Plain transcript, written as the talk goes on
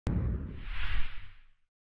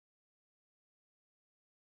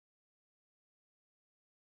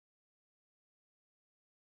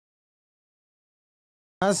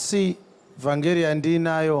Asi vhangeri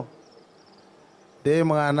yandinayo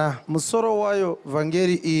ndeyemwana. Musoro wayo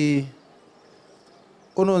vhangeri iyi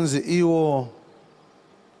unonzi iwo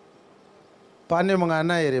pane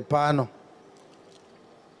mwana here pano.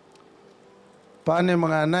 Pane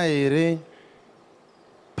mwana here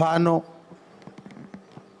pano.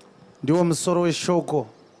 Ndiwo musoro weshoko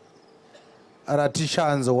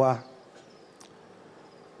ratichanzwa.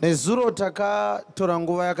 Nezuro takatora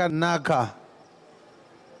nguva yakanaka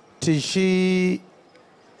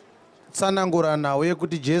tichitsanangura nawe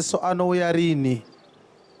kuti Jesu anouya rini.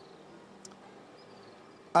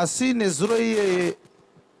 Asi nezuro iyeye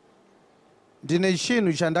ndine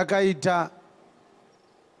chinhu chandakaita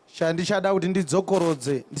chandichada kuti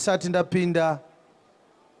ndidzokorodze ndisati ndapinda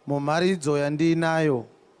mumharidzo yandinayo.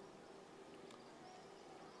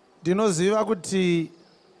 Ndinoziva kuti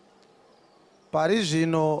pari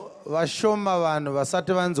zvino vashoma vanhu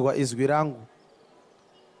vasati vanzwa izwi rangu.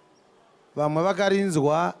 Vamwe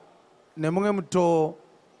vakarinzwa nemumwe mutoo,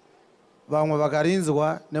 vamwe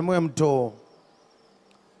vakarinzwa nemumwe mutoo.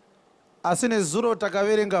 Asi nezuro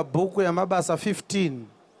takaverenga bhuku yamabasa 15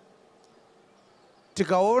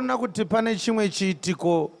 tikaona kuti pane chimwe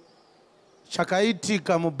chiitiko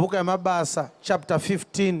chakaitika mubhuku yamabasa chapter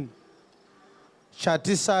 15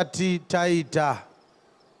 chatisati taita.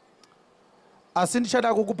 Asi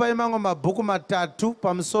ndichada kukupai mamwe mabhuku matatu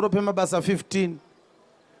pamusoro pemabasa 15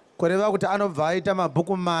 kureva kuti anobva aita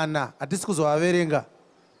mabhuku mana hatisi kuzovaverenga.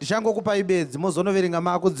 Ndichangokupai bedzi mozonoverenga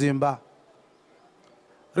maakudzimba.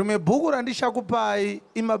 Rimwe bhuku randichakupai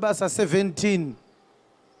imabasa 17.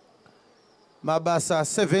 Mabasa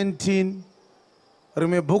 17.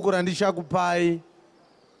 Rimwe bhuku randichakupai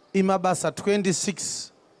imabasa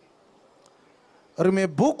 26. Rimwe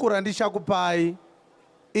bhuku randichakupai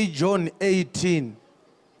iJohn 18.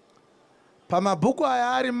 Pamabhuku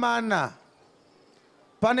aya ari mana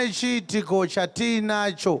pane chiitiko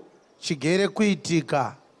chatiinacho chigere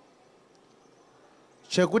kuitika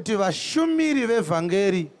chekuti vashumiri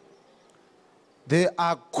vevhangeri they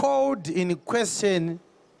are called in question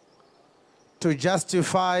to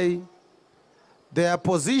justify their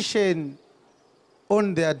position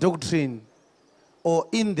on their doctrine or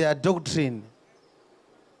in their doctrine.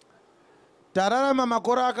 Tararama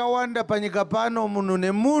makore akawanda panyika pano munhu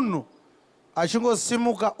nemunhu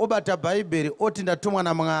achingosimuka obata bhaibheri oti ndatumwa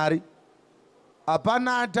naMwari.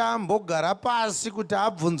 Hapana atambogara pasi kuti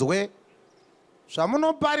abvunzwe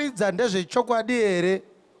zvamunoparidza ndezvechokwadi here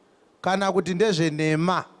kana kuti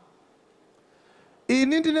ndezvenhema.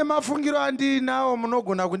 Ini ndine mafungiro andinawo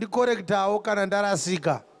munogona kundikorektawo kana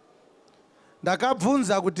ndarasika.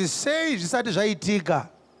 Ndakabvunza kuti sei zvisati zvaitika.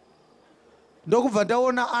 Ndokubva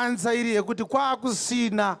ndaona ansa iri yekuti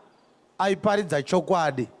kwaakusina aiparidza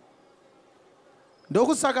chokwadi.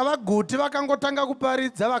 Ndokusaka vaguti vakangotanga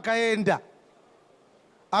kuparidza vakaenda.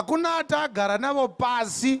 Hakuna atagara navo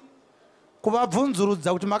pasi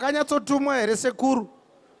kuvabvunzurudza kuti makanyatsotumwa here sekuru,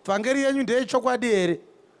 vhangeri yenyu ndeyechokwadi here,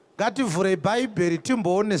 ngativhurei bhaibheri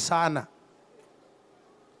timboonesana.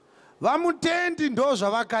 Vamutendi ndo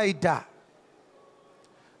zvavakaita.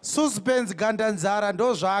 Suspense Gandanzara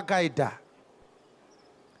ndo zvaakaita.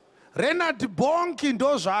 Renard Bonki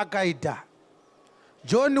ndo zvaakaita.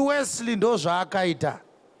 John Wesley ndo zvaakaita.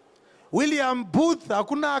 William Booth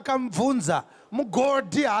hakuna akamubvunza,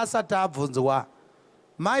 mugodi haasati abvunzwa.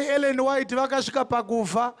 Mai Ellen White vakasvika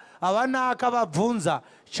pakufa havana akavabvunza.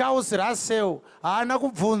 Charles Russell haana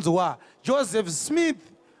kubvunzwa. Joseph Smith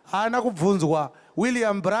haana kubvunzwa.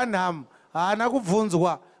 William Branham haana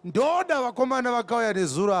kubvunzwa. Ndoda vakomana vakauya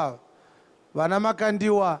nezuro ava, vana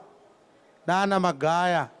Makandiwa naana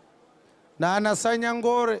Magaya naana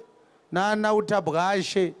Sanyangore naana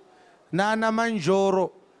Utabwashe naana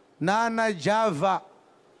Manjoro naana Java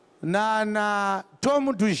naana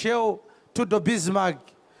Tom Dusheo Tudo Bismarck,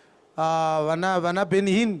 vana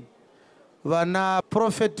Benhin, vana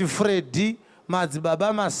Prophet Freddy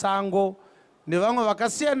Madzibaba Masango nevamwe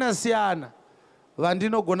vakasiyana siyana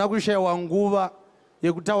vandinogona kushayiwa nguva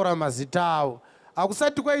yekutaura mazita avo.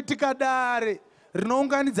 Hakusati kwaitika dare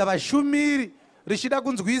rinounganidza vashumiri richida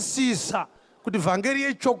kunzwisisa kuti vhangeri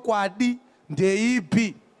yechokwadi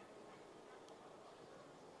ndeipi.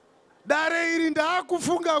 Dare iri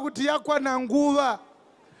ndaakufunga kuti yakwana nguva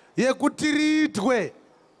yekuti riitwe.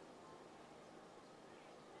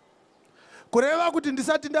 Kureva kuti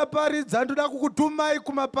ndisati ndaparidza ndoda kukutumai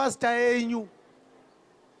kumapasta enyu.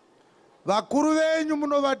 Vakuru venyu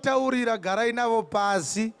munovataurira, garai navo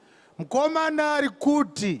pasi. Mukomana ari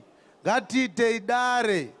kuti ngatiitei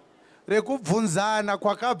dare rekubvunzana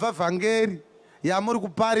kwakabva vhangeri yamuri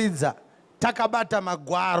kuparidza takabata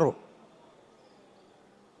magwaro.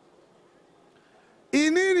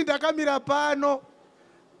 inini ndakamira pano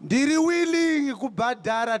ndiri willing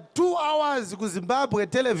kubhadhara 2 hours kuZimbabwe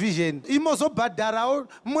television, imozobhadharawo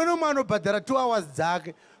mumwe nomwe anobhadhara 2 hours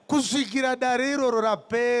dzake kusvikira dare iroro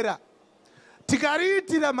rapera.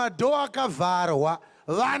 Tikariitira madhoo akavharwa,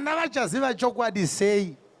 vana vachaziva chokwadi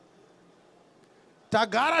sei?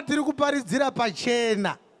 Tagara tiri kuparidzira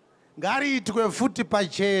pachena, ngariitwe futi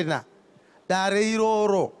pachena dare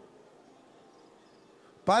iroro.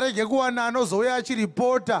 Parege kuwana anozouya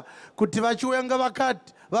achiripota kuti vachiwenga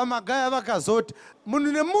vakati, vamagaya vakazoti,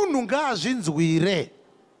 munhu nemunhu ngaazvinzwire.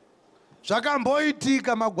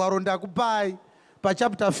 Zvakamboitika magwaro ndakupai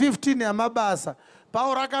pachapter 15 yamabasa.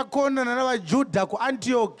 Pauro akakonana navaJudha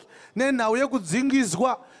kuAntioki nenhau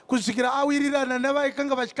yekudzingiswa kusvikira awirirana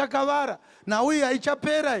nevaikanga vachikakavara. Nhau iyi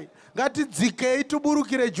haichapera iyi. Ngatidzikei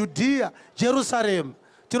tuburukire Judhea, Jerusalema.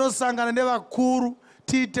 Tinosangana nevakuru,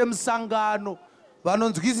 tiite musangano.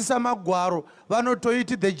 Vanonzwisisa magwaro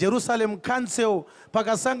vanotoiti the Jerusalem Council.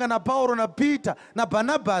 Pakasangana Pauro naPeter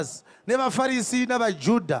naBhanabhasi nevaFarisi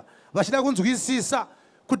navaJudha vachida kunzwisisa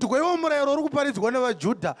kuti kwaiwo murayiro uri kuparidzwa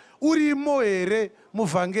nevaJudha urimo here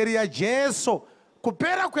muvhangeri yaJesu.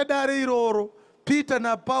 Kupera kwedare iroro, Peter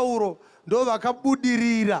naPauro ndo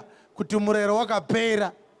vakabudirira kuti murayiro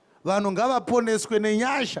wakapera. Vanhu ngavaponeswe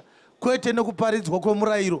nenyasha kwete nekuparidzwa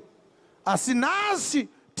kwemurayiro. Asi nhasi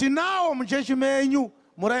tinawo muchechi menyu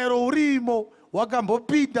murayiro urimo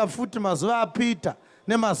wakambopinda futi mazuva aPeter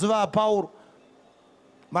nemazuva aPauro.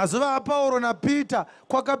 Mazuva aPauro naPeter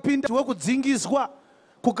kwakapinda wekudzingiswa,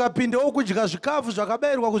 kukapindawo kudya zvikafu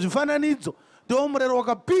zvakabayirwa kuzvifananidzo. Ndo murayiro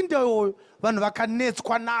wakapinda iwoyo, vanhu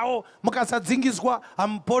vakanetswa nawo, mukasadzingiswa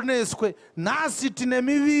hamuponeswe. Nhasi tine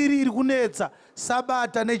miviri iri kunetsa,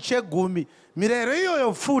 Sabata nechegumi. Mirayiro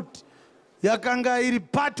iyoyo futi yakanga iri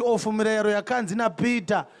part of mirayiro yakanzi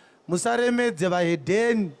naPeter, musaremedze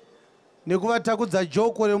vahedheni nekuvatakudza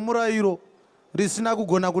joko remurayiro risina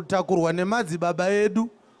kugona kutakurwa nemadzibaba edu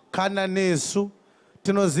kana nesu.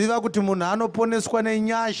 Tinoziva kuti munhu anoponeswa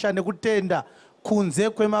nenyasha nekutenda kunze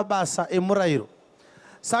kwemabasa emurayiro.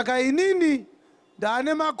 Saka inini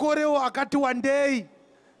ndaane makorewo akati wandei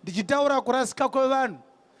ndichitaura kurasika kwevanhu.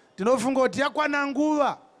 Ndinofunga kuti yakwana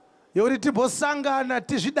nguva yokuti timbosangana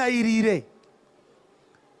tizvidayirire.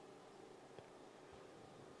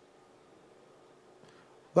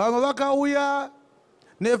 Vamwe vakauya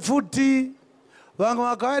nepfuti, vamwe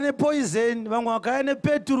vakauya nepoison, vamwe vakauya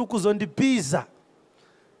nepeturu kuzondipiza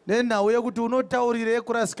nenhau yekuti unotaurire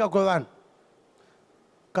kurasika kwevanhu.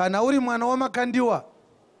 Kana uri mwana wamakandiwa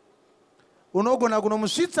unogona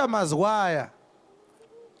kunomusvitsa mazwa aya.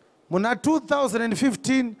 Muna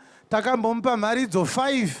 2015 takambomupa mharidzo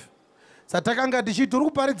 5 dzatakanga tichiti uri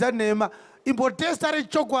kuparidza nhema, imbotesta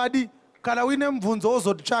rechokwadi, kana uine mubvunzo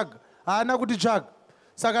wozotsvaga. Haana kutitsvaga.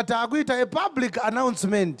 Saka taakuita a-public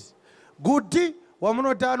announcement kuti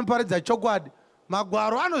wamunoti anoparidza chokwadi,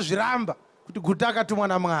 magwaro anozviramba kuti Guta akatumwa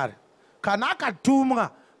naMwari. Kana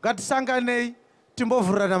akatumwa, ngatisanganei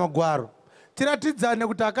timbovhurana magwaro, tiratidzane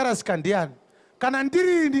kuti akarasika ndiani. Kana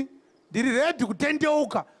ndirini ndiri redi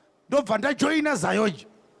kutendeuka ndobva ndajoina Zayoji.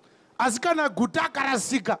 Asi kana Guta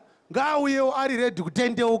akarasika, ngaauyewo ari redi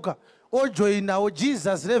kutendeuka ojoinawo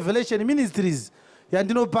Jesus Revelation Ministries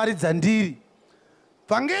yandinoparidza ndiri.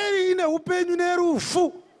 Vhangeri ine upenyu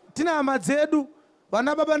nerufu. Tina hama dzedu,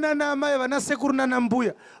 vana baba nana amai, vana sekuru nana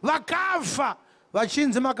mbuya vakafa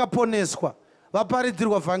vachinzi makaponeswa,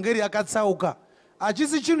 vaparidzirwa vhangeri yakatsauka.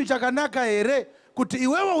 Hachisi chinhu chakanaka here kuti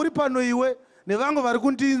iwewe uri pano iwe nevamwe vari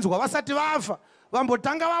kundinzwa vasati vafa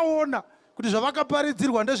vambotanga vaona kuti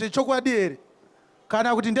zvavakaparidzirwa ndezvechokwadi here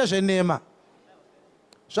kana kuti ndezvenhema?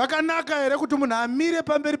 Zvakanaka here kuti munhu amire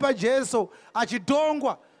pamberi paJesu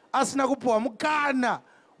achitongwa asina kupiwa mukana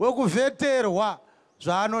wekuvheterwa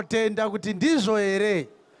zvaanotenda kuti ndizvo here?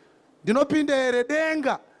 Ndinopinda here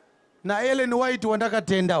denga naEllen White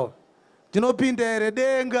wandakatendawo? Ndinopinda here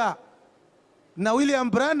denga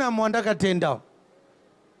naWilliam Branham wandakatendawo?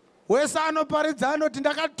 Wese anoparidza anoti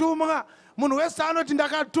ndakatumwa, munhu wese anoti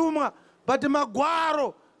ndakatumwa, but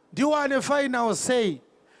magwaro ndiwo ane final say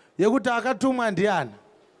yekuti akatumwa ndiani.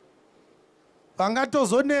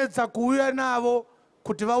 Vangatozonetsa kuuya navo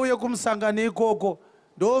kuti vauye kumusangano ikoko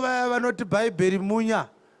ndo vaya vanoti bhaibheri munya,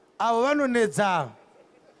 avo vanonetsa.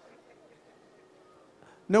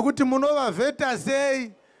 Nekuti munovavheta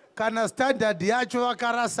sei kana standard yacho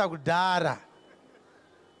vakarasa kudhara.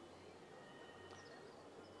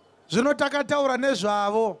 Zvino takataura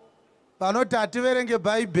nezvavo vanoti hativerenge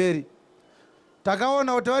bhaibheri,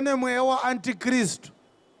 takaona kuti vane mweya waAntikristu.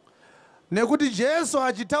 Nekuti Jesu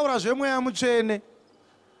achitaura zvemweya mutsvene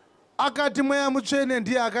akati mweya mutsvene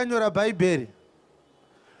ndiye akanyora bhaibheri.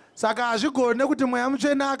 saka hazvigone kuti Mweya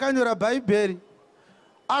Mutsvene akanyora bhaibheri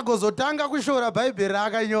agozotanga kushora bhaibheri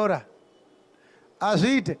raakanyora.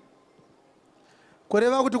 Hazviite.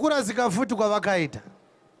 Kureva kuti kurasika futi kwavakaita.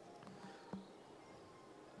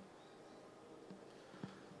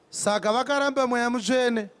 Saka vakaramba Mweya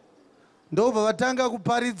Mutsvene ndobva vatanga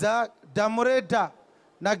kuparidza Dhamureta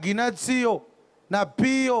naGinatsiyo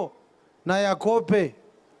naPiyo naYakope.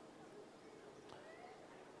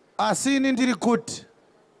 Asi ini ndiri kuti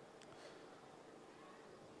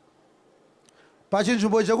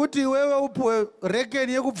pachinzvimbo chekuti iwewe upuwe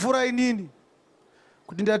rekeni yekupfuura inini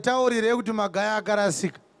kuti ndataurire kuti magaya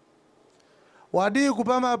akarasika, wadii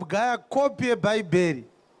kupa magaya kopi yebhaibheri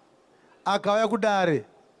akauya kudare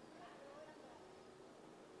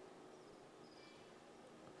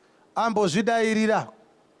ambozvidairira.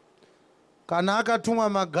 Kana akatumwa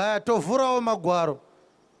magaya tovhurawo magwaro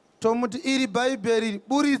tomuti iri bhaibheri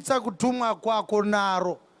buritsa kutumwa kwako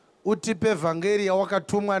naro utipe vhangeri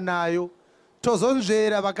yawakatumwa nayo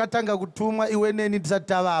tozonzvera vakatanga kutumwa iwe neni tisati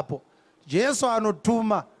tavapo. Jesu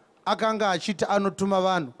anotuma akanga achiti anotuma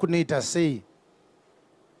vanhu kunoita sei?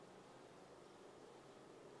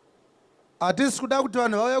 Hatisi kuda kuti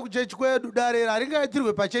vanhu vauye kuchechi kwedu dare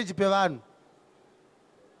haringaitirwe pachechi pevanhu.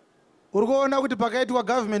 Uri kuona kuti pakaitwa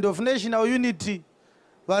government of national unity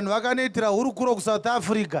vanhu vakanoitira hurukuro kuSouth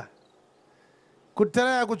Africa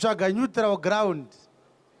kutiraya kutsvaga neutral ground.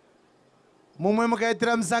 Mumwe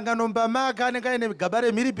mukaitira musangano mbamaka anenge aine gaba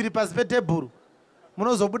remhiripiri pasi petebhuru,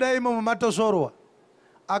 munozobuda imo matosvorwa.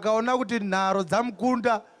 Akaona kuti nharo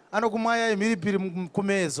dzamukunda anokumwaya mhiripiri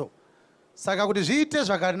kumeso. Saka kuti zviite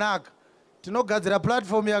zvakanaka tinogadzira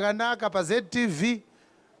platform yakanaka paZTV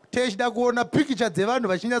techida kuona pikicha dzevanhu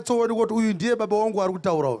vachinyatsoona kuti uyu ndiye baba wangu ari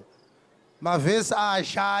kutaura uyu. Mavhesi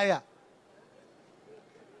ashaya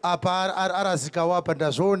apa arasikawo apa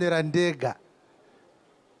ndazvionera ndega.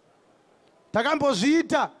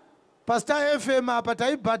 Takambozviita paStar FM apa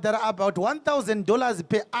taibhadhara about $1,000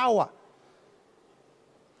 per hour.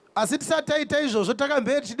 Asi tisati taita izvozvo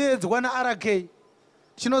takamberi tideedzwa naRK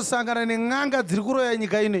chinosangana nen'anga dziri kuroya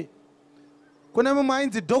nyika ino. Kune mumwe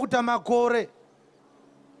ainzi Dr. Makore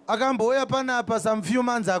akambouya panapa some few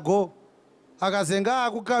months ago akazenga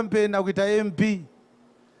akukampena kuita MP.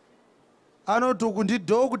 Anoti uku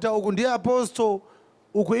ndidhokta uku ndiapostle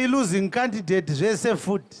uku ilosing candidate zvese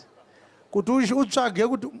futi. Kuti utsvage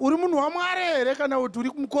kuti uri munhu waMwari here kana kuti uri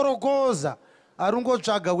kumukorokoza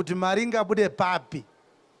arungotsvaga kuti mari ingabude papi.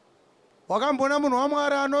 Wakambona munhu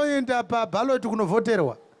waMwari anoenda paballot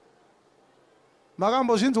kunovhoterwa?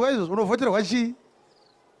 Makambozvinzwa izvozvo? Unovhoterwa chii?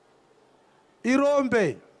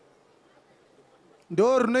 Irombe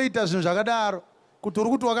ndo rinoita zvinhu zvakadaro kuti uri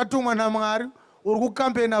kuti wakatumwa naMwari uri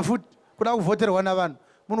kukampena futi kuda kuvhoterwa navanhu.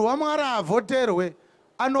 Munhu waMwari havhoterwe,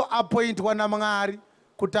 anoapointwa naMwari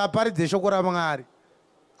kuti aparidze shoko raMwari.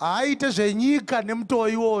 Haaite zvenyika nemutoo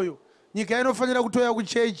iwoyo. Nyika inofanira kutoya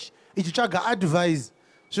kuchechi ichitsvaga advice.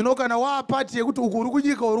 Zvino kana waapati yekuti uku uri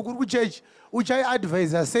kunyika uri kuri kuchechi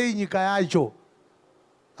uchaiadvisa sei nyika yacho?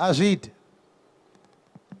 Hazviite.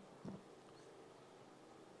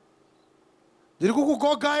 Ndiri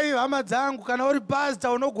kukukokai hama dzangu, kana uri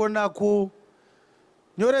pastor unogona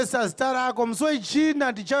kunyoresa zita rako musi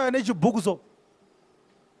wechina tichauya nechibhuku so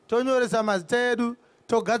tonyoresa mazita edu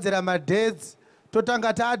togadzira madhates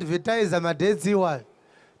totanga taadvertisa madhates iwayo.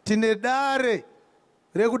 Tine dare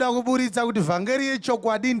rekuda kuburitsa kuti vhangeri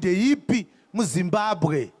yechokwadi ndeipi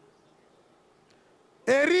muZimbabwe.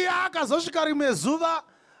 Eria akazosvika rimwe zuva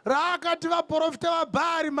raakati vaprofita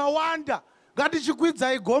vaBhaari mawanda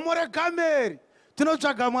ngatichikwidzai gomo reKameri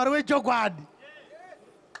tinotsvaga Mwari wechokwadi.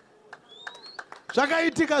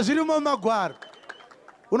 Zvakaitika zvirimo mumagwaro.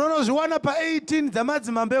 Unonozviwana pa18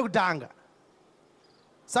 dzamadzimambo ekutanga.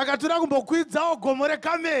 Saka tinoda kumbokwidzawo gomo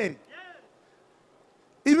reKameri.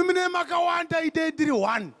 Imi mune makawanda idei ndiri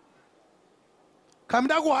 1.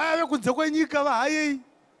 Kamuda kuhaya vekunze kwenyika vahayei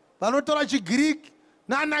vanotora chiGiriki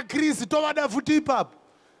naana Chris tovada futi ipapo.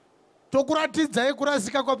 Tokuratidzai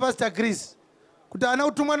kurasika kwaPastor Chris kuti ana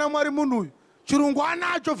kutumwa naMwari munhu uyu. Chirungu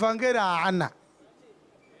anacho, vhangeri haana.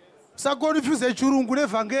 Musakonfuse chirungu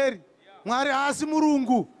nevhangeri. Mwari haasi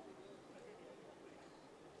murungu.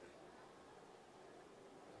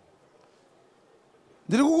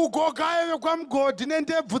 Ndiri kukukokai vekwaMugodhi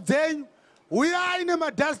nendebvu dzenyu. Uyai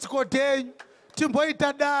nemadhastikoti enyu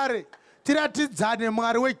timboita dare tiratidzane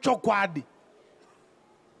Mwari wechokwadi.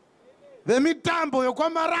 Vemitambo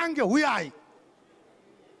yekwaMarange uyai.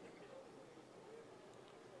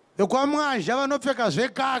 VekwaMwazha vanopfeka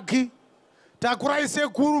zvekaki takurai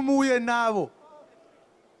sekuru muuye navo.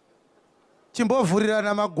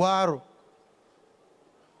 Chimbovhurirana magwaro.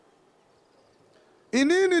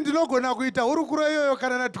 inini ndinogona kuita hurukuro iyoyo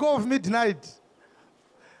kana na 12 midnight.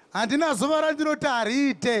 Handina zuva randinoti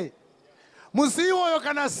hariite. Musi iwoyo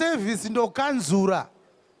kana service ndokanzura.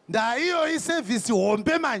 Ndaiyo service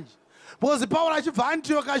hombe manje. Because Paul achibva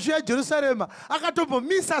Antioch ashuya Jerusalem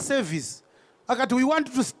akatombomisa service. Akati we want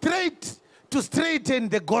to straighten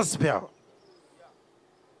the gospel.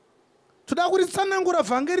 Toda kuti tsanangura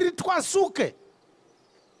vhangeri ritwasuke.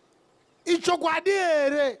 Ichokwadi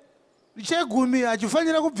here chegumi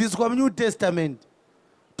hachifanira kubviswa muNew Testament.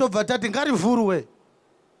 Tobva tati ngarivhurwe.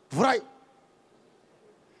 Vhurai.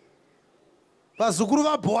 Vazukuru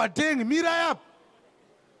vaBoateng mirai apa.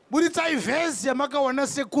 Buritsai vhesi yamakawana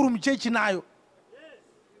sekuru muchechi nayo.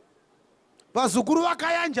 Vazukuru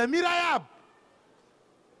vakayanja mirai apa.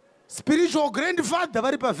 Spiritual grandfather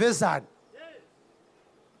vari pavhesi ani.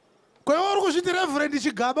 Kwewe uri kuzviti Reverend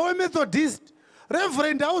Chigaba weMethodist.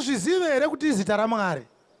 Reverend hauzvizive here kuti izita raMwari.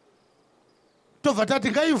 Tobva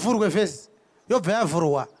tati ngaivhurwe vhesi. Yobva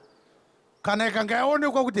yavhurwa. Kana ikanga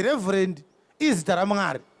yaonekwa kuti Reverend izita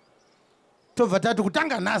raMwari. Tobva tati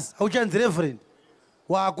kutanga nhasi hauchanzi Reverend.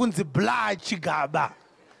 Wakunzi Bla Chigaba.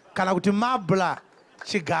 Kana kuti Mabla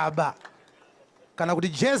Chigaba. Kana kuti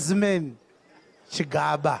Jasmine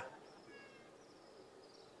Chigaba.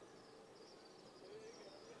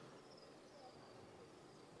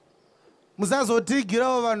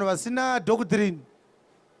 Musazotigirawo vanhu vasina doctrine.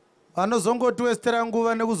 Vanozongotiwestera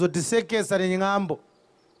nguva nekuzotisekesa nenyambo.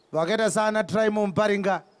 Vakaita sana Traimo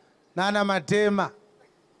Muparinga nana Matema.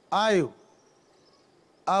 Ayo.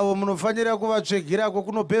 Avo munofanira kuvatsvegirako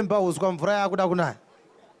kunopemba uswa mvura yakuda kunaya.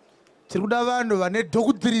 Tiri kuda vanhu vane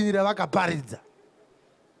doctrine ravakaparidza.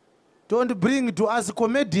 Don't bring to us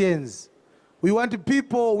comedians. We want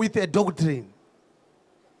people with a doctrine.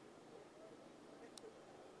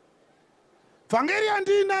 Vhangeri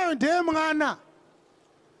yandinayo ndeye mwana.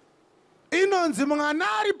 Inonzi mwana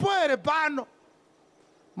aripo here pano.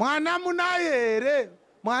 Mwana munaye here.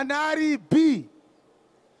 Mwana aripi.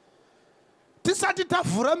 Tisati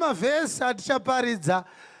tavhura mavhesi atichaparidza.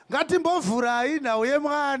 Ngatimbovhurai nhau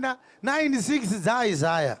yemwana 9:6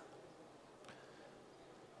 dzaIsaya.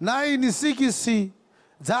 9:6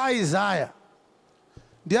 dzaIsaya.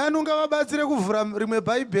 Ndiani ungavabatsire kuvhura rimwe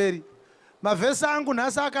bhaibheri? Mavhesi angu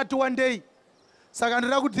nhasi akati wandei. Saka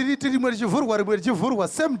ndira kuti riti rimwe richivhurwa rimwe richivhurwa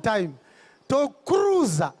same time.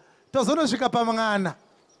 Tokuruza tozonosvika pamwana.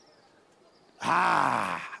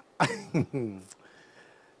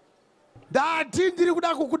 Ndati ndiri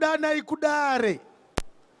kuda kukudanai kudare.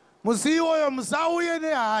 Musi iwoyo musauye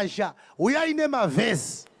nehasha, uyai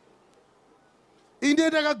nemavhesi. Inde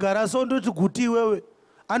ndakagara so ndoti guti iwewe.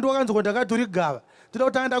 Andu wakanzwa ndakati uri gava. Toda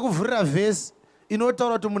kutanga ndakuvhurira vhesi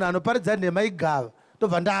inotaura kuti munhu anoparidza nhema igava.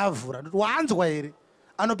 Ndobva ndavhura. Ndoti wanzwa here?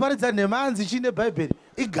 Anoparidza nhema anzi chine bhaibheri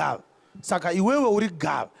igava. Saka iwewe uri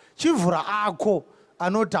gava. Chivhura ako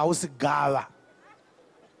anoti hausi gava.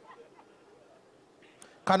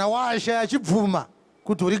 Kana washaya chibvuma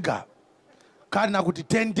kuti uri gava. Kana kuti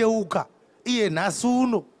tendeuka iye nhasi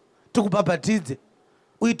uno tikubhabhatidze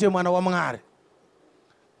uite mwana waMwari.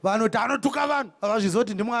 Vanoti anotuka vanhu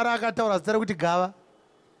havazvizoti ndiMwari akataura zita rekuti gava.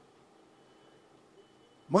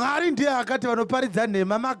 Mwari ndiye akati vanoparidza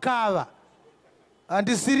nhema makava.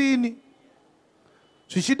 Handisirini.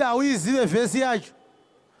 Zvichida uizive vhesi yacho.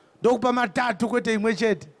 Ndokupa 3 kwete imwe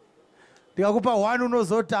chete. Ndikakupa 1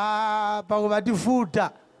 unozoti pamwe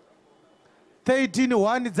vatifuta.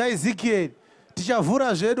 13:1 dzaEzekieri.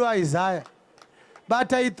 Tichavhura zvedu Isaya.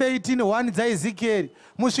 Batai 13:1 dzaEzekieri.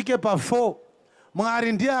 Musvike pa4.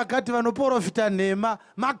 Mwari ndiye akati vanoprofita nhema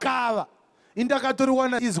makava.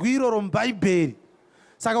 Indakatoriwana izwi iroro mubhaibheri.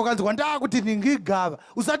 Saka ukanzwa ndakuti ndingigava,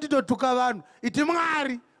 usatitotuka vanhu. Iti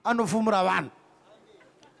Mwari anofumura vanhu.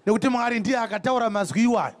 Nekuti Mwari ndiye akataura mazwi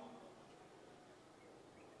iwayo.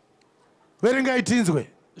 Verengai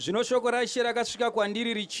tinzwe. Zvino shoko raIshe rakasvika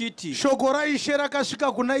kwandiri richiti. Shoko raIshe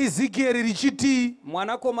rakasvika kuna Ezekieri richiti.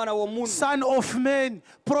 Mwanakomana womunhu. Son of man,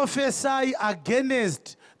 prophesy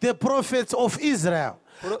against the prophets of Israel.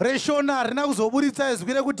 Reshona harina kuzoburitsa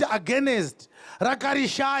izwi rekuti against.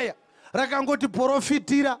 Rakarishaya. Rakangoti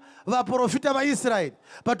profitira vaprofita vaIsraeri.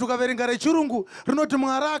 Patukaverenga rechirungu rinoti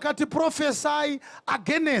Mwari akati prophesy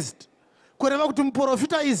against. Kureva kuti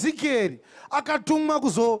muprofita Ezekieri akatumwa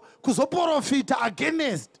kuzoprofita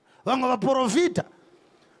against vamwe vaprofita.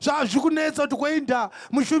 Zvazvikunetsa kuti kweinda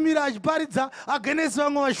mushumiri achiparidza against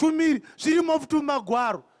vamwe vashumiri zvirimo futi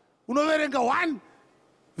mumagwaro. Unoverenga 1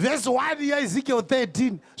 verse 1 yaEzekiel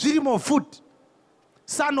 13 zvirimo futi.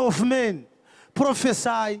 Son of man,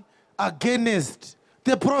 prophesy against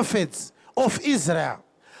the prophets of Israel.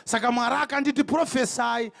 Saka Mwari akanditi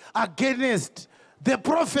prophesy against the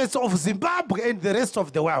prophets of Zimbabwe and the rest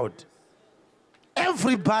of the world.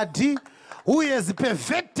 Everybody who has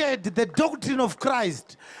perverted the doctrine of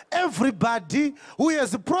Christ, everybody who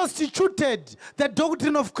has prostituted the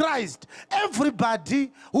doctrine of Christ,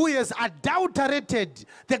 everybody who has adulterated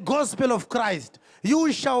the gospel of Christ,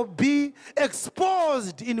 you shall be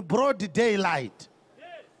exposed in broad daylight.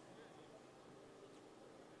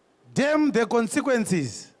 Damn the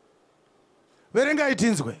consequences. Verenga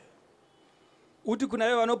itinzwe. Uti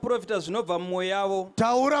kunayo vanoprofita zvinobva mumwoyo yavo.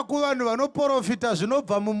 Taura kuvanhu vanoprofita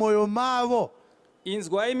zvinobva mumwoyo mavo.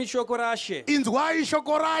 Inzwai mishoko raShe. Inzwai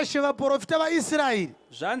shoko raShe vaprofita vaIsraeri.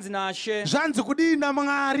 Zvanzi naShe. Zvanzi kudii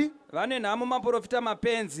naMwari. Vane nhamo maprofita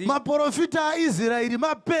mapenzi. Maprofita aIsraeri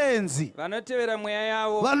mapenzi. Vanotevera mweya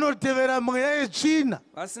yavo. Vanotevera mweya yetsvina.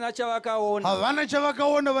 Vasina chavakaona. Havana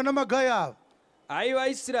chavakaona vana magaya ava. Haiwa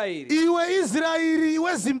Israeri. Iwe Israeri,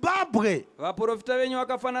 iwe Zimbabwe. Vaprofita venyu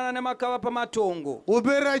vakafanana nemakava pamatongo.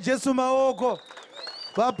 Uberera Jesu maoko.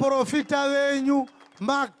 Vaprofita venyu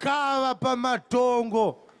makava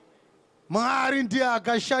pamatongo. Mwari ndiye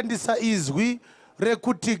akashandisa izwi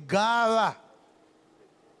rekuti gava.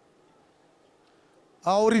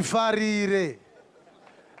 Aurifarire.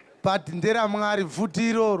 But ndera Mwari futi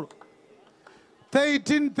iroro.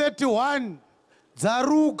 1331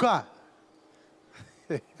 dzaruka.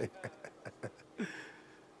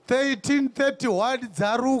 1331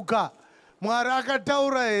 dzaruka. Mwari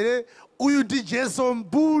akataura here, uyu ndiJesu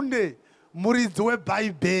mbune, muridzi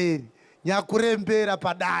weBhaibheri, nyakurembera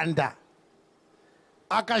padanda.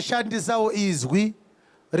 Akashandisawo izwi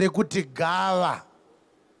rekuti gava.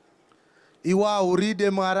 Iwe hauride,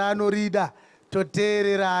 Mwari anorida,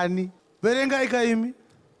 toteererani. Verengai kaimi.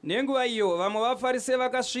 Nenguva iyo vamwe vaFarisi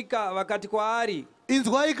vakasvika vakati kwaari,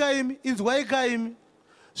 Inzwai kaimi, inzwai kaimi.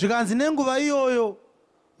 Zvikanzi nenguva iyoyo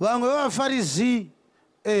vamwe vevaFarisi,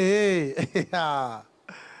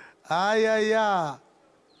 ayaya,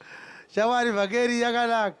 shamwari vhakeri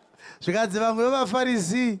yakanaka. Zvikanzi vamwe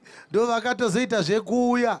vevaFarisi ndo vakatozoita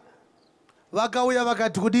zvekuuya. Vakauya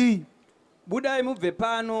vakati kudii? budai mubve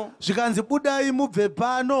pano. Zvikanzi budai mubve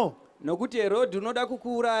pano. Nokuti Herodhi unoda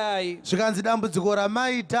kukuurayai. Zvikanzi dambudziko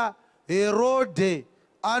ramaita, Herodhe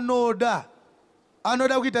anoda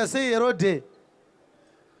kuita sei Herodhe?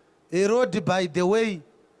 Herodhi, by the way,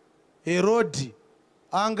 Herodhi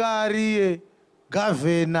anga ariye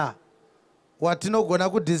gavhena watinogona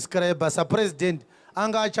kudescribe sapresident,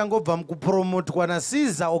 anga achangobva mukupromotwa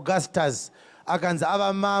naCaesar Augustus akanzi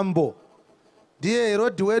ava mambo. Ndiye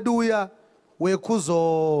Herodhi wedu uya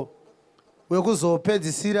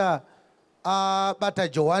wekuzopedzisira abata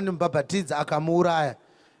Johani Mubhabhatidzi akamuuraya.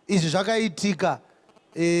 Izvi zvakaitika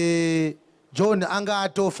John anga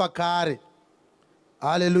atofa kare.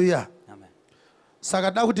 Haleluya. Amen.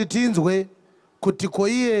 Saka da kuti tinzwe kuti ko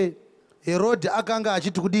iye Herodhi akanga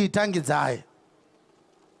achiti kudii tangidzai.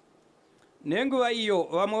 Nenguva iyo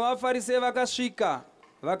vamwe vaFarisi vakasvika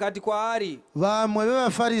vakati kwaari, Vamwe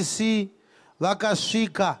vevaFarisi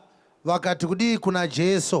vakasvika vakati kudii kuna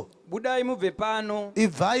Jesu, budai mubve pano.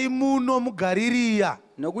 ibvai muno muGariria.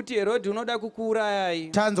 Nokuti Herodhi unoda kukuurayai.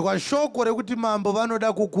 Tanzwa shoko rekuti mambo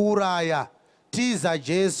vanoda kukuuraya. Tiza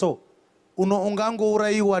Jesu,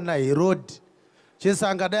 ungangourayiwa naHerodhi. Jesu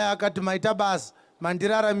angadai akati maita basa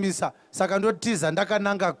mandiraramisa, saka ndotiza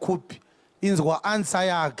ndakananga kupi. Inzwa ansa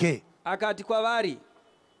yake. Akati kwavari,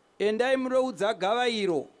 endai muroudza gava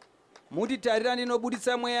iro, muti tarira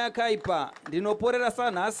ndinobudisa mweya yakaipa, ndinoporera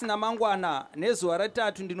sanhasi namangwana, nezuva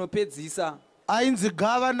retatu ndinopedzisa. Ainzi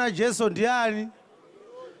gava naJesu ndiani?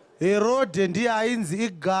 Herodhi ndiye ainzi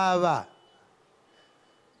igava.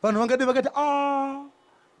 Vanhu vangade vakati,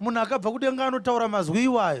 munhu akabva kudenga anotaura mazwi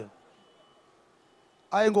iwayo.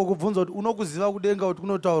 Aingokubvunza kuti unokuziva kudenga kuti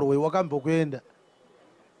kunotaurwei, wakambokuenda.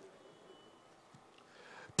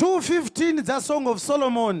 2:15 dzaSong of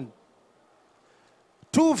Solomon.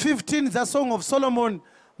 2:15 dzaSong of Solomon.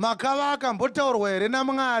 Makava akambotaurwa here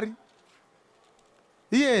naMwari?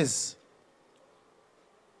 Yes.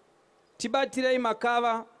 Tibatirei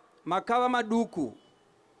makava maduku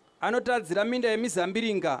anotadzira minda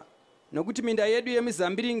yemizambiringa, nokuti minda yedu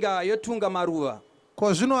yemizambiringa yotunga maruva.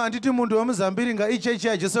 Ko zvino handiti munhu wemuzambiringa ichechi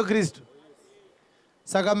yaJesu Kristu.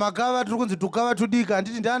 Saka makava tiri kunzi tukava tudika,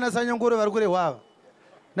 handiti ndiana Sanyangoro vari kurehwa ava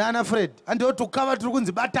naana Fred, handiwo tukava tiri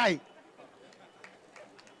kunzi batai.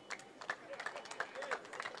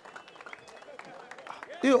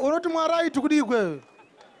 Iyo unoti Mwari aiti kudii kwewe?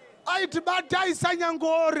 Aiti batai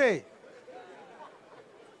Sanyangore.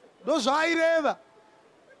 Ndo zvaaireva.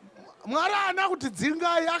 Mwari haana kuti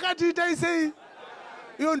dzingai, akati itai sei.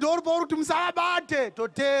 Iyo ndouri pauri kuti musavabate,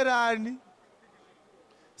 toteerani.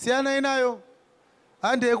 Siyana inayo.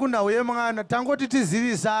 handei kunhauye mwana tangoti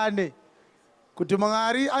tizivisane kuti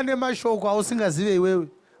Mwari ane mashoko ausingazive iwewe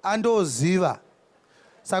andoziva.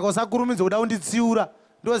 Saka usakurumidza kuda kunditsiura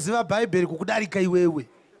ndoziva bhaibheri kukudarika iwewe.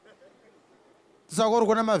 Tisakori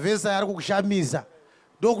kuona mavhesi ari kukushamisa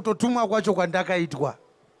ndokutotumwa kwacho kwandakaitwa.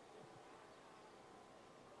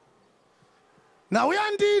 Nhau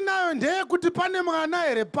yandinayo ndeyekuti pane mwana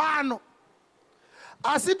here pano.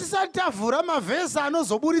 Asi tisati tavhura mavhesi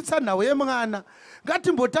anozoburitsa nhau yemwana,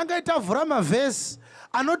 ngatimbotanga tavhura mavhesi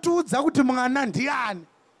anotiudza kuti mwana ndiani.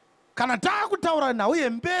 Kana taakutaura nhau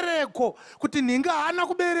yembereko kuti ninga haana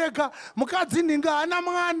kubereka, mukadzi ninga haana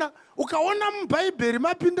mwana, ukaona mubhaibheri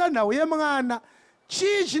mapinda nhau yemwana,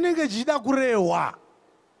 chii chinenge chichida kurehwa?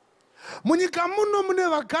 Munyika muno mune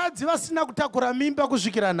vakadzi vasina kutakura mimba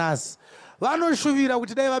kusvikira nhasi. Vanoshuvira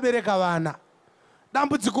kuti dai vabereka vana.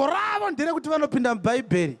 Dambudziko ravo nderekuti vanopinda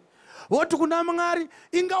mubhaibheri voti kuna Mwari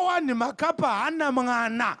ingawani makapa haana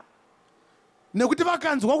mwana, nekuti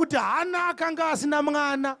vakanzwa kuti Hana akanga asina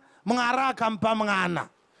mwana, Mwari akamupa mwana.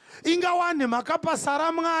 Ingawani makapa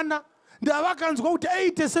Sara mwana, ndavakanzwa kuti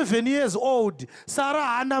 87 years old Sara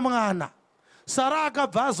haana mwana, Sara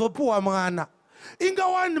akabva azopuwa mwana.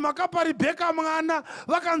 Ingawani makapa Rebheka mwana,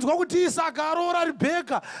 vakanzwa kuti Isaka aroora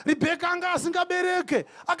Rebheka anga asingabereke,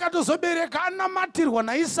 akatozobereka anamatirwa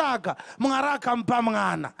naIsaka, Mwari akamupa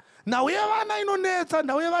mwana. Nhau yevana inonetsa,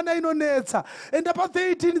 nhau yevana inonetsa. Enda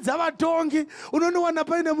pa13 dzavatongi unonowana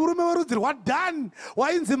paine murume werudzi rwaDhani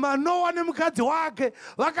wainzi Manoa nemukadzi wake,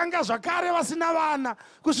 vakanga zvakare vasina vana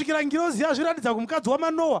kusvikira ngirozi yazviratidza kumukadzi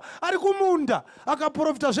waManoa ari kumunda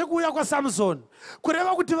akaprofita zvekuuya kwaSamusoni,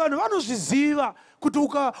 kureva kuti vanhu vanozviziva kuti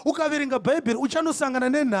ukaverenga bhaibheri uchanosangana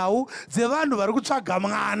nenhau dzevanhu vari kutsvaga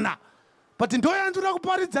mwana. But ndo yandinoda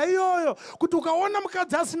kuparidza iyoyo kuti ukaona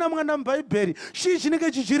mukadzi asina mwana mubhaibheri, chii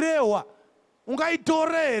chinenge chichirehwa?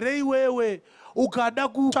 Ungaitore here iwewe ukada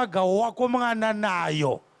kutsvaga wako mwana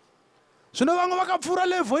nayo? Zvino vamwe vakapfuura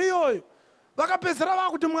levho iyoyo, vakapedzera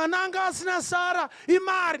vakuti mwana anga asina Sara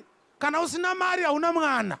imari, kana usina mari hauna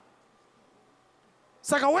mwana.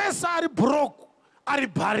 Saka wese ari broke, ari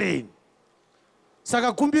barren.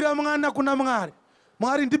 Saka kumbira mwana kuna Mwari.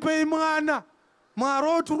 Mwari ndipei mwana. Mwari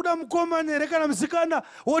oti kuda mukomana here kana musikana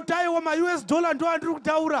wotaiwa ma-US dollar ndo andiri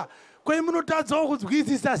kutaura. Kwei munotadzawo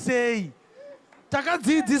kunzwisisa sei?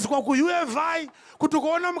 Takadzidziswa ku-UFI kuti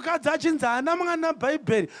ukaona mukadzi achinzi haana mwana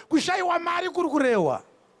mubhaibheri kushayiwa mari kuri kurehwa.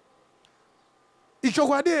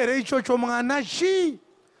 Ichokwadi here ichocho? Mwana chii?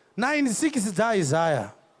 9:6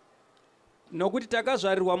 dzaIsaya. Nokuti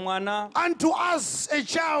takazvarirwa mwana, unto us a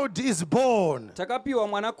child is born, takapiwa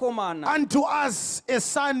mwana komana, unto us a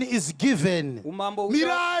son is given. umambo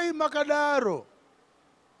Mirai makadaro,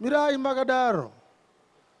 mirai makadaro.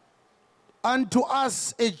 Unto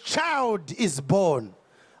us a child is born,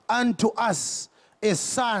 unto us a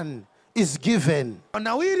son is given.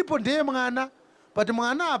 Now iripo ndeye mwana, but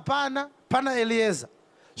mwana hapana, pana Elieza.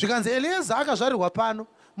 Zvikanzi Elieza akazvarirwa pano,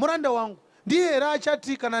 muranda wangu ndiye here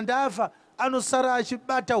achati kana ndafa anosara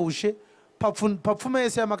achibata ushe papfuma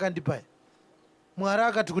yese yamakandipa. Mwari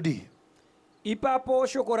akati kudii? Ipapo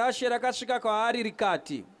shoko raShe rakasvika kwaari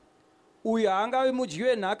rikati, uyu haangavi mudyi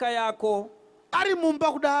wenhaka yako. Ari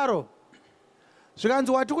mumba kudaro.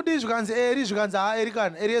 Zvikanzi wati kudii? Zvikanzi Eri, zvikanzi Eri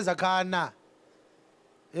kana Elieza kana.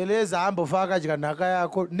 Elieza hambofa akadya nhaka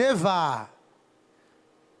yako. Never.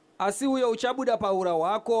 Asi uyo uchabuda paura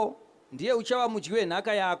hwako ndiye uchava mudyi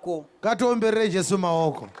wenhaka yako. Ngatiomberere Jesu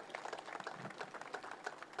maoko.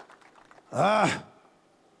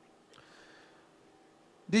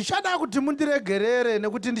 Ndichada kuti mundiregerere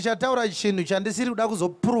nekuti ndichataura chinhu chandisiri kuda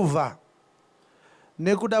kuzoprova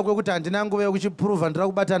nekuda kwekuti handina nguva yekuchiprova. Ndira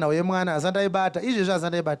kubata nhau yemwana, hasandaibata izvezvi,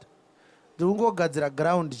 hasandaibata. Ndiri kungogadzira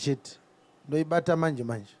ground chete, ndoibata manje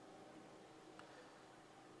manje.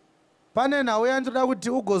 Pane nhau yandoda kuti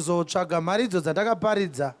ugozotsvaga mari idzo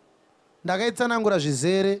dzandakaparidza, ndakaitsanangura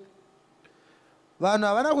zvizere. Vanhu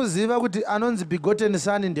havana kuziva kuti anonzi begotten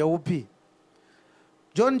son ndeupi.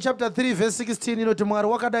 John chapter 3 verse 16 inoti Mwari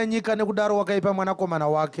wakada nyika nekudaro wakaipa mwanakomana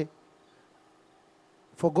wake.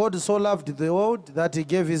 For God so loved the world that he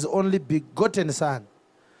gave his only begotten son,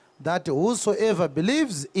 that whosoever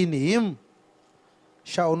believes in him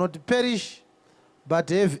shall not perish but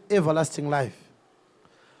have everlasting life.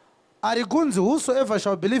 Ari kunzi whosoever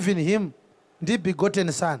shall believe in him ndi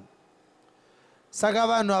begotten son. Saka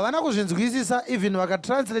vanhu havana kuzvinzwisisa, even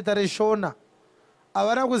vakatranslata reshona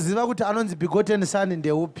havana kuziva kuti anonzi begotten son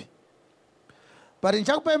ndeupi. But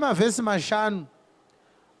ndichakupai mavhesi 5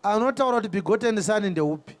 anotaura kuti begotten son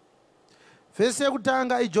ndeupi. Vhesi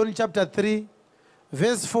yekutanga iJohn chapter 3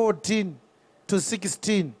 verse 14 to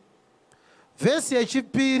 16. Vhesi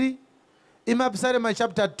yechipiri imapisarema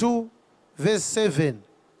chapter 2 verse 7.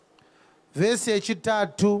 Verse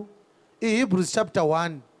yechitatu Hebrews chapter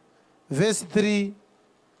 1 verse 3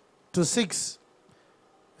 to 6.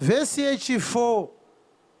 Verse yechi4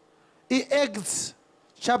 Acts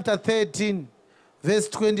chapter 13 verse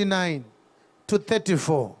 29 to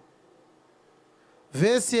 34.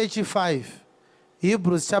 Verse yechi5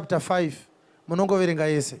 Hebrews chapter 5. Munongoverenga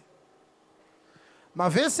yese.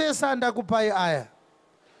 Mavhesi ese andakupai aya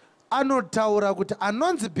anotaura kuti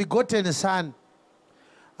anonzi begotten son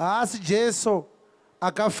haasi Jesu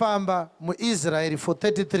akafamba muIsraeri for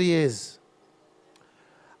 33 years.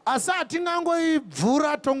 Asi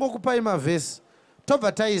hatingangoibvura tongokupai mavhesi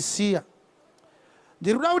tobva taisiya.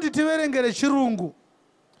 Ndiri kuda kuti tiverengere chirungu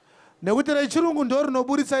nekuti rechirungu ndo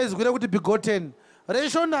rinoburitsa izwi rekuti begotten,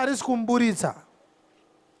 reshona harisi kumburitsa.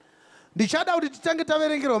 Ndichada kuti titange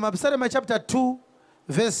taverengerwa mapisarema chapter 2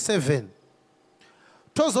 verse 7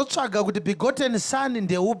 tozotsvaga kuti begotten son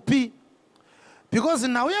ndeupi, because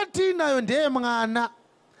nhau yatinayo ndeye mwana.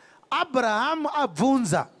 Abrahamu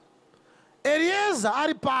abvunza, Elieza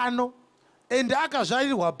ari pano ende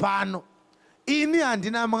akazvarirwa pano, ini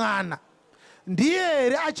handina mwana, ndiye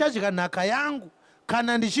here achadya nhaka yangu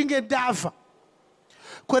kana ndichinge ndafa?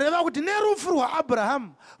 Kureva kuti nerufu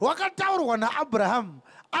rwaAbhurahamu rwakataurwa naAbhurahamu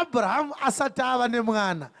Abraham asati ava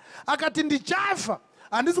nemwana, akati ndichafa,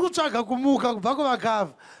 handisi kutsvaga kumuka kubva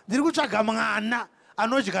kuvakafa, ndiri kutsvaga mwana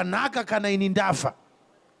anodya nhaka kana ini ndafa.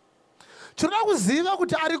 Tinoda kuziva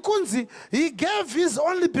kuti ari kunzi he gave his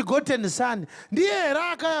only begotten son, ndiye here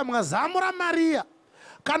akayamwa zamu raMariya,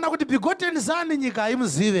 kana kuti begotten son nyika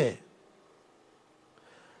haimuzive.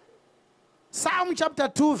 Psalm chapter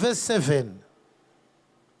 2 verse 7.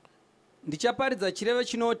 Ndichaparidza chirevo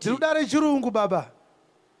chinoti. Ndiruda rechirungu baba.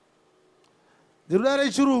 Ndiruda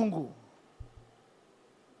rechirungu.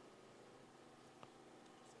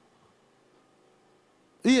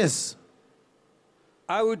 Yes.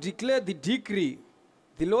 I will declare the decree.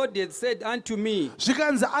 The Lord had said unto me.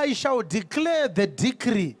 Zvikanzi, I shall declare the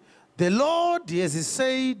decree. The Lord has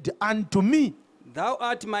said unto me. Thou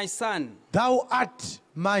art my son. Thou art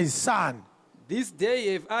my son. This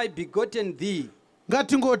day have I begotten thee.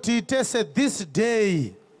 Ngatingoti tese this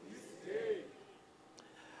day.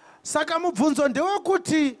 Saka mubvunzo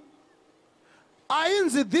ndewekuti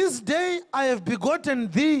ainzi this day I have begotten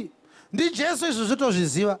thee. Ndi Jesu izvo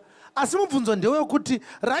zvotozviziva. Asi mubvunzo ndewekuti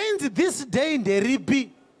rainzi this day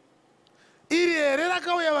nderipi? Iri here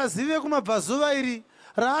rakauya vazive kumabvazuva iri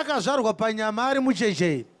raakazvarwa panyama ari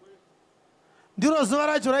mucheche iri. Ndiro zuva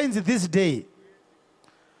racho rainzi this day.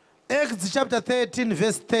 Acts chapter 13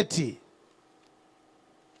 verse 30.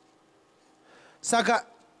 Saka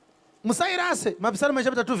musairase mapisarema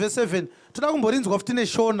chapter 2 verse 7 toda kumborinzwa futi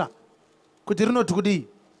neshona kuti rinoti kudii.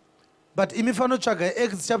 But imi fanotsvaga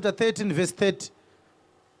Acts chapter 13 verse 30.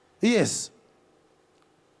 Yes.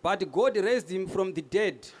 But God raised him from the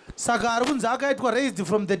dead. Saka ari kunzi akaitwa raised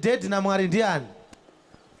from the dead naMwari ndiani?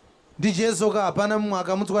 NdiJesu ka, hapana mumwe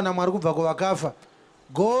akamutswa naMwari kubva kuvakafa.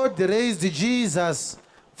 God raised Jesus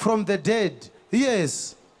from the dead.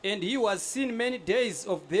 Yes. And he was seen many days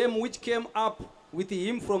of them which came up with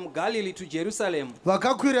him from Galilee to Jerusalem.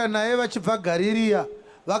 Vakakwira naye vachibva Garirea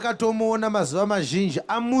vakatomuona mazuva mazhinji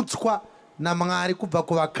amutswa naMwari kubva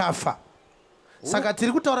kuvakafa. Saka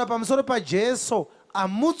tiri kutaura pamusoro paJesu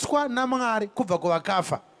amutswa naMwari kubva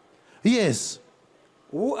kuvakafa. Yes.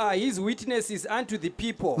 Who are his witnesses unto the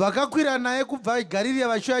people. Vakakwira naye kubva Garirea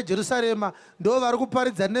vachiuya Jerusarema ndo vari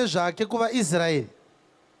kuparidza nezvake kuvaIsraeri.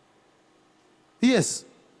 Yes.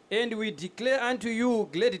 And we declare unto you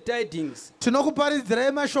glad tidings.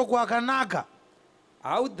 Tinokuparidzirai mashoko akanaka.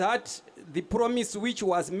 How that the promise which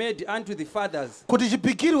was made unto the fathers. Kuti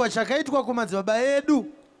chipikirwa chakaitwa kumadzibaba edu.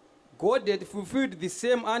 God had fulfilled the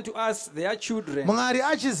same unto us their children. Mwari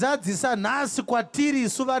achizadzisa nhasi kwatiri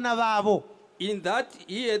isu vana vavo. In that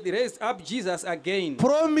he had raised up Jesus again.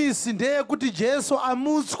 Promise ndeyekuti Jesu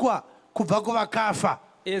amutswa kubva kuvakafa.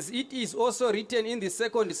 As it is also written in the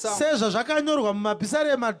second psalm. Sezvo zvakanyorwa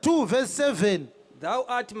mumapisarema 2 verse 7. Thou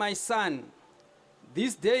art my son.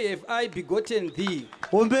 This day have I begotten thee.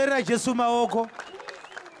 Omberera Jesu maoko.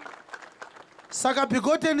 Saka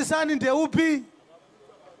begotten son ndeupi?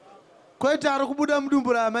 Kwete ari kubuda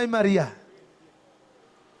mudumbu raamai Maria.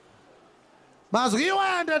 Mazwi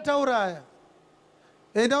iwaya andataura aya.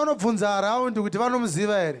 Enda unobvunza araundi kuti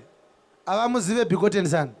vanomuziva here. Avamuzive begotten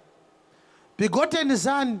son. Begotten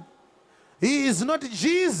son, he is not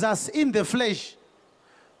Jesus in the flesh.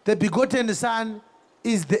 The begotten son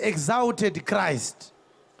is the exalted Christ.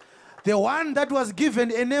 The one that was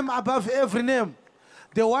given a name above every name.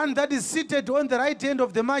 The one that is seated on the right hand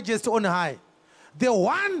of the Majesty on high. The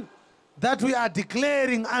one that we are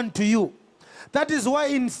declaring unto you. That is why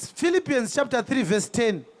in Philippians chapter 3 verse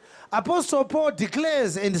 10, Apostle Paul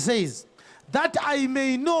declares and says, that I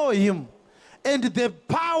may know him and the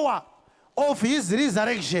power of his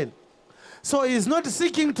resurrection. So he is not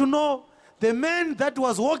seeking to know the man that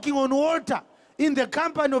was walking on water in the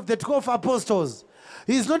company of the 12 apostles.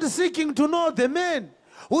 He is not seeking to know the man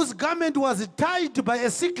whose garment was tied by a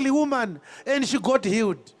sickly woman and she got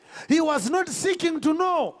healed. He was not seeking to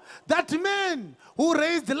know that man who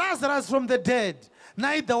raised Lazarus from the dead.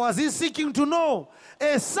 Neither was he seeking to know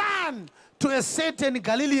a son to a certain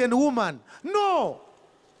Galilean woman. No.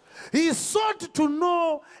 He sought to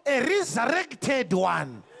know a resurrected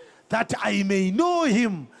one, that I may know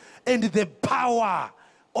him and the power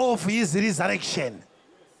of his resurrection.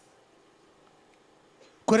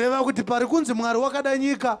 Kureva kuti pari kunzi Mwari wakada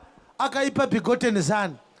nyika akaipa begotten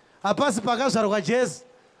son, hapasi pakazvarwa Jesu,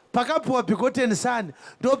 pakapuwa begotten son,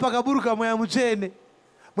 ndo pakaburuka mweya mutsvene.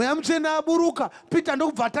 Mweya mutsvene aburuka, Peter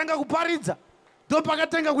ndokubva atanga kuparidza, ndo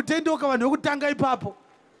pakatanga kutendoka vanhu vekutanga ipapo.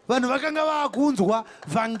 Vanhu vakanga vakunzwa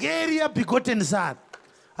vhangeri yabegotten son.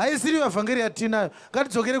 Haisiri vhangeri yatinayo.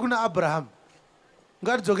 Ngatidzokere kuna Abraham.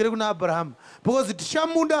 Ngatidzokere kuna Abraham. Because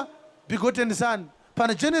tichamunda begotten son.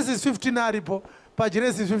 Pana Genesis 15 aripo. Pa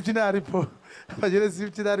Genesis 15 aripo. Pa Genesis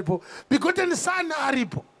 15 aripo. Begotten son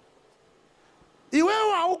aripo.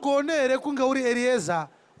 Iwewe haugone here kunge uri Eliezer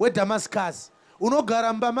weDamascus.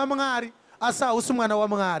 Unogara mbama Mwari asi hausi mwana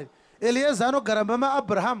waMwari. Eliezer anogara mbama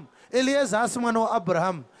Abraham. Eliezer asi mwana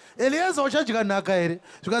waAbraham. Eliezer uchadya nhaka here?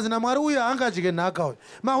 Zvikanzi naMwari uyu haangadye nhaka uyu.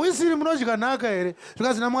 Mawisiri munodya nhaka here?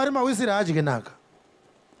 Zvikanzi naMwari mawisiri haadye nhaka.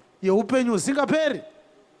 Yeupenyu husingaperi.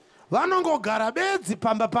 Vanongogara bedzi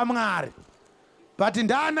pamba paMwari. But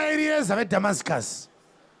ndana Eliezer veDamascus.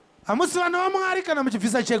 Hamusi vana vaMwari kana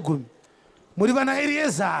muchibvisa chegumi. Muri vana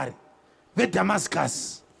Eliezer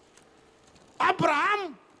veDamascus.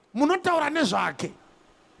 Abraham munotaura nezvake,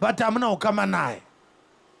 but hamuna ukama naye.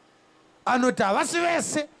 Anoti havasi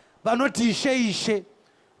vese vanoti ishe ishe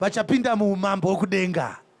vachapinda muumambo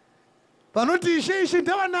hwekudenga. Vanoti ishe ishe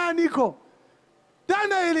ndavanaaniko?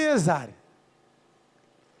 Ndana Eliezari.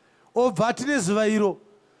 Obva tine zuva iro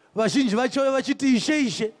vazhinji vacho vachiti ishe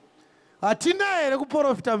ishe. Hatina here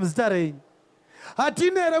kuprofita muzita renyu?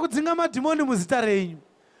 Hatina here kudzinga madhimoni muzita renyu?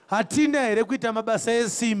 Hatina here kuita mabasa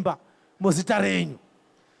esimba muzita renyu?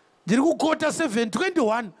 Ndiri kukota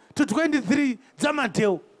 7:21 to 23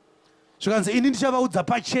 dzaMateo. Zvikanzi ini ndichavaudza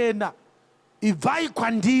pachena, ibvai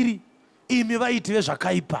kwandiri imi vaiti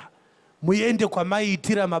vezvakaipa, muende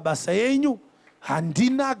kwamaiitira mabasa enyu,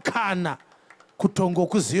 handina kana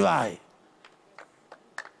kutongokuzivai.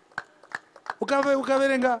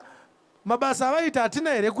 Ukaverenga mabasa avaita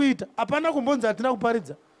hatina here kuita, hapana kumbonzi hatina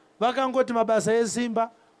kuparidza. Vakangoti mabasa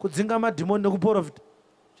esimba, kudzinga madhimoni nekuprofita.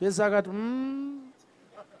 Jesu akati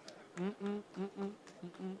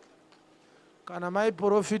kana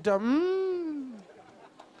maiprofita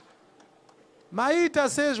maita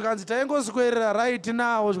sei? Zvikanzi taingoswedera right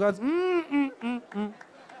nawo. Zvikanzi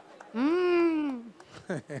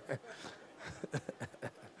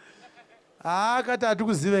akati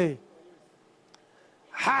hatikuzivei.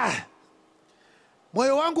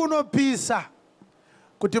 Mwoyo wangu unopisa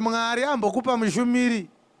kuti Mwari ambokupa mushumiri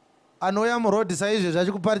anouya murodhi saizvezvi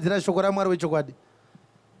achikuparidzira shoko raMwari wechokwadi.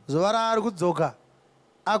 Zuva raari kudzoka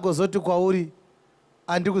agozoti kwauri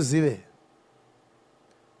andikuzive.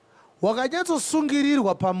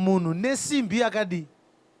 Wakanyatsosungirirwa pamunhu nesimbi yakadi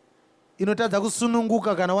inotadza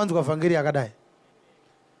kusununguka kana wanzwa vhangeri yakadai,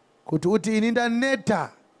 kuti uti ini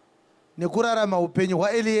ndaneta nekurarama upenyu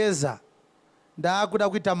hwaElieza, ndaakuda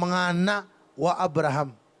kuita mwana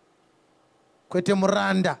waAbhurahama, kwete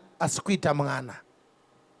muranda asi kuita mwana.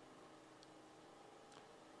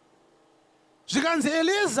 Zvikanzi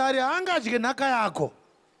Eliezari haangadye nhaka yako.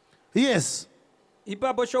 Yes.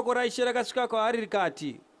 Ipapo shoko raIshe rakasvika kwaari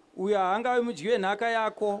rikati, uyo haangave mudyi wenhaka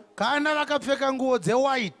yako. Kana vakapfeka nguo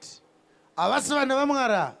dzewhite havasi vana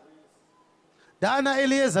vaMwari. Ndana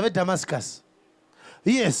Eliezer veDamascus.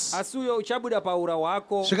 Yes. Asi uyo uchabuda paura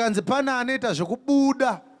hwako. Zvikanzi pana anoita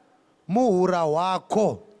zvokubuda muhura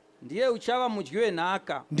hwako, ndiye uchava mudyi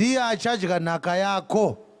wenhaka. ndiye achadya nhaka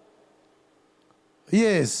yako.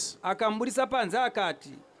 Yes. Akamubudisa panze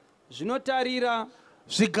akati, zvinotarira.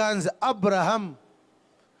 Zvikanzi Abraham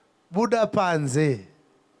buda panze.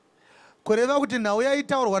 Kureva kuti nhau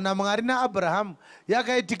yaitaurwa naMwari naAbhurahama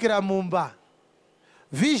yakaitikira mumba.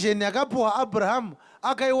 Vision yakapuwa Abraham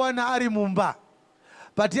akaiwana ari mumba.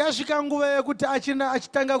 But yasvika nguva yekuti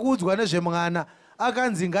achitanga kuudzwa nezvemwana,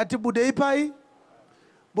 akanzi ngatibudei pai?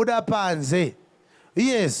 Buda panze.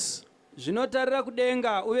 Yes. zvinotarira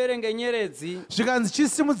kudenga uverenge nyeredzi. Zvikanzi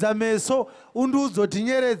chisimudza meso undiudze kuti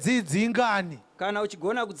nyeredzi idzi ingani Kana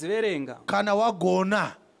uchigona kudziverenga. kana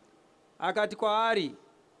wagona. Akati kwaari,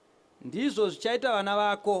 ndizvo zvichaita vana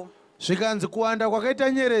vako. Zvikanzi kuwanda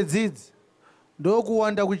kwakaita nyeredzi idzi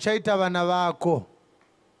ndokuwanda kuchaita vana vako.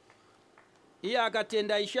 Iye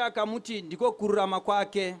akatenda Ishe akamuti ndiko kururama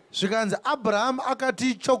kwake. Zvikanzi Abrahamu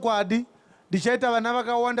akati chokwadi, ndichaita vana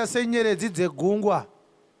vakawanda senyeredzi dzegungwa.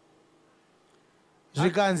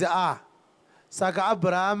 Zvikanzi saka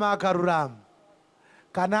Abrahamu akarurama.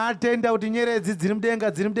 Kana atenda kuti nyeredzi dziri mudenga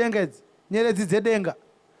idzi, nyeredzi dzedenga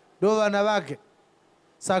ndo vana vake,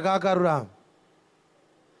 saka akarurama.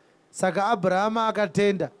 Saka Abrahamu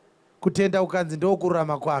akatenda, kutenda kukanzi ndo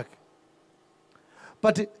kururama kwake.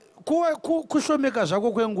 But kushomeka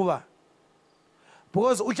zvako kwenguva,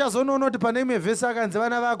 because uchazonoona kuti pane imwe vhesi akanzi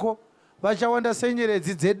vana vako vachawanda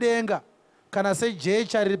senyeredzi dzedenga kana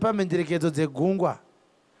sejecha riri pamhenderekedzo dzegungwa.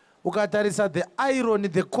 Ukatarisa the irony,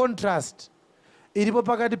 the contrast iripo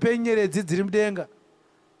pakati penyeredzi dziri mudenga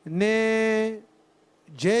nejecha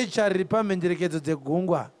riri pamhenderekedzo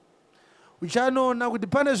dzegungwa, uchanoona kuti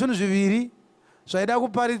pane zvinhu zviviri zvaida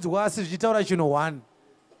kuparidzwa asi zvichitaura chinhu 1.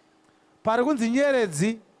 Pari kunzi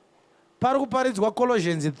nyeredzi pari kuparidzwa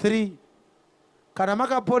Colossians 3, kana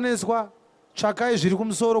makaponeswa tsvakai zviri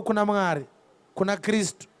kumusoro kuna Mwari, kuna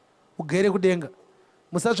Kristu, ugere kudenga,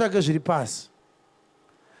 musatsvake zviri pasi.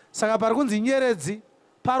 Saka pari kunzi nyeredzi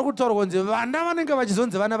pari kutaurwa kunzi vana vanenge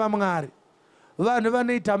vachizonzi vana vaMwari, vanhu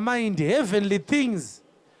vanoita mind heavenly things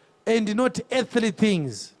and not earthly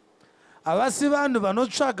things. Havasi vanhu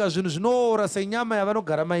vanotsvaga zvinhu zvinoora senyama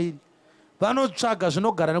yavanogara mairi, vanotsvaga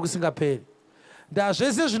zvinogara nekusingaperi.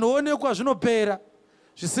 Zvese zvinoonekwa zvinopera,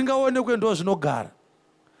 zvisingaonekwe ndo zvinogara.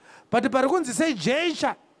 But pari kunzi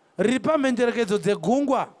sejecha riri pamhenderekedzo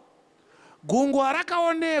dzegungwa, gungwa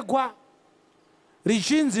rakaonekwa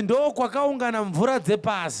richinzi ndo kwakaungana mvura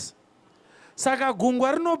dzepasi. Saka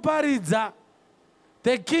gungwa rinoparidza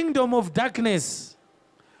the kingdom of darkness,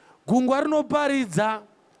 gungwa rinoparidza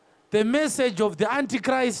the message of the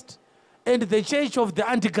Antichrist and the church of the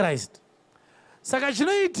Antichrist. Saka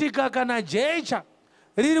chinoitika kana jecha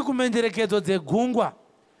riri kumhenderekedzo dzegungwa,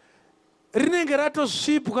 rinenge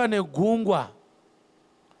ratosvipwa negungwa.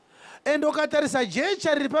 And ukatarisa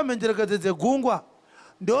jecha riri pamhenderekedzo dzegungwa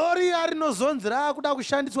ndoriya rinozonzi raakuda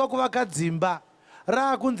kushandiswa kuvaka dzimba,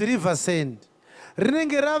 raakunzi river sand.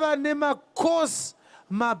 Rinenge rava nemacoarse,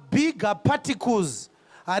 mabigger particles,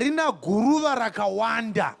 harina guruva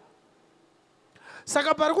rakawanda.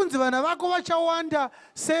 Saka pari kunzi vana vako vachawanda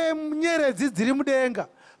senyeredzi dziri mudenga,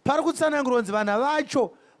 pari kutsanangurwa kunzi vana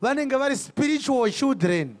vacho vanenge vari spiritual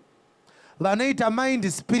children, vanoita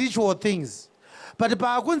mind spiritual things. But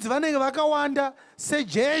paakunzi vanenge vakawanda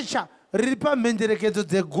sejecha riri pamhenderekedzo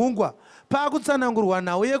dzegungwa, paakutsanangurwa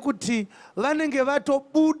nhau yekuti vanenge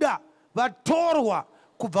vatobuda, vatorwa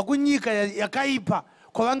kubva kunyika yakaipa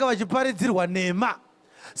kwavanga vachiparidzirwa nhema.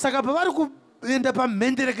 Saka pavari kuenda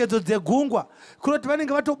pamhenderekedzo dzegungwa, kunoti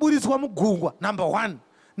vanenge vatoburiswa mugungwa, number 1.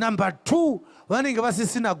 Number 2, vanenge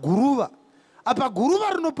vasisina guruva. Apa guruva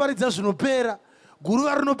rinoparidza zvinopera,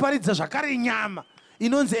 guruva rinoparidza zvakare nyama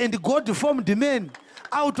inonzi and God formed man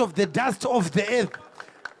out of the dust of the earth.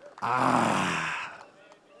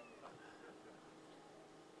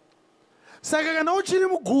 Saka kana uchiri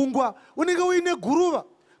mugungwa unenge uine guruva,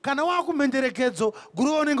 kana waakumhenderekedzo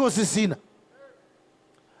guruva unenge usisina.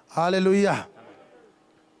 Haleluya.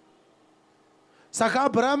 Saka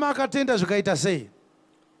Abrahamu akatenda zvikaita sei?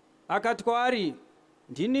 Akati kwaari,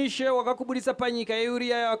 ndini Ishe wakakubudisa panyika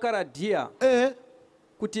yeUria yavaKaradhea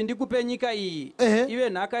kuti ndikupe nyika iyi ive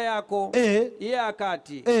nhaka yako. Iye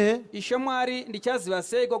akati, Ishe Mwari, ndichaziva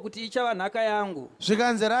seiko kuti ichava nhaka yangu?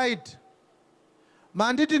 Zvikanzi right,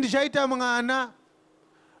 manditi ndichaita mwana,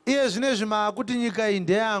 iye zvinezvi maakuti nyika iyi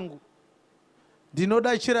ndeyangu,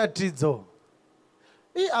 ndinoda chiratidzo.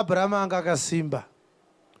 Abrahamu anga akasimba,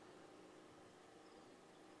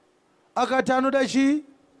 akati anoda chii?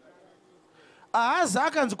 Haazi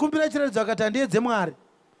akanzi kumbira chiratidzo, akati handiye dzeMwari.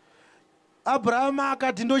 Abrahamu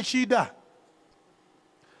akati ndochida,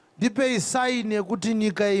 ndipei saini yekuti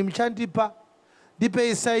nyika iyi muchandipa,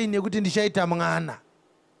 ndipei saini yekuti ndichaita mwana.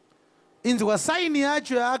 Inzwa saini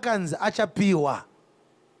yacho yaakanzi achapiwa.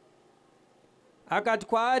 Akati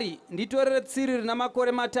kwaari, nditorere tsiri rina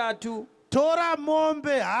makore 3. Tora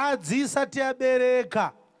mombe hadzi isati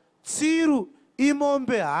yabereka. Tsiru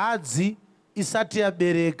imombe hadzi isati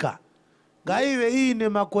yabereka. Ngaive iine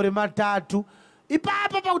makore 3.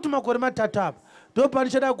 Ipapa pakuti makore 3 apa ndo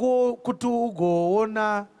panichada kuti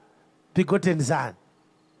ugoona begotten son.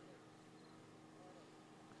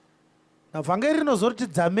 vhangeri rinozoti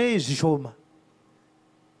dzamei zvishoma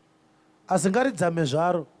asi ngaridzame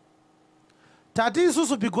zvaro. Tati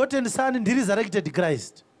isusu begotten son ndi-resurrected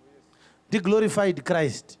Christ, ndi-glorified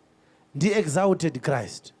Christ, ndi-exalted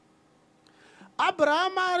Christ.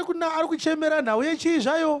 Abrahama ari kuchemera nhau yechii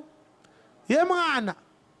zvayo? Yemwana.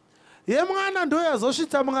 Yemwana ndo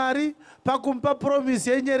yazosvitsa Mwari pakumupa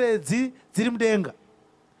promise yenyeredzi dziri mudenga.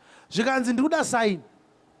 Zvikanzi ndikuda saini.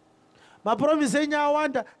 Mapromise enyu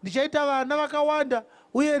awanda, ndichaita vana vakawanda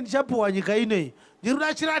uye ndichapuwa nyika inei.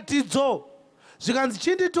 Ndikuda chiratidzo. Zvikanzi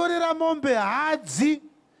chinditorera mombe hadzi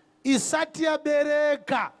isati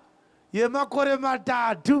yabereka yemakore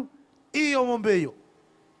 3 iyo mombeyo.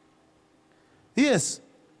 Yes.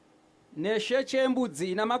 Nesheche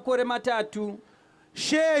yembudzi ina makore 3.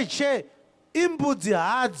 Sheche imbudzi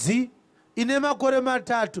hadzi ine makore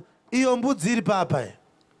 3 iyo mbudzi iri papa.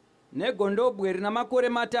 Negondobwe rina makore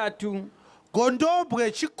 3.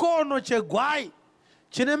 Gondobwe chikono chegwai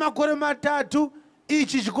chine makore 3,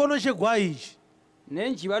 ichi chikono chegwai ichi.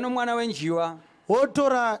 Nenjiva nomwana wenjiva.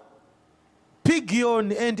 Wotora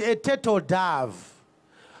pigeon and a turtle dove.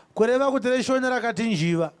 Kureva kuti reshona rakati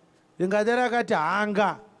njiva, ringade rakati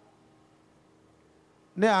hanga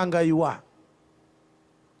nehanga iwa.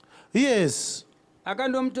 Yes.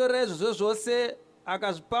 Akandomutorera izvozvo zvose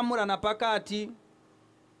akazvipamura napakati,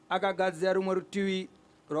 akagadzira rumwe rutivi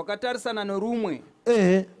rwakatarisana norumwe.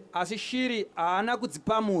 Asi shiri haana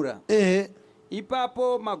kudzipamura.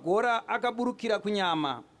 Ipapo magora akaburukira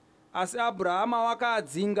kunyama, asi Abrahama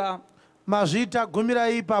wakaadzinga. Mazvita gumira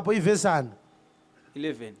ipapo ivhesana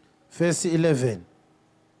 11. Verse 11.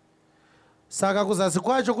 Saka kuzasi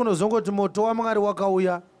kwacho kunozongoti moto waMwari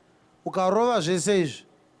wakauya ukarova zvese izvi,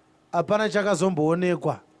 hapana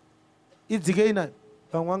chakazomboonekwa. Idzikei nayo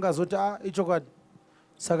pamwe angazoti ichokwadi.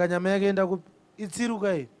 Saka nyama yake enda kupi?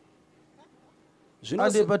 Itsiruka iyi.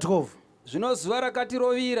 Ande pa 12. Zvino zuva rakati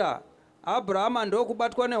rovira, Abrahama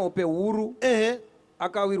ndokubatwa nehope huru.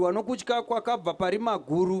 Akawirwa nokutya kwakabva parima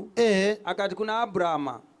guru. Akati kuna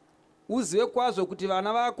Abrahama, uzive kwazvo kuti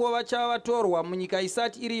vana vako vachava vatorwa munyika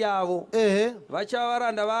isati iri yavo. Vachava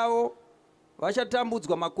varanda vavo,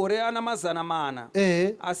 vachatambudzwa makore ana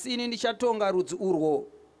 400. Asi ini ndichatonga rudzi urwo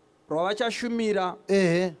rwavachashumira.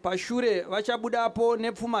 Pashure vachabudapo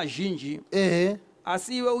nepfuma zhinji.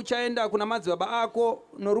 Asi iwe uchaenda kuna madzibaba ako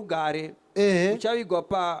norugare.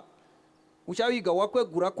 Uchaviga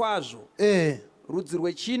wakwegura kwazvo. Rudzi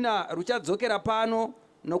rwechina ruchadzokera pano,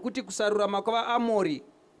 nokuti kusarurama kwavaAmori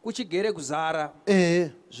kuchigere kuzara.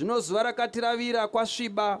 Zvino zuva rakati ravira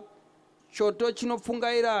kwasviba, choto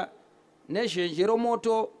chinopfungaira nezhenje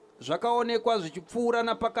romoto zvakaonekwa zvichipfuura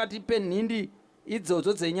napakati penhindi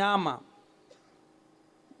idzodzo dzenyama.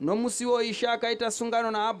 Nomusiwo Ishe akaita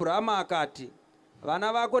sungano naAbhurahama akati,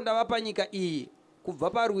 vana vako ndavapa nyika iyi, kubva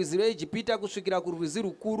parwizi rweIjipita kusvikira kurwizi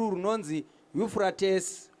rukuru runonzi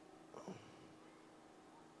Yufratesi.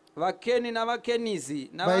 Vakeni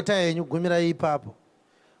navaKenizi vaita henyu gumira ipapo.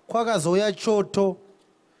 Kwakazouya choto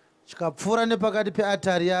chikapfuura nepakati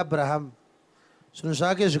peatari yaAbhurahama. Zvinhu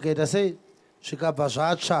zvake zvikaita sei? Zvikabva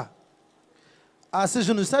zvatsva. Asi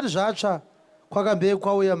zvinhu zvisati zvatsva kwakambei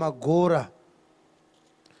kwauya magora.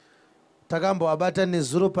 Takamboabata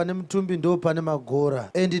nezuro pane mutumbi ndo pane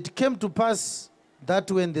magora. And it came to pass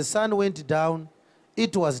that when the sun went down,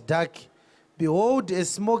 it was dark. Behold, a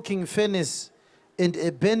smoking furnace and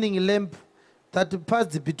a burning lamp that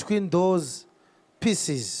passed between those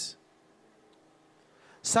pieces.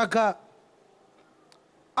 Saka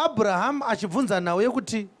Abraham achibvunza nawe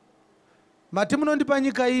kuti mati munondipa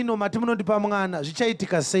nyika ino, mati munondipa mwana,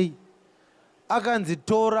 zvichaitika sei? Akanzi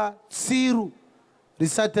tora tsiru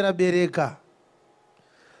risati rabereka.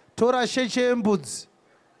 Tora sheche yembudzi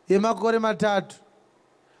yemakore 3.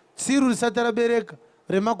 Tsiru risati rabereka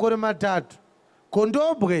remakore 3.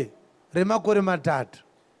 Gondobwe remakore 3.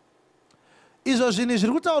 Izvo zvinhu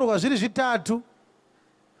zviri kutaurwa zviri zvitatu,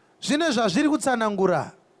 zvine zvazviri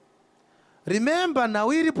kutsanangura. Remember,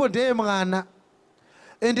 nhau iripo ndeye mwana.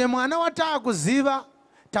 Ende mwana wataakuziva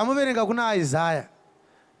tamuverenga kuna Isaiah.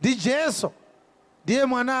 NdiJesu. Ndiye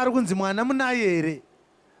mwana ari kunzi mwana munayi here?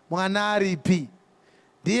 Mwana aripi?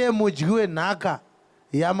 Ndiye mudyi wenhaka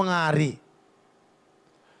yaMwari.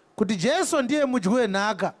 Kuti Jesu ndiye mudyi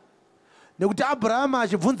wenhaka, nekuti Abrahama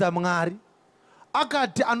achibvunza Mwari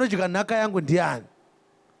akati anodya nhaka yangu ndiani?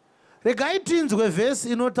 Regai tinzwe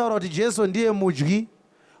vhesi inotaura kuti Jesu ndiye mudyi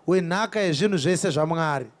wenhaka yezvinhu zvese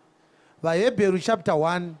zvaMwari. VaHebheru chapter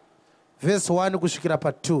 1 verse 1 kusvikira pa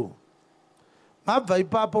 2. Mabva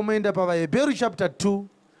ipapo moenda pavaHebheru chapter 2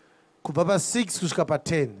 kubva pa 6 kusvika pa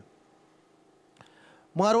 10.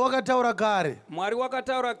 Mwari wakataura kare. Mwari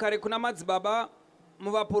wakataura kare kuna madzibaba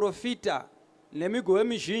muvaprofita nemigove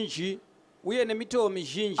mizhinji uye nemitoo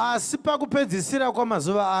mizhinji. Asi pakupedzisira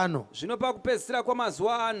kwamazuva ano, zvino pakupedzisira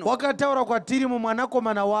kwamazuva ano, wakataura kwatiri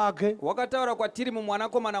mumwanakomana wake, wakataura kwatiri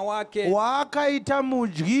mumwanakomana wake, waakaita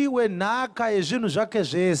mudyi wenhaka yezvinhu zvake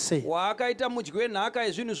zvese, waakaita mudyi wenhaka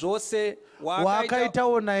yezvinhu zvose,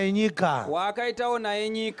 waakaitawo naye nyika. waakaitawo naye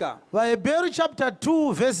nyika. VaHebheru chapter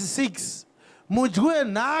 2 verse 6, mudyi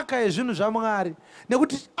wenhaka yezvinhu zvaMwari.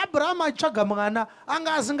 Nekuti Abrahamu aitsvaga mwana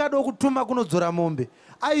anga asingade kutuma kunodzora mombe,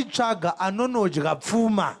 aitsvaga anonodya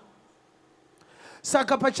pfuma.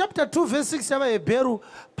 Saka pachapter 2 verse 6 yavaHebheru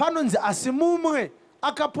panonzi asi mumwe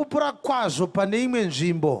akapupura kwazvo pane imwe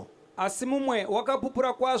nzvimbo. Asi mumwe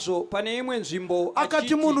wakapupura kwazvo pane imwe nzvimbo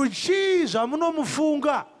akati, munhu chii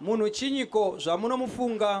zvamunomufunga? munhu chinyiko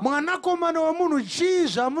zvamunomufunga? Mwanakomana wamunhu chii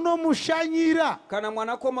zvamunomushanyira? Kana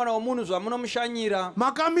mwanakomana womunhu zvamunomushanyira?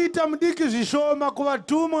 Makamuita mudiki zvishoma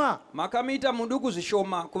kuvatumwa, makamuita muduku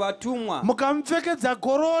zvishoma kuvatumwa, mukamupfekedza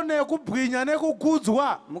korona yekubwinya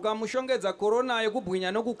nekukudzwa, mukamushongedza korona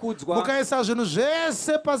yekubwinya nokukudzwa, mukaisa zvinhu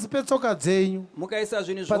zvese pasi petsoka dzenyu, mukaisa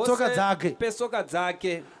zvinhu patsoka zvose dzake. petsoka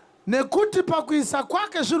dzake. Nekuti pakuisa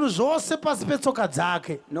kwake zvinhu zvose pasi petsoka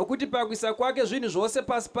dzake, nokuti pakuisa kwake zvinhu zvose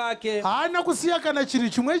pasi pake, haana kusiya kana chinhu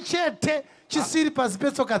chimwe chete chisiri pasi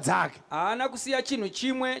petsoka dzake. haana kusiya chinhu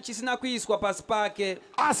chimwe chisina kuiswa pasi pake.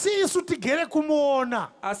 Asi isu tigere kumuona,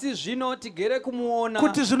 asi zvino tigere kumuona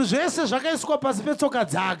kuti zvinhu zvese zvakaiswa pasi petsoka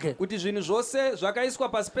dzake, kuti zvinhu zvose zvakaiswa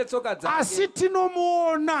pasi petsoka dzake. asi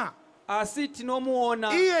tinomuona asi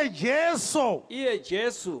tinomuona iye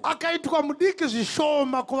Jesu akaitwa mudiki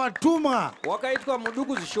zvishoma kuvatumwa, wakaitwa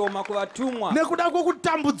muduku zvishoma kuvatumwa, nekuda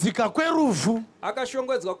kwokutambudzika kwerufu,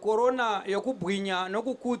 akashongedzwa korona yokubwinya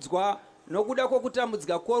nokukudzwa nokuda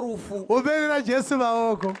kwokutambudzika kworufu. uberera Jesu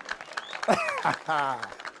maoko.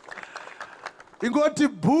 Ingoti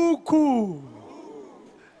bhuku.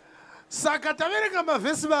 Saka taverenga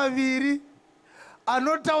mavhesi maviri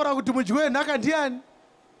anotaura kuti mudyi wenhaka ndiani.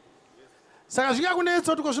 Saka zvika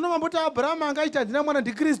kunetsa kuti zvino mamboti Abrahamu angaita handina mwana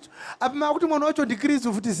ndiKristu, apa makuti mwana wacho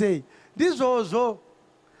ndiKristu futi sei? Ndizvozvo.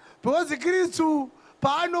 Because Kristu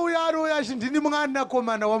paanouya anouya achi ndini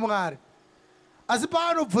mwanakomana waMwari. Asi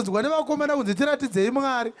paanobvunzwa nevakomana kunzi tiratidzei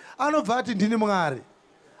Mwari, anobva ati ndini Mwari.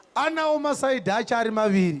 Anawo masaidhi acho ari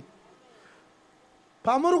maviri.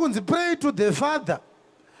 Pamuri kunzi pray to the Father,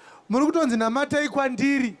 muri kutonzi namatei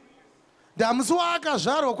kwandiri. Ndamusi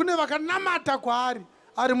waakazvarwa kune vakanamata kwaari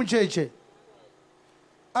ari mucheche.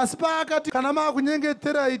 Asi paakati kana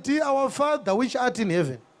maakunyengetera iti our Father which art in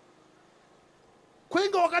heaven.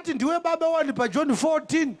 Kwenga wakati ndiwe baba wani pa John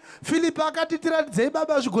 14, Philipa akati tiratidzei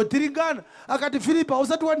baba zvigotiringana. Akati Philipa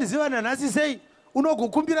usati wandiziva nanhasi sei?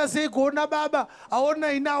 Unogokumbira sei kuona baba?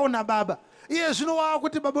 Aona ina aona baba. Iye zvino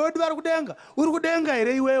waakuti baba wedu vari kudenga. Uri kudenga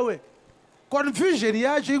here iwewe? Confusion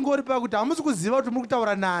yacho ingori pakuti hamusi kuziva kuti muri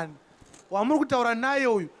kutaura nani. Wamuri kutaura naye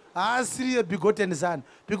uyu haasiri begotten son.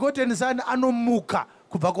 Begotten son anomuka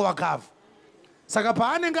kubva kuvakafa. Saka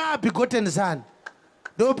paanenge begotten son,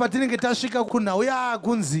 ndo patinenge tasvika kunhau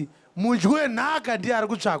yakunzi mudyi wenhaka ndiye ari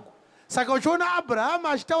kutsvagwa. Saka uchiona Abrahamu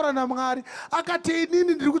achitaura naMwari akati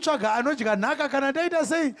inini ndiri kutsvaga anodya nhaka kana ndaita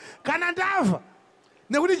sei? Kana ndafa.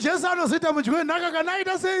 Nekuti Jesu anozoita mudyi wenhaka kana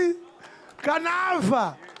aita sei? Kana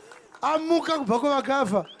afa. Amuka kubva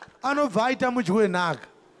kuvakafa anobva aita mudyi wenhaka.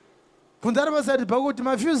 Bvunza ari pasati pako kuti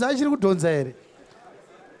mafyuzi achiri kudhonza here?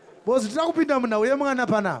 Bozi tira kupinda munhau yemwana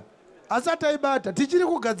panapa. Asi taibata tichiri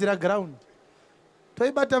kugadzira ground.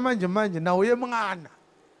 Toibata manje manje nhau yemwana.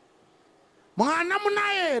 Mwana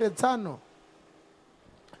munaye here tsano.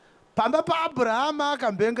 Pamba paAbhurahama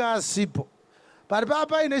akambenga asipo. Pari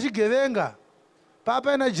papa ine chigevenga.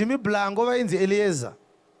 Papa ina Jimmy Blanco vainzi Eliezer.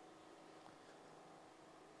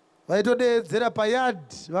 Vaitodeedzera payard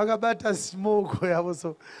vakabata smoko yavo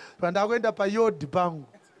so. Pandakuenda payard pangu.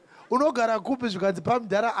 Unogara kupi zvikanzi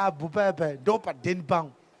pamudhara abhu paya paya ndo padheni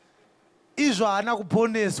pangu. Izvo haana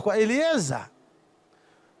kuponeswa Eliezer.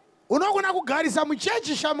 Unogona kugarisa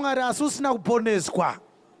muchechi shaMwari asi usina kuponeswa.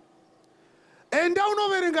 Enda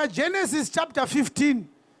unoverenga Genesis chapter 15.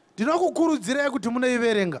 Ndinokukurudzirai kuti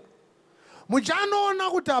munoiverenga. Muchanoona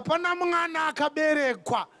kuti hapana mwana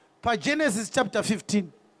akaberekwa paGenesis chapter 15.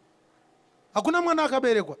 Hakuna mwana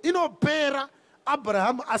akaberekwa. Inopera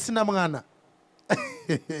Abrahamu asina mwana.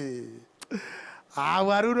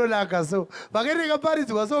 Mwari unonaka so. Vakaerenga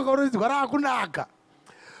paridzwa so kaunoridzwa raakunaka.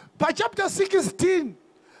 Pachapter 16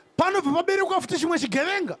 panobva paberekwa futi chimwe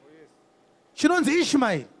chigevenga chinonzi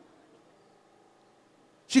Ishmael.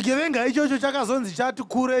 Chigevenga ichocho chakazonzi chati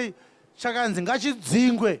kurei chakanzi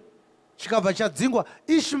ngachidzingwe. Chikabva chadzingwa,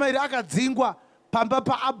 Ishmael akadzingwa pamba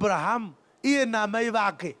paAbhurahama iye namai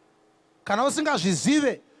vake. kana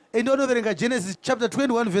usingazvizive ende unoverenga Genesis chapter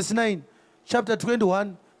 21 verse 9, chapter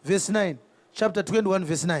 21 verse 9, chapter 21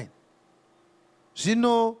 verse 9.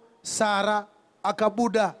 Zvino Sara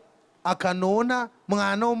akabuda akanoona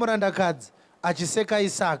mwana womurandakadzi achiseka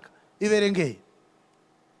Isaka. Iverengei.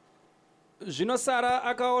 Zvino Sara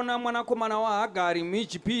akaona mwanakomana waHagari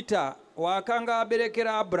muIjipita waakanga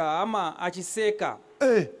aberekera Abrahama achiseka.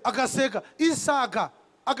 Akaseka. Isaka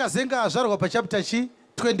akazenga azvarwa pachapter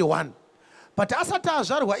 21. But asati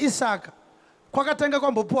azvarwa Isaka, kwakatanga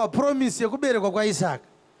kwambopuwa promise yekuberekwa kwaIsaka.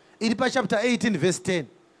 Iri pachapter 18 verse 10.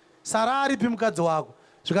 Sara aripi mukadzi wako?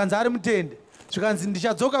 Zvikanzi ari mutende. Zvikanzi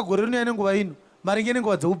ndichadzoka gore rino nenguva ino, maringe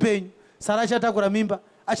nenguva dzeupenyu. Sara achatakura mimba,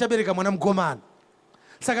 achabereka mwana mukomana.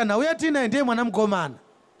 Saka nhau yatinayo ndiye mwana mukomana.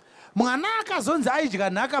 Mwana akazonzi aidya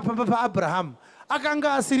nhaka pamba paAbhurahama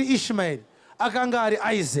akanga asiri Ishmaeri, akanga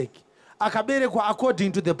ari Isaac, akaberekwa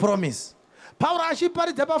according to the promise. Pauro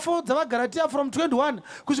achiparidza pa4 dzavaGaratia from 21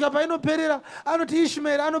 kusvika painoperera, anoti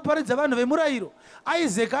Ishmaeri anoparidza vanhu vemurayiro,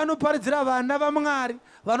 Isaac anoparidzira vana vaMwari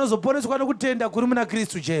vanozoponeswa nokutenda kuri muna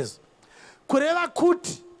Kristu Jesu. Kureva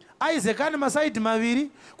kuti Isaac ane masaidi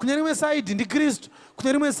maviri, kune rimwe saidi ndiKristu,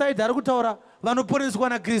 kune rimwe saidi ari kutaura vanoponeswa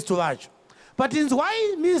naKristu vacho. But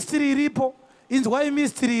inzwai mystery iripo, inzwai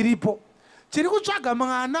mystery iripo. Chiri kutsvaga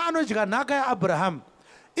mwana anodya nhaka yaAbhurahama.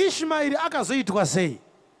 Ishmaeri akazoitwa sei?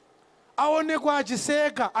 Aonekwa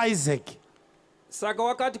achiseka Isaac. Saka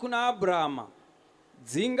wakati kuna Abrahama,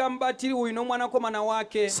 dzinga mubatiri uyu nomwanakomana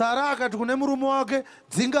wake. Sara akati kune murume wake,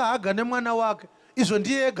 dzinga Haga nemwana wake. Izvo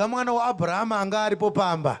ndiye ega mwana waAbhurahama anga aripo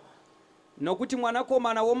pamba. Nokuti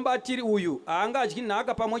mwanakomana womubatiri uyu haangadyi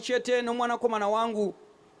nhaka pamwe chete nomwanakomana wangu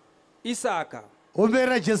Isaka.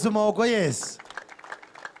 Ombera Jesu maoko. Yes.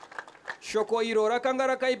 Shoko iro rakanga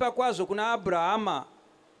rakaipa kwazvo kuna Abrahama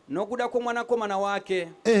nokuda kwomwanakomana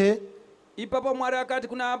wake. Ipapo Mwari akati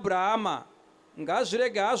kuna Abrahama,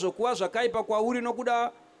 ngazvirege hazvo kuva zvakaipa kwauri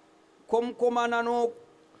nokuda kwomukomana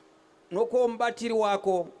nokwomubatiri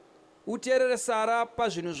wako. Uteerere Sara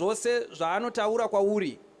pazvinhu zvose zvaanotaura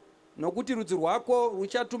kwauri, nokuti rudzi rwako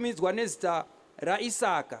ruchatumidzwa nezita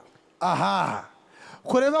raIsaka. Aha.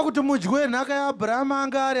 Kureva kuti mudyi wenhaka yaAbhurahama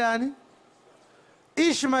anga ari ani?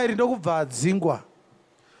 Ishmaeri ndokubva adzingwa.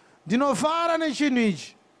 Ndinofara nechinhu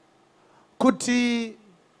ichi kuti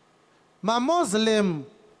maMuslim,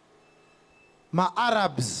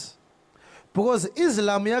 maArabs, because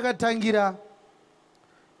Islam yakatangira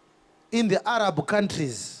in the Arab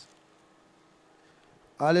countries.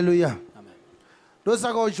 Hallelujah. Amen.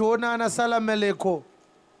 Ndosaka uchiona ana Salameleko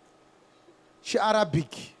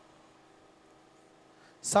chiArabic,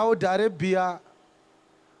 Saudi Arabia,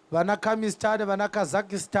 vana Kamistan, vana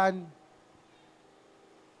Kazakhstan,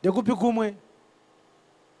 ndekupi kumwe,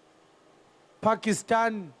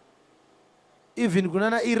 Pakistan, even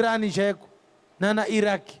kunana Iran chaiko, nana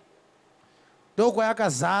Iraq. Ndoko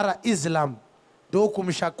yakazara Islam, ndoko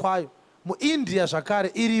mushakwayo. MuIndia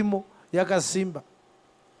zvakare irimo yakasimba.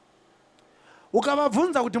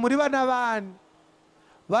 Ukavabvunza kuti muri vana vani,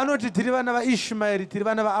 vanoti tiri vana vaIshmaeri, tiri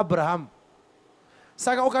vana vaAbhurahama.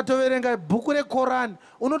 Saka ukatoverenga bhuku reKorani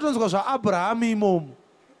unotonzwa zvaAbhurahama imomo.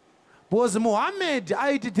 Because Muhammad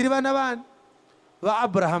aiti tiri vana vani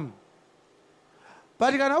vaAbhurahama.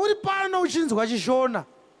 But kana uri pano uchinzwa chishona,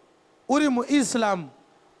 uri muIslam,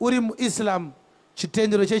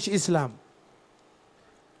 chitendero chechiIslam,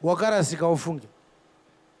 wakarasika ufunge.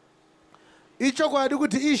 Icho kwadi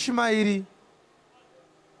kuti Ishmaeri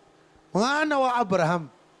mwana waAbhurahama.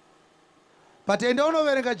 But ende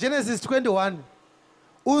unoverenga Genesis 21,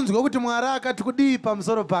 unzwe kuti Mwari akati kudii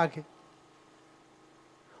pamusoro pake.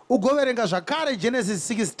 Ugoverenga zvakare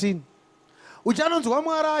Genesis 16, uchanonzwa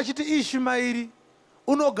Mwari achiti Ishmaeri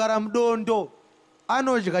unogara mudondo,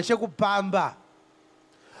 anodya chekupamba.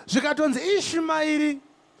 Zvikatonzi Ishmaeri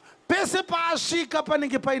pese paasvika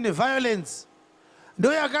panenge paine violence.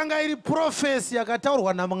 Ndo yakanga iri prophecy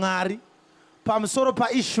yakataurwa naMwari pamusoro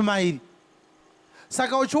paIshmaeri.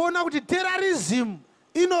 Saka uchiona kuti terrorism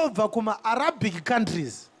inobva kumaArabic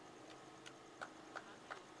countries.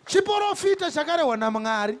 Chiprofita chakarehwa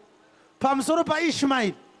naMwari pamusoro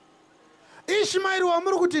paIshmaeri. Ishmaeri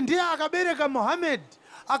wamuri kuti ndiye akabereka Muhammad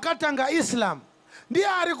akatanga Islam, ndiye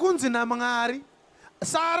ari kunzi naMwari.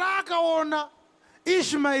 Sara akaona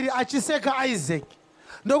Ishmaeri achiseka Isaac,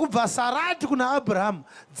 ndokubva Sarati kuna Abraham,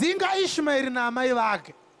 dzinga Ishmaeri naamai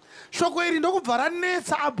vake. Shoko iri ndokubva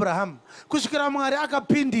ranetsa Abraham kusvikira Mwari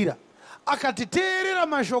akapindira akati, teerera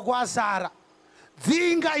mashoko aSara,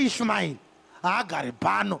 dzinga Ishmaeri, haagari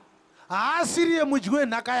pano, haasiriye mudyi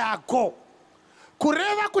wenhaka yako.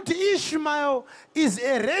 Kureva kuti Ishmael is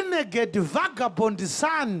a renegade vagabond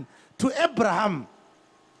son to Abraham.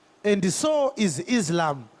 and so is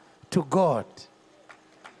Islam to God.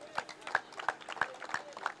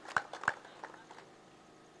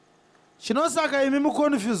 Chinosaka imi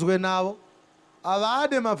mukonfuswe navo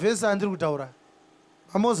avade mavhesi andiri kutaura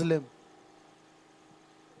mamuslim.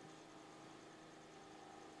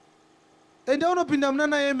 Ende unopinda muna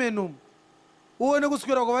naYemen umu uone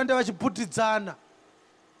kuswera kwavanda vachiputidzana.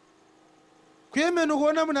 KuYemen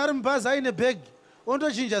ukuona munhu ari mubhazi aine bhegi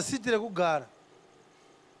ondochinja siti rekugara.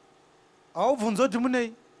 Haubvunzi kuti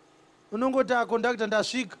munei, unongoti akondakta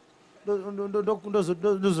ndasvika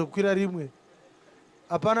ndozokwira rimwe.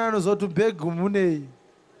 Hapana anozoti bhegi munei.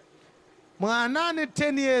 Mwana ane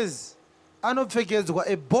 10 years anopfekedzwa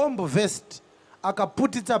a bomb vest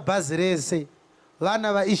akaputitsa bhazi rese.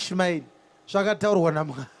 Vana vaIshmael zvakataurwa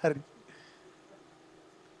naMwari.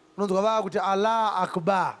 Unonzwa vava kuti Allah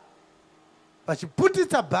Akbar.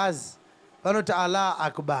 Vachiputitsa bhazi vanoti Allah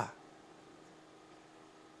Akbar.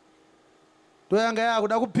 Ndoyanga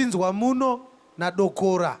yakuda kupinzwa muno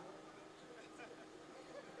nadokora.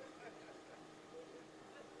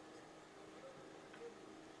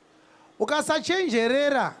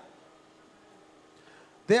 Ukasachenjerera,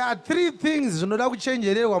 there are 3 things zvinoda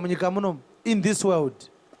kuchenjererwa munyika muno in this world.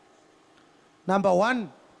 Number 1,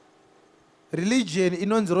 religion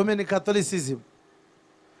inonzi Roman Catholicism.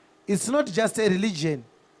 It's not just a religion,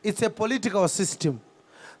 it's a political system.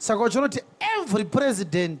 Saka uchinoti every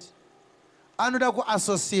president anoda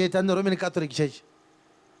kuassociate ne Roman Catholic Church.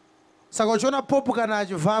 Saka uchiona Pope kana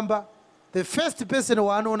achifamba, the first person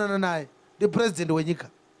waanoonana naye the president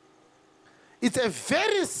wenyika. It's a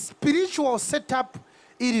very spiritual setup.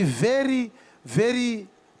 It is very, very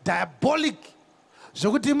diabolic.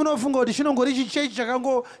 Zvokuti munofunga kuti chinongori chichechi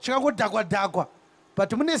chakangodhakwa-dhakwa.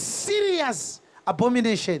 But mune serious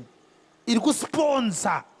abomination. Iri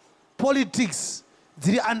kusponsor politics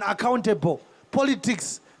dziri unaccountable.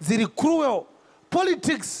 Politics dziri cruel.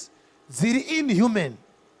 Politics dziri inhuman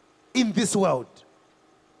in this world.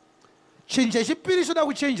 Chinje chipiri choda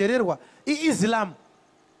kuchenjererwa iIslam.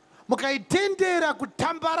 Mukaitendera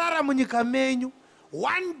kutambarara munyika menyu,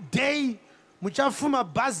 one day muchafuma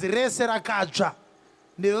bhazi rese rakatsva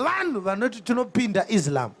nevanhu vanoti tinopinda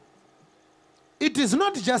Islam. It is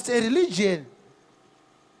not just a religion,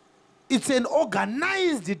 it's an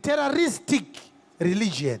organized terroristic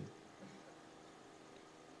religion.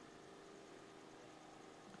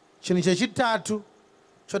 Chinhu chechitatu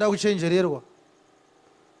choda kuchenjererwa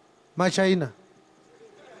maChina.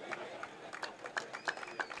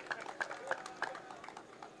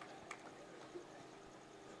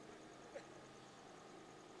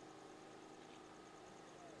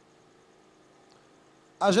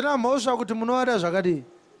 Hazvina mhosva kuti munovada zvakadii.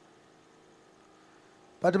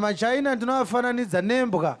 But maChina ndinovafananidza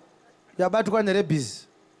nembwa yabatwa nerebhizi.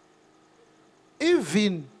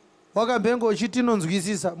 Even wakambengo uchiti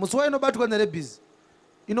inonzwisisa, musi wainobatwa nerebhizi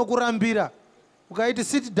inokurambira ukaiti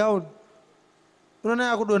sit down unoona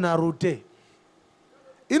yakudonha rute.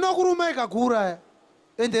 Inokuruma ikakuuraya.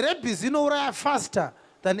 And the rebhizi inouraya faster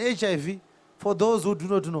than HIV. For those who do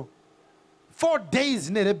not know, 4 days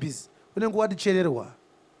nerebhizi unenge watichererwa.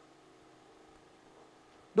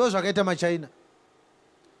 Ndo zvakaita maChina.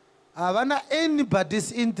 Havana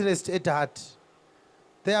anybody's interest at heart.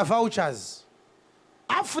 They are vouchers.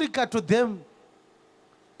 Africa to them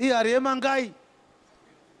ihari yemangai.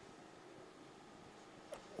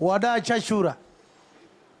 Wada achashura.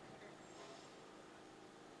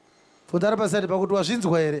 Fundara pasati pakuti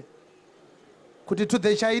wazvinzwa here kuti to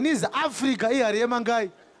the Chinese Africa ihari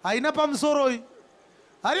yemangai. Haina pamusoroi.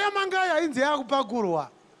 Hari yemangai hainzi yakupakurwa.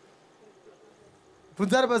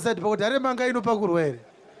 Funzara pasati pakuti hari yemangai inopakurwa here.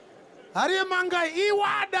 Hari yemangai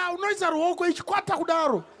iwada unoisa ruoko ichikwata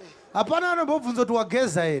kudaro. Hapana anombobvunza kuti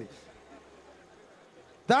wageza here.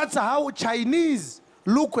 That's how Chinese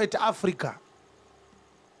look at Africa.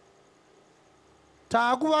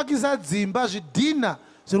 Taakuvakisa dzimba zvidhina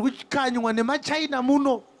zviri kukanywa nemaChina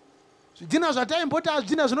muno. Zvidhina zvataimboti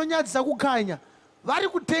hazvina zvinonyadzisa kukanya. Vari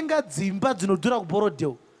kutenga dzimba dzinodhura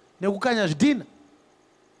kuborodheo nekukanya zvidhina.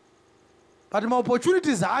 But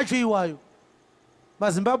maopportunities acho iwayo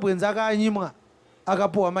maZimbabweans akaanyimwa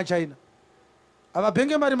akapuwa maChina.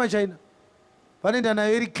 Havabhenge mari maChina. Vanoenda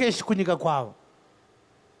nayo iri cash kunyika kwavo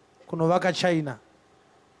kunovaka China.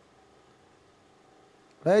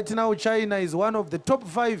 Right now China is one of the top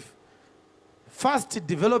 5 fast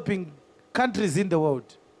developing countries in the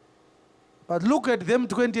world. But look at them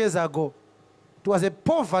 20 years ago. It was a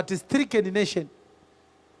poverty-stricken nation.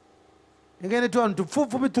 Ingene vanhu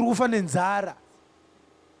tupfupfupi tiri kufa nenzara.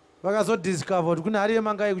 Vakazodiscover kuti kune hari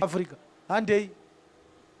yemangai kuAfrica. Handei.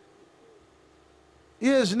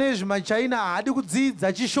 iye zvinezvi maChina haadi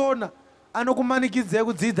kudzidza chishona, anokumanikidzai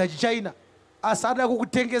kudzidza chiChina, asi ada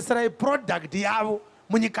kukutengeserai product yavo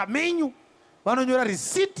munyika menyu. Vanonyora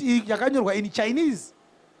receipt yakanyorwa in Chinese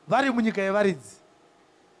vari munyika yevaridzi.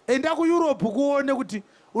 Enda kuEurope kuone kuti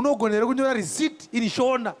unogonera kunyora receipt in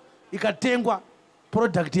shona ikatengwa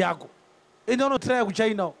product yako. Enda unotraya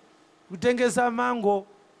kuChina kutengesa mango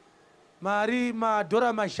mari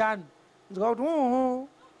madhora mashanu. Nzika kuti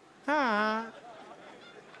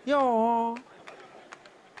yo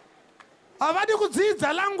havadi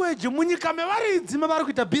kudzidza language munyika mevaridzi mavari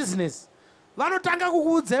kuita business. Vanotanga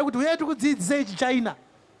kukuudzai kuti uyai tikudzidzisei chiChina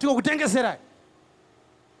tikokutengeserai.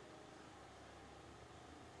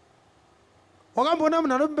 Wakambona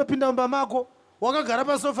munhu anopinda mumba mako wakagara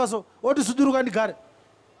pasofa so oti suduruka ndigare.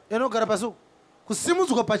 Enogara pasi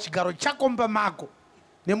kusimudzwa pachigaro chako mumba mako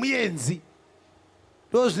nemuenzi.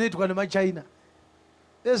 Ndo zvinoitwa nemaChina.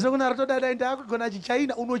 Ezvinokuna ratodada ndakugona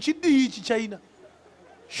chiChina. Unochidii chiChina?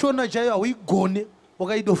 Shona chaiyo hauigone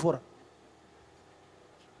wakaidofora.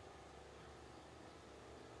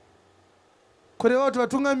 Kureva kuti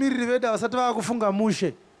vatungamiriri vedu vasati vakufunga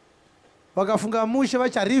mushe, vakafunga mushe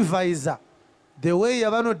vacharevisa the way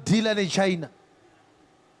yavanodhila neChina.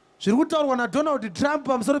 Zviri kutaurwa naDonald Trump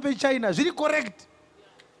pamusoro peChina zviri correct.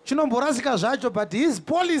 Chinomborasika zvacho, but his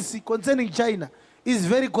policy concerning China is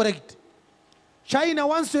very correct. China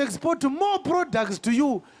wants to export more products to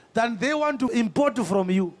you than they want to import from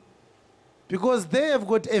you, because they have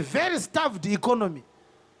got a very starved economy,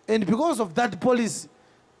 and because of that policy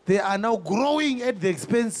they are now growing at the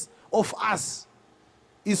expense of us.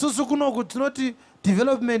 Isusu kunoku tinoti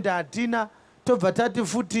development hatina, tobva tati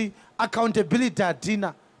futi accountability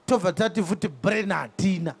hatina, tobva tati futi brain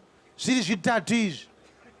hatina. Zviri zvitatu izvi.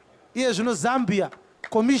 Iye zvino Zambia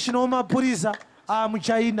commissioner wemapurisa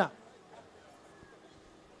muChina.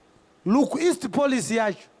 Look, East policy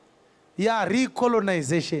yacho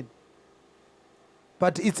recolonization,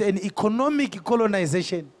 but it's an economic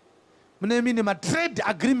colonization. Mune mine ma-trade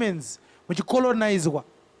agreements muchicolonizwa.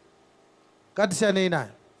 Katisiyanei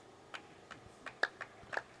nayo.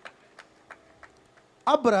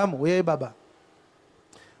 Abraham, uyai baba.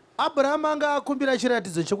 Abraham anga akumbira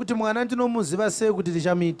chiratidzo chekuti mwana ndinomuziva sei kuti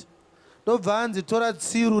ndichamuita. Ndobva anzi tora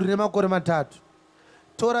tsiru rine makore 3,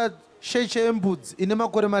 tora sheshe yembudzi ine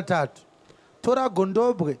makore 3, tora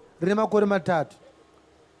gondobwe rine makore 3,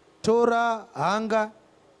 tora hanga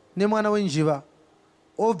nemwana wenjiva,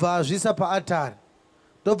 obva azvisa paatari.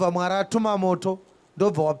 Ndobva Mwari atuma moto,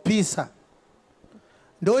 ndobva wapisa.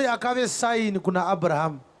 Ndoyo akave saini kuna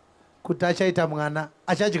Abraham kuti achaita mwana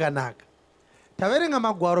achadya nhaka. Taverenga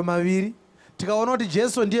magwaro maviri tikaona kuti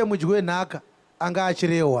Jesu ndiye mudyi wenhaka anga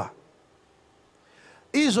achirehwa.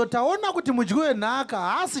 Izvo taona kuti mudyi wenhaka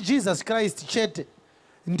haasi Jesus Christ chete,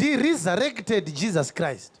 ndi resurrected Jesus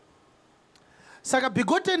Christ. Saka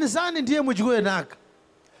begotten son ndiye mudyi wenhaka.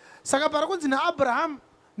 Saka pari kunzi naAbraham,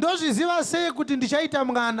 ndozviziva sei kuti ndichaita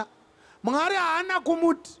mwana. Mwari haana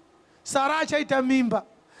kumuti Sara achaita mimba.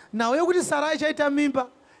 Nawe kuti Sara achaita mimba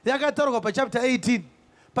yakataurwa pachapter 18.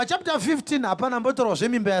 Pachapter 15 hapana mbotorwa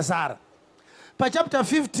zvemimba yaSara. Pachapter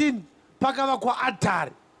 15 pakavakwa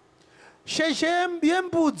altari. Sheshe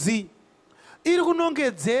yembudzi iri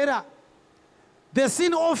kunongedzera the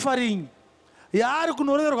sin offering yaari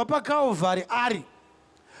kunoroverwa paCalvary ari.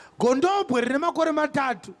 Gondobwe rine makore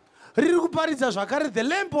 3 riri kuparidza zvakare the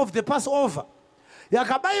lamb of the Passover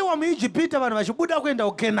yakabayiwa muIjipita vanhu vachibuda kuenda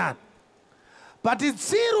kuKenani. But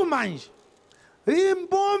tsiru manje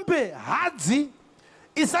rimbombe hadzi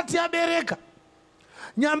isati yabereka.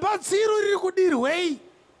 Nyamba tsiru riri kudirwei.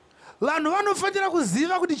 Vanhu vanofanira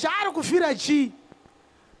kuziva kuti chaari kufira chii.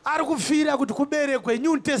 Ari kufira kuti kuberekwe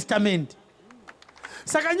New Testament.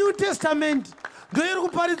 Saka New Testament ndio iri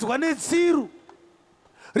kuparidzwa netsiru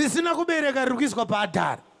risina kubereka riri kuiswa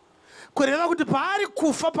paatari. Kureva kuti paari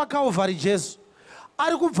kufa paCalvary Jesu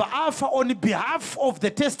ari kubva afa on behalf of the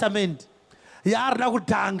testament yaarida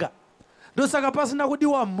kutanga. Ndosaka pasina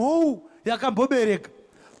kudiwa mhou yakambobereka,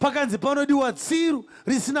 pakanzi panodiwa tsiru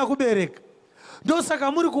risina kubereka.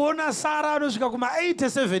 Ndosaka muri kuona Sara anosvika kuma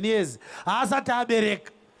 87 years haasati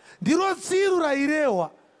abereka. Ndiro tsiru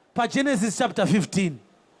rairehwa paGenesis chapter 15.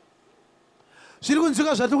 Zviri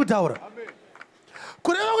kunzwika zvatiri kutaura.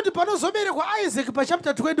 Kureva kuti panozoberekwa Isaac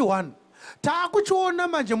pachapter 21 taakuchiona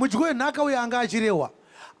manje mudyi wenhaka uyo anga achirehwa.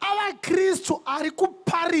 Ava Kristu ari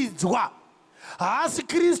kuparidzwa, haasi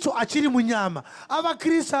Kristu achiri munyama. Ava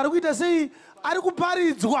Kristu ari kuita sei? Ari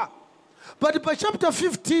kuparidzwa. But pachapter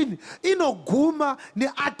 15 inoguma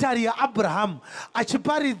neatari yaAbraham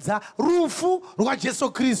achiparidza rufu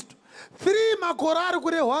rwaJesu Kristu 3 makore ari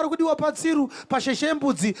kurehwa ari kudiwa patsiru,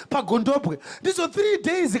 pasheshembudzi, pagondobwe. Ndidzo 3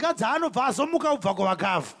 days kadzaanobva azomuka kubva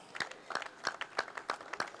kuvakafu.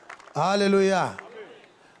 Haleluya.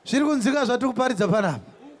 Zviri kunzika zvatiri kuparidza panapa.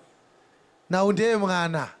 Nhau ndeye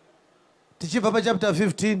mwana. Tichibva pachapter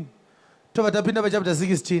 15 tobva tapinda pachapter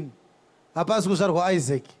 16. Hapasi kuzvarwa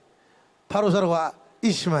Isaac, parozvarwa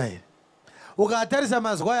Ishmael. Ukatarisa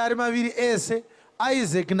mazwi aya ari maviri ese,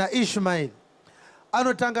 Isaac naIshmael,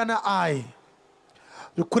 anotanga naAi,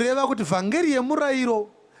 kureva kuti vhangeri yemurayiro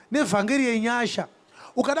nevhangeri yenyasha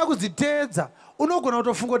ukada kudziteedza unogona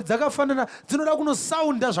kutofunga kuti dzakafanana, dzinoda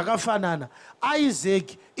kunosaunda zvakafanana.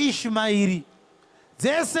 Isaac, Ishmaeri,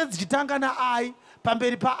 dzese dzichitanga naAi,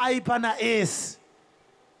 pamberi paAi pana S.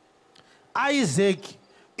 Isaac,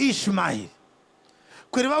 Ishmael,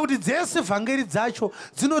 kureva kuti dzese vhangeri dzacho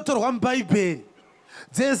dzinotorwa mubhaibheri,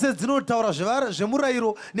 dzese dzinotaura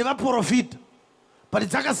zvemurayiro nevaprofita, but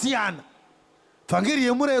dzakasiyana. Vhangeri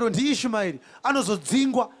yemurayiro ndiIshmaeri,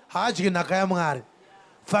 anozodzingwa, haadyi nhaka yaMwari.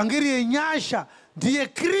 Vhangeri yenyasha ndiye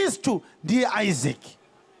Kristu, ndiye Isaac,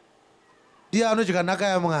 ndiye anodya nhaka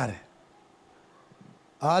yaMwari.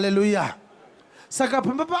 Haleluya. Saka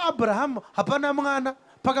pamba paAbhurahamu hapana mwana,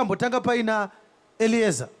 pakambotanga paina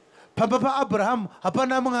Eliezer. Pamba paAbhurahamu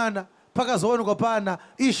hapana mwana, pakazowanikwa pana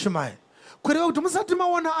Ishmael. Kureva kuti musati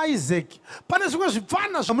maona Isaac, pane zvimwe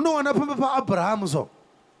zvipfana zvamunowana pamba paAbhurahamu. So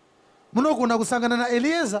munogona kusangana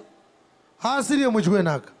naEliezer, haasiri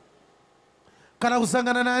yemudyenhaka. Kana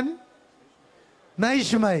kusangana nani?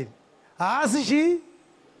 naIshmael, haasi chii?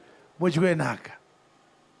 Mudyenhaka.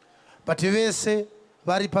 But vese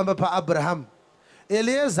vari pamba paAbhurahamu.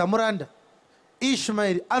 Eliezer muranda,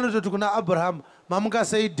 Ishmael anototi kuna Abhurahamu,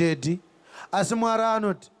 mamungasei dhedhi, asi Mwari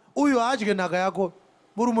anoti uyu haadye nhaka yako,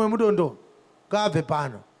 murume wemudondo, ngaabve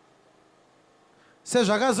pano.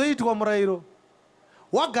 Sezvakazoitwa murayiro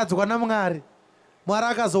wagadzwa naMwari, Mwari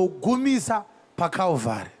akazougumisa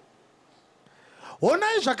paKalvari.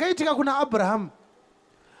 Honai zvakaitika kuna Abhurahamu.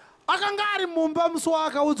 Akanga ari mumba musi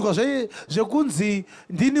waakaudzwa zvekunzi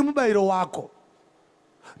ndini mubayiro wako.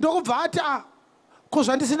 Ndokubva ati ko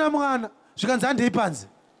zvandisina mwana zvikanzi handei panze.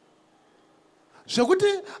 Zvekuti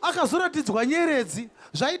akazoratidzwa nyeredzi,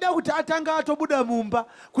 zvaida kuti atanga atobuda mumba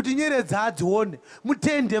kuti nyeredzi adzione.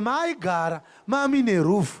 Mutende maaigara maamine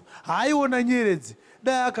rufu, haaiona nyeredzi.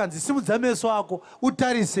 Dai akanzi simudza meso ako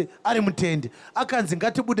utarise ari mutende, akanzi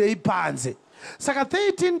ngatibudei panze. Saka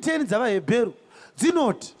 13:10 dzavaHebheru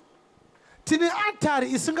dzinoti tine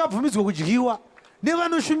atari isingabvumidzwe kudyiwa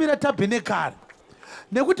nevanoshumira tabhenekari,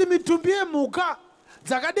 nekuti mitumbi yemhuka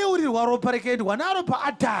dzakadeurirwa ropa rikaendwa naro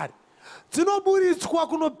paatari dzinoburitswa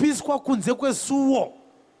kunopiswa kunze kwesuo.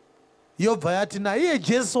 Yobva yati naiye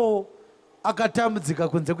Jesu akatambudzika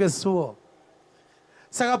kunze kwesuo.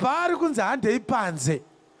 Saka paari kunzi handei panze,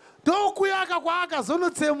 ndokuyaka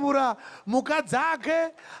kwaakazonotsemura mhuka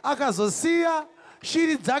dzake, akazosiya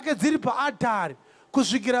shiri dzake dziri paatari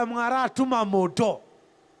kusvikira Mwari atuma moto.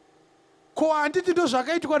 Ko handiti ndo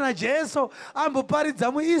zvakaitwa naJesu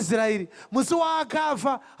amboparidza muIsraeri musi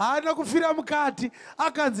waakafa, haana kufira mukati,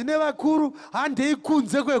 akanzi nevakuru handei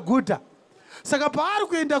kunze kweguta. Saka paari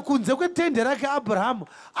kuenda kunze kwetende rake Abhurahamu,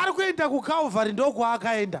 ari kuenda kuKalvari,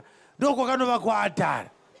 ndokwaakaenda, ndokwakanova kuatari.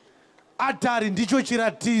 Atari ndicho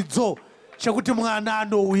chiratidzo chekuti mwana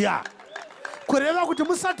anouya. Kureva kuti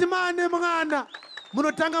musati maane mwana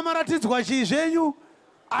munotanga maratidzwa chii zvenyu?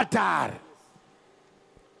 Atari.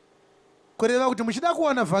 Kureva kuti muchida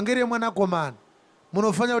kuwana vhangeri yemwanakomana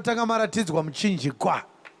munofanira kutanga maratidzwa muchinjikwa.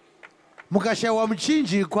 Mukashayiwa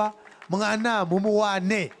muchinjikwa, mwana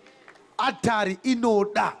mumuwane. Atari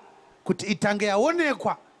inoda kuti itange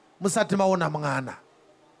yaonekwa musati maona mwana.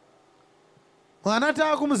 Mwana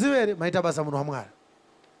taakumuziva here? Maita basa munhu waMwari.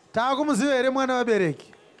 Taakumuziva here mwana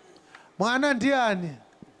wabereki? Mwana ndiani?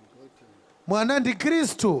 Mwana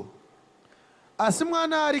ndiKristu. Asi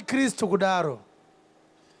mwana ari Kristu kudaro,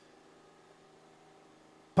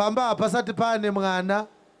 pamba hapasati pane mwana.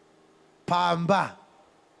 Pamba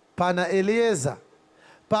pana Eliezer.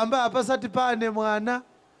 Pamba hapasati pane mwana.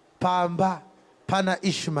 Pamba pana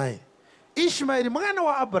Ishmael. Ishmael mwana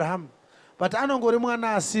waAbhurahamu, but anongori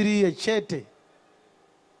mwana asiriye chete.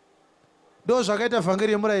 Ndo zvakaita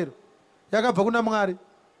vhangeri yemurayiro yakabva kuna Mwari,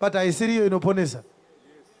 but haisiriyo inoponesa.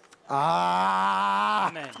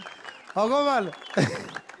 Akomana.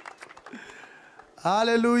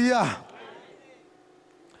 Haleluya.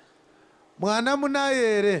 Mwana munaye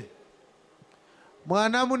here?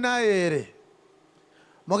 Mwana munaye here?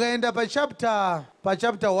 Mukaenda pachapter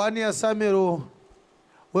 1 yaSamuel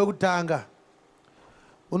wekutanga,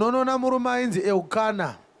 unoona murume ainzi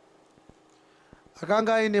Eukana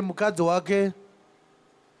akanga aine mukadzi wake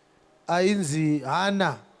ainzi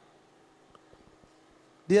Hana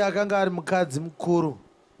ndiye akanga ari mukadzi mukuru.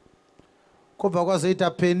 Kubva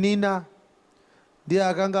kwazoita Penina ndiye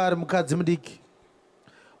akanga ari mukadzi mudiki.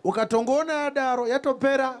 Ukatongoona yadaro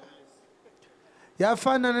yatopera,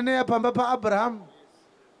 yafanana neyapamba paAbhurahama.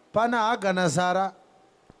 Pana Haga naSara.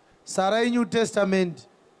 Sara iNew Testament,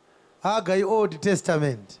 Haga iOld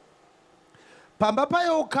Testament. Pamba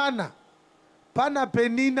paEukana pana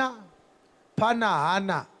Penina, pana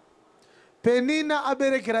Hana. Penina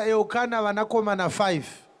aberekera Eukana vanakomana 5.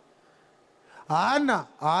 Hana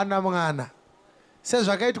haana mwana,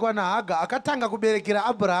 sezvakaitwa naHaga akatanga kuberekera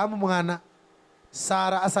Abhurahama mwana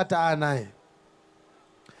Sara asati aanaye.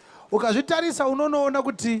 Ukazvitarisa unonoona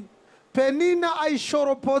kuti Penina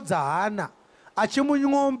aishoropodza Hana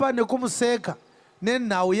achimunyomba nekumuseka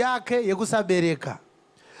nenhau yake yekusabereka.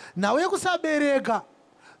 Nhau yekusabereka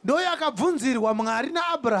ndo yakabvunzirwa Mwari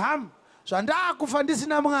naAbhurahama, zvandaakufa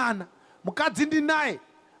ndisina mwana, mukadzi ndinaye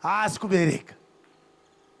haasi kubereka.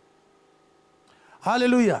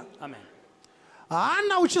 Haleluya. Amen.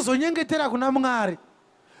 Hana uchizonyengetera kuna Mwari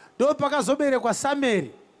ndo pakazoberekwa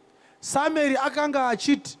Sameri. Sameri akanga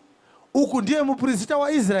achiti uku ndiye muprofita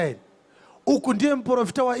waIsraeri, uku ndiye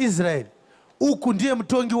muprofita waIsraeri, uku ndiye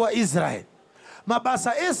mutongi waIsraeri.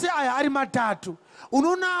 Mabasa ese aya ari matatu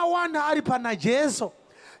unoona awana ari pana Jesu.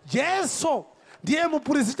 Jesu ndiye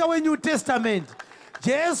muprofita weNew Testament.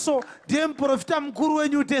 Jesu ndiye muprofita mukuru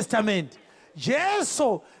weNew Testament.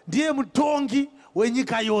 Jesu ndiye mutongi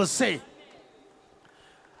wenyika yose.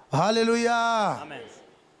 Haleluya. Amen.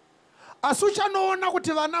 Asi uchanoona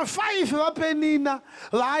kuti vana 5 vaPenina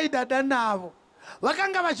vaaidada navo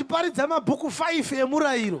vakanga vachiparidza mabhuku 5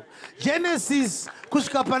 emurayiro, Genesis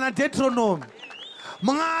kusvika pana Deuteronomy.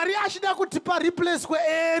 Mwari achida kuti paripleswe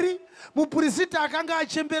Eri, muprofita akanga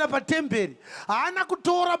achembera patemberi, haana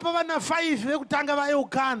kutora pavana 5 vekutanga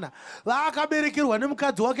vaEukana vaakaberekerwa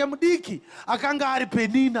nemukadzi wake mudiki akanga ari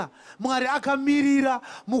Penina. Mwari akamirira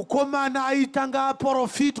mukomana aitanga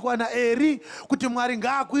aprofitwa naEri kuti Mwari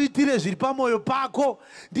ngaakuitire zviri pamwoyo pako.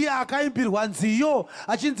 Ndiye akaimbirwa nziyo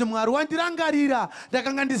achinzi Mwari wandirangarira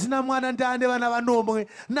ndakanga ndisina mwana ndaane vana vanomwe.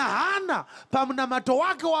 naHana pamunamato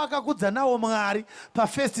wake waakakudza nawo Mwari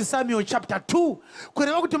pa1 Samuel chapter 2,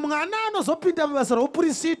 kureva kuti mwana anozopinda mabasa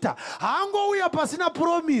rouprofita haangouya pasina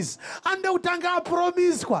promise, anoda kutanga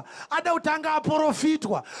apromiswa, ada kutanga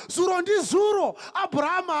aprofitwa. Zuro ndizuro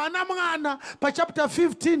Abhurahama haana mwana. Pachapter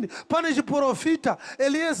 15 pane chiprofita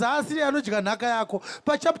Elieza asiri anodya nhaka yako.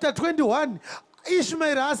 Pachapter 21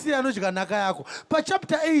 Ishmael asiri anodya nhaka yako.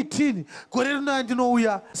 Pachapter 18 gore rino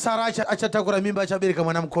ndinouya Sara achatakura mimba achabereka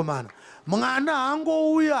mwana mukomana. Mwana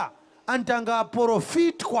haangouya antanga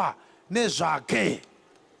aprofitwa nezvake.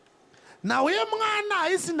 Nhau yemwana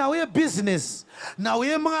haisi nhau yebusiness. Nhau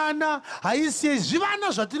yemwana haisi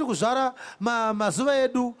yezvivana zvatiri kuzvara mazuva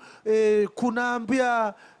edu kuna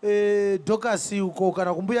mbuya Dhokasi uko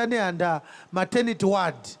kana kumbuya Nehanda maternity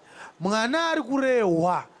ward. Mwana ari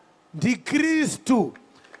kurehwa ndiKristu,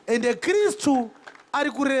 ende Kristu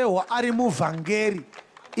ari kurehwa ari muvhangeri.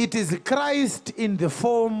 It is Christ in the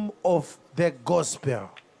form of the gospel.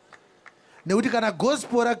 Nekuti kana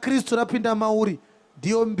gospel raKristu rapinda mauri,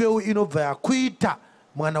 ndiyo mbeu inobva yakuita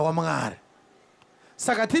mwana waMwari.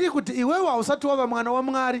 Saka tiri kuti iwewe hausati wava mwana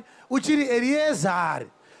waMwari, uchiri Eliezari,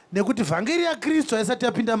 nekuti vhangeri yaKristu haisati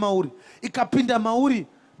yapinda mauri. Ikapinda mauri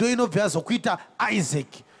ndo inobva yazokuita Isaac,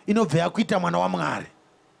 inobva yakuita mwana waMwari.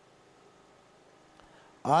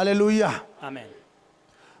 Haleluya. Amen.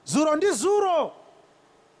 Zuro ndizuro,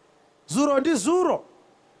 zuro ndizuro.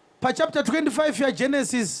 Pachapter 25 ya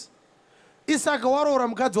Genesis, Isaka waroora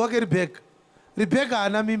mukadzi wake Rebeka. Rebeka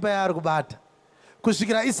haana mimba yaari kubata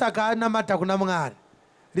kusvikira Isaka anamata kuna Mwari.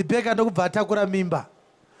 Rebeka ndokubva atakura mimba.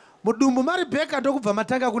 Mudumbu maRebeka ndokubva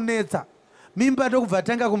matanga kunetsa, mimba ndokubva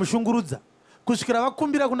atanga kumushungurudza kusvikira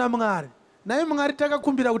vakumbira kuna Mwari. Naye Mwari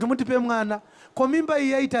takakumbira kuti mutipe mwana, ko mimba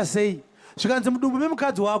iyi yaita sei? Zvikanzi mudumbu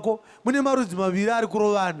memukadzi wako mune marudzi maviri ari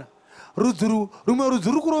kurovana. Rumwe rudzi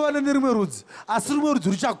ruri kurovana nerimwe rudzi, asi rumwe rudzi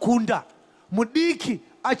ruchakunda. Mudiki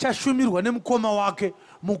achashumirwa nemukoma wake,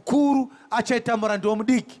 mukuru achaita murandi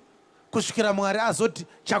womudiki, kusvikira Mwari azoti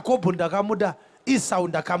Jakobho ndakamuda, Esau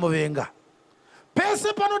ndakamuvenga.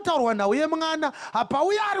 Pese panotaurwa nhau yemwana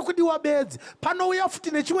hapauya ari kudiwa bedzi, panouya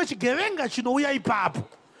futi nechimwe chigevenga chinouya ipapo.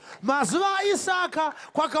 Mazuva aIsaka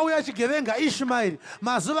kwakauya chigevenga Ishmaeri,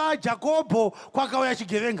 mazuva aJakobho kwakauya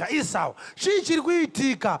chigevenga Esau. Chii chiri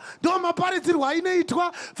kuitika? Ndo maparidzirwo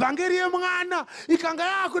ainoitwa vhangeri yemwana ikanga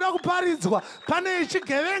yakuda kuparidzwa. Pane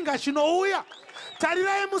chigevenga chinouya.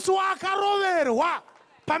 Tarirai musi waakaroverwa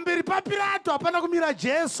pamberi paPirato hapana kumira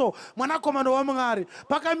Jesu mwanakomana waMwari,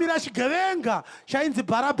 pakamira chigevenga chainzi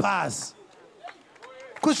Bharabhasi.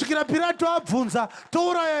 Kusvikira Pirato abvunza,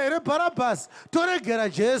 touraya here Bharabhasi toregera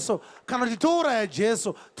Jesu, kana kuti touraya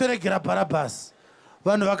Jesu toregera Bharabhasi?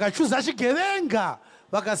 Vanhu vakachuza chigevenga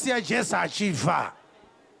vakasiya Jesu achifa.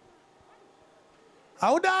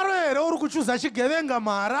 Haudaro here uri kuchuza chigevenga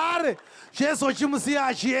muHarare, Jesu uchimusiya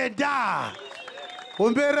achienda?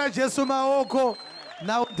 Umberera Jesu maoko.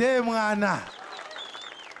 Naunde mwana.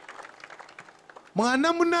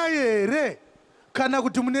 Mwana munaye here? Kana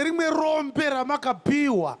kuti mune rimwe rombe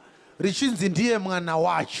ramakapiwa richinzi ndiye mwana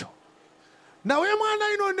wacho? Nawe mwana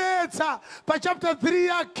inonetsa. Pachapter 3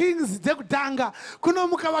 yaKings dzekutanga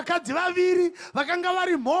kunomuka vakadzi vaviri vakanga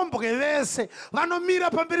vari mhombwe vese,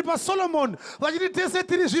 vanomira pamberi paSolomoni vachiti, tese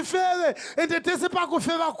tiri zvifeve, ende tese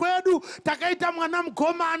pakufeva kwedu takaita mwana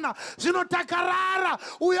mukomana. Zvino takarara.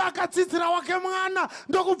 Uyo akatsitsira wake mwana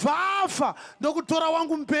ndokubva afa. Ndokutora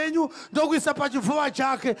wangu mupenyu ndokuisa pachipfuva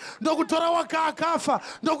chake, ndokutora wake akafa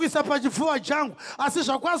ndokuisa pachipfuva changu. Asi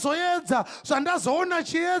zvakwazoedza zvandazoona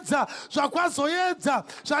chiedza, zvakwazoedza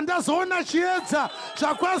zvandazoona chiedza,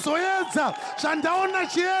 zvakwazoedza zvandaona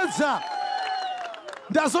chiedza.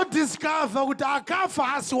 Ndazodiscover kuti akafa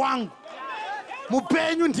hasi wangu,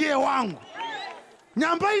 mupenyu ndiye wangu.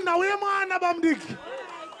 Nyamba inauye mwana bamudiki.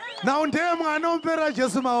 Naundeye mwana. Umberera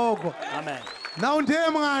Jesu maoko. Amen. Naundeye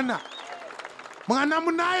mwana. Mwana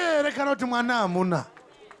munaye here kana kuti mwana hamuna?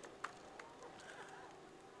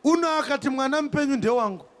 Uno akati mwana mupenyu ndiye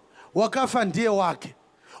wangu, wakafa ndiye wake.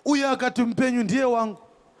 Uyo akati mupenyu ndiye wangu,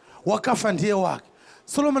 wakafa ndiye wake.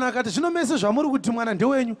 Solomoni akati, zvino mese zvamuri kuti mwana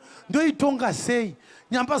ndewenyu ndoitonga sei?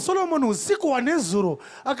 Nyamba Solomoni usiku hwanezuro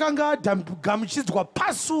akanga agamuchidzwa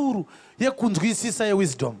pasuru yekunzwisisa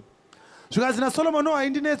yewisdom. Zvikanzi naSolomoni, no,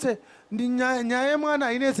 haindinetse, nyaya yemwana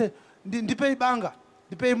hainetse, ndipei banga,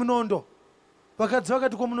 ndipei munondo. Vakadzi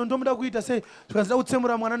vakati, ko munondo muda kuita sei? Zvikanzi da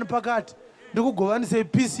kutsemura mwana nepakati ndikugovanisei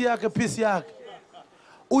pisi yake.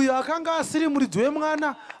 Uyo akanga asiri muridzi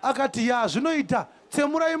wemwana akati, ya zvinoita,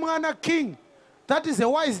 tsemurai mwana king. That is a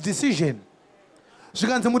wise decision.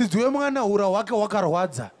 Zvikanzi muridzi wemwana hura hwake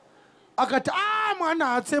hwakarwadza. Akati, mwana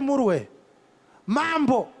haatsemurwe.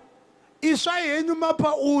 Mambo, isvai henyu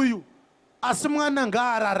mapa uyu, asi mwana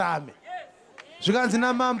ngaararame. Zvikanzi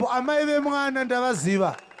namambo, amai vemwana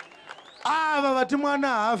ndavaziva. Ava vati mwana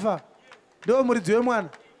hafa ndiwo muridzi wemwana.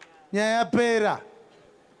 Nyaya yapera.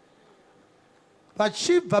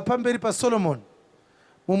 Pachibva pamberi paSolomoni,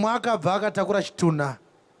 mumwe akabva akatakura chitunha,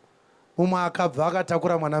 mumwe akabva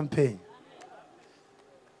akatakura mwana mupenyu.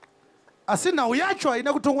 Asi nhau yacho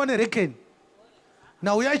haina kutongwa nerekeni,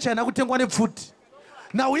 nhau yacho haina kutengwa nepfuti,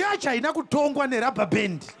 nhau yacho haina kutongwa nerabha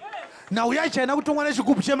bhendi, nhau yacho haina kutongwa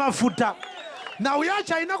nechigubu chemafuta, nhau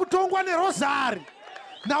yacho haina kutongwa nerozari,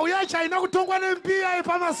 nhau yacho haina kutongwa nembiya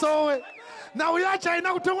yepamasowe, nhau yacho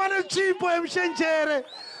haina kutongwa netsvimbo yemushenjere,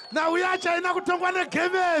 nhau yacho haina kutongwa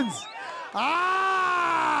negemenzi.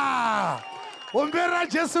 Umberera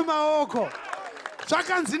Jesu maoko.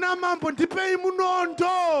 Zvakanzi namambo, ndipei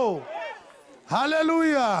munondo.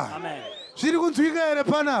 Haleluya. Zviri kunzwika here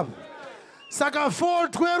panapa? Saka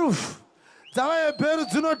 4:12 dzavaHebheru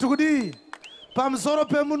dzinoti kudii pamusoro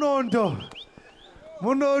pemunondo?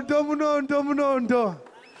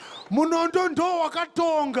 Munondo ndo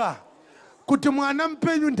wakatonga kuti mwana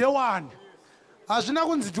mupenyu ndewani. Hazvina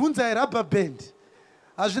kunzi unzai rubber band,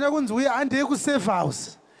 hazvina kunzi uye handei kusafe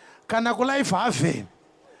house, kana kulife haven,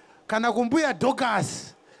 kana kumbuya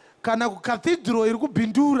Dorcas, kana kucathedral iri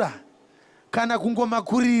kubhindura, kana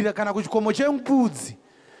kungomakurira, kana kuchikomo chembudzi,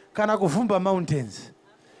 kana kuvhumba mountains.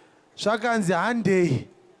 Zvakanzi handei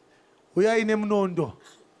uyai nemunondo.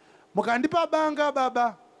 Mukandipa banga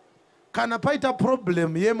baba, kana paita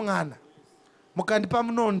problem yemwana, mukandipa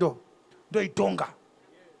munondo, ndoitonga.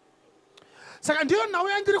 Saka ndiyo nhau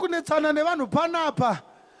yandiri kunetsana nevanhu panapa.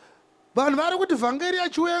 Vanhu vari kuti vhangeri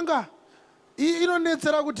yaChiwenga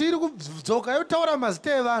inonetsera kuti iri kudzoka yotaura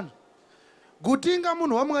mazita evanhu. Gutinga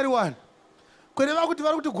munhu waMwari wani. Kureva kuti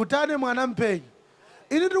vari kuti Guta ane mwana mupenyu.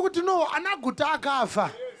 Ini ndiri kuti no, ana Guta akafa.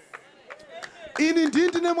 Ini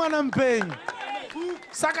ndine mwana mupenyu.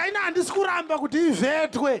 Saka ina handisi kuramba kuti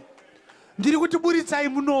ivhetwe. Ndiri kuti buritsai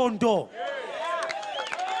munondo.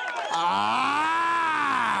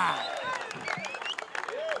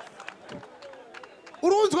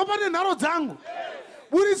 Urunzwa pane nharo dzangu.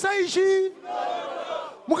 Burisa ichi.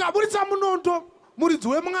 Mukaburitsa munondo, muridzi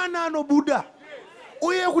wemwana anobuda.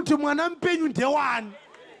 Uye kuti mwana mupenyu ndewani,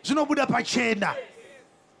 zvinobuda pachena.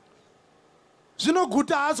 Zvino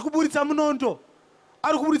Guta haasi kuburitsa munondo,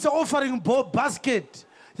 ari kuburitsa offering basket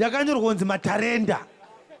yakanyorwa kunzi matarenda.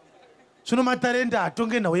 Zvino matarenda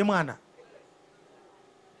atonge nhauye mwana.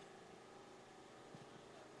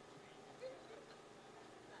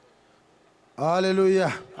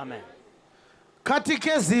 Hallelujah. Amen.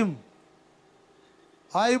 Catechism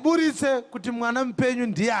haiburitse kuti mwana mupenyu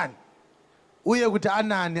ndiani uye kuti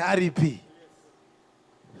anani aripi.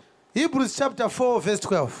 Hebrews chapter 4 verse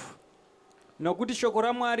 12. Nokuti shoko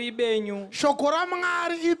raMwari ibenyu. Shoko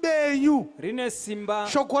raMwari ibenyu. Rine simba.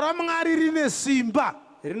 Shoko raMwari rine simba.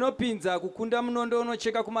 Rinopinza kukunda munondo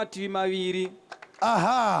unocheka kumativi maviri.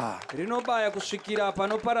 Aha. Rinobaya kusvikira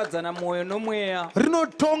panoparadzana mwoyo nomweya.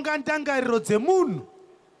 Rinotonga ndangariro dzemunhu.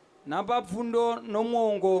 Napapfundo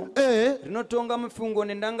nomwongo. Rinotonga mifungo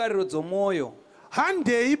nendangariro dzomwoyo.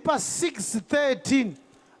 Handei pa 6:13.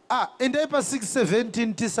 Endai pa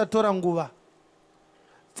 6:17 tisatora nguva.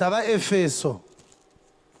 Dzava Efeso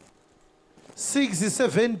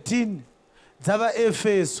 6:17 dzava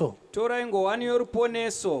Efeso. Torai ngowani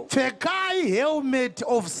yoruponeso. Pfekai helmet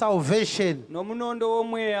of salvation. Nomunondo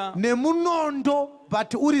womweya. Nemunondo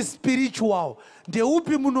but uri spiritual.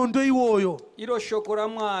 Ndeupi munondo iwoyo? Iro shoko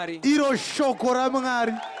raMwari. Iro shoko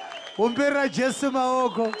raMwari. Omberera Jesu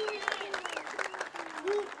maoko.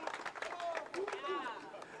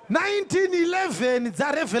 19:11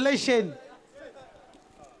 dza Revelation.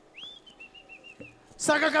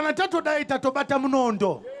 Saka kana tatodai tatobata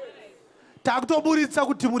munondo, takutoburitsa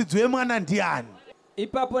kuti muridzi wemwana ndiani.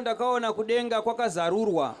 Ipapo ndakaona kudenga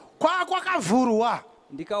kwakazarurwa. Kwakavhurwa.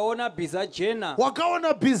 Ndikaona bhiza jena.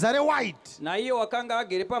 Wakaona bhiza rewhite. Naiye wakanga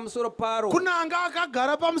agere pamusoro paro. Kuna anga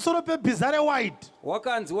akagara pamusoro pebhiza rewhite.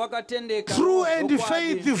 Wakanzi wakatendeka. True and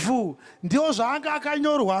faithful. Ndiwo zvaanga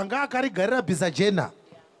akanyorwa anga akarigarira bhiza jena.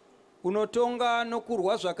 Unotonga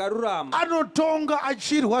nokurwa zvakarurama. Anotonga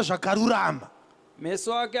achirwa zvakarurama.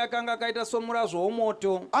 Meso ake akanga akaita somurazvo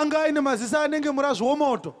womoto. Anga aine maziso anenge murazvo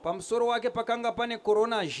womoto. Pamusoro wake pakanga pane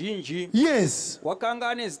korona zhinji. Yes. Wakanga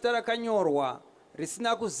ane zita rakanyorwa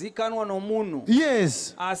risina kuzikanwa nomunhu.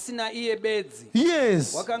 Yes. Asina iye bedzi.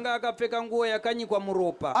 Yes. Wakanga akapfeka nguo yakanyikwa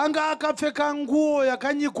muropa. Anga akapfeka nguo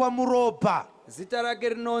yakanyikwa muropa. Zita rake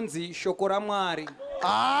rinonzi shoko raMwari.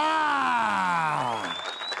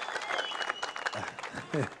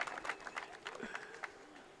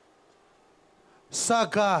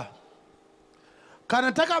 Saka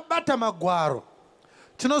kana takabata magwaro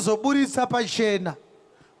tinozoburitsa pachena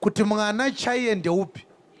kuti mwana chaiye ndeupi.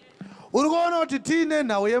 Uri kuona kuti tiine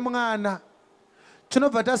nhau yemwana,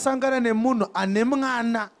 tinobva tasangana nemunhu ane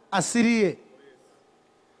mwana asiriye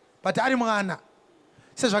but ari mwana.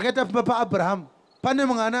 Sezvakaita pamba paAbhurahama pane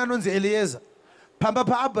mwana anonzi Elieza, pamba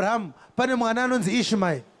paAbhurahama pane mwana anonzi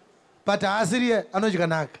Ishmael but haasiriye anodya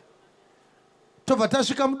naka. Tobva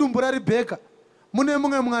tasvika mudumbu raRibheka, mune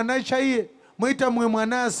mumwe mwana chaiye, moita mumwe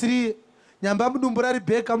mwana asiriye. Nyamba mudumbu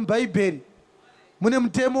raRibheka mubhaibheri mune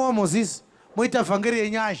mutemo waMozisi, moita vhangeri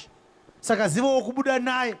yenyasha. Saka zivawo kubuda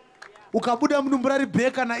naye. Ukabuda mudumbu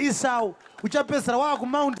raRibheka naEsau, uchapedzera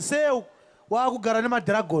waakuMount Seir, waakugara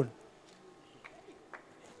nemadhiragoni.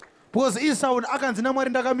 Because Esau akanzi naMwari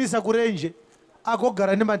ndakamisa kurenje,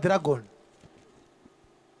 akogara nemadhiragoni.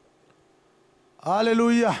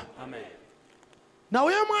 Hallelujah. Amen.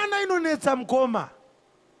 Nhau yemwana inonetsa mukoma.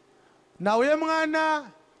 Nhau yemwana.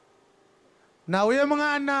 Nhau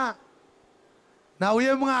yemwana. Nhau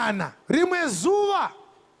yemwana. Rimwe zuva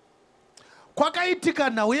kwakaitika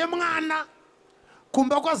nhau yemwana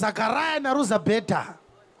kumba kwaZakaraya naRuzabheta.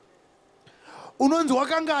 Unonzi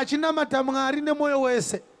wakanga achinamata Mwari nemwoyo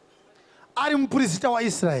wese, ari muprista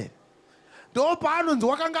waIsraeri. Ndo paanonzi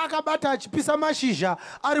wakanga akabata achipisa mashizha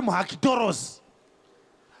ari muHakitorosi.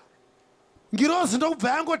 Ngirozi ndokubva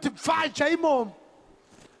yangoti pfacha imomo.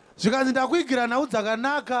 Zvikanzi ndakuigira nhau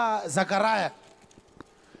dzakanaka Zakaraya.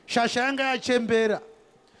 Shasha yanga yachembera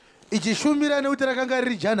ichishumira nekuti rakanga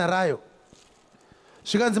riri jana rayo.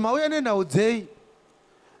 Zvikanzi mauya nenhau dzei.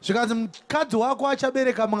 Zvikanzi mukadzi wako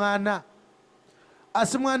achabereka mwana,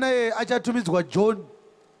 asi mwana ye achatumidzwa John.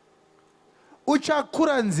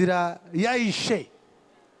 Uchakura nzira yaIshe,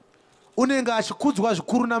 unenge achikudzwa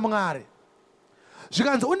zvikuru naMwari.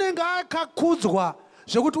 Zvikanzi unenge akakudzwa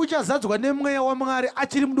zvekuti uchazadzwa nemweya waMwari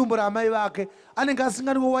achiri mudumbu ramai vake, anenge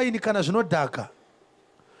asinganwi waini kana zvinodhaka.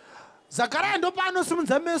 Zakaraya ndo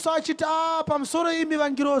paanosimudza meso achiti, pamusoro imi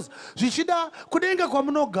vangirozi, zvichida kudenga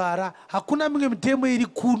kwamunogara hakuna mimwe mitemo iri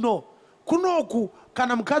kuno. Kunoku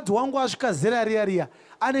kana mukadzi wangu asvika zera riya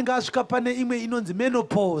anenge asvika pane imwe inonzi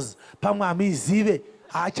menopause, pamwe hamuizive,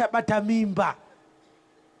 haachabata mimba.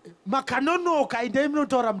 Makanonoka indai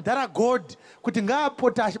munotaura mudharagodhi kuti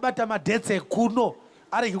ngaapota achibata madhetsi ekuno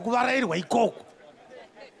arege kuvarairwa ikoko.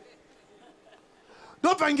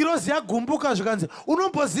 Ndobva ngirozi yagumbuka zvikanzi,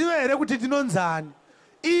 unomboziva here kuti ndinonzani?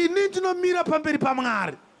 ini ndinomira pamberi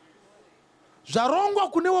paMwari. Zvarongwa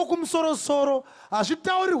kunewo kumusoro-soro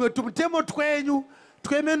hazvitaurirwe tumutemo twenyu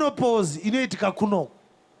twemenopause inoitika kunoko.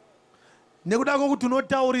 Nekuda kwokuti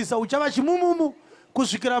unotaurisa uchava chimumumu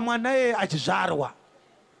kusvikira mwana yeye achizvarwa.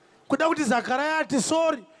 Kuda kuti Zakaraya ati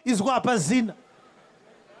sorry izwa hapazina.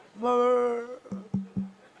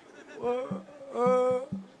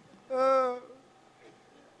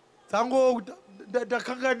 Dzango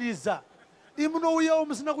ndakanganisa. Imunouyawo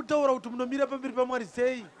musina kutaura kuti munomira pamberi paMwari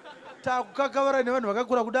sei. Takukakavara nevanhu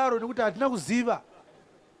vakakura kudaro nekuti hatina kuziva.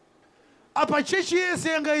 Apa chechi yese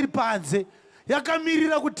yanga iri panze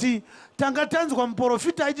yakamirira kuti tanga tanzwa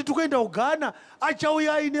muprofita achiti kuenda kuGhana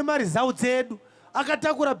achauya aine mari zau dzedu,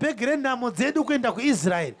 akatakura bhegi renhamo dzedu kuenda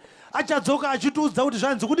kuIsraeri, achadzoka achitiudza kuti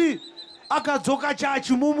zvanzi kudi, akadzoka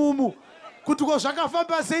chachimumumu kuti ko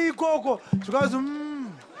zvakafamba sei ikoko, zvikazi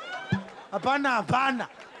hapana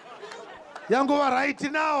yangova right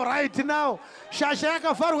now shasha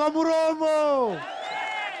yakavharwa muromo.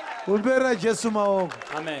 Umberera Jesu maoko.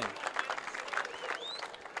 Amen.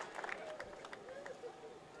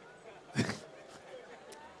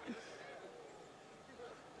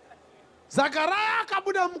 Zakaraya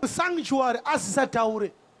akabuda musanctuary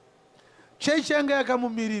asisataure. Chechi yanga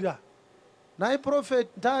yakamumirira. Nai prophet,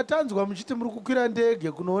 tatanzwa muchiti muri kukwira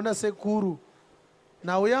ndege kunoona sekuru.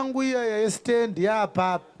 Nhau yangu iya yastand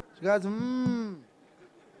yapapa. Zvikazi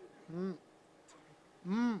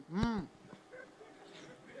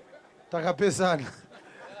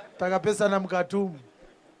takapesana mukatumu.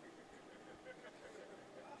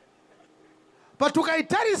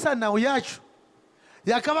 Patukaitarisa nhau yacho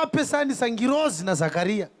yakavapesanisa Ngirozi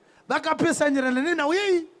naZakaria, vakapesanirana nenhau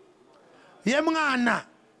yei yemwana.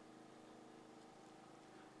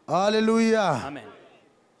 Haleluya. Amen.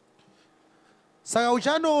 Saka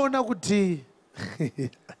uchanoona kuti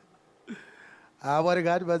Mwari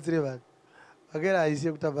ngatibatsire vanhu vakera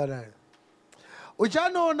haisi kutamba nayo.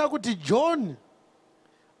 Uchanoona kuti John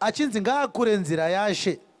achinzi ngaakure nzira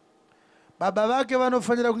yaShe, baba vake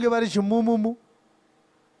vanofanira kunge vari chimumumu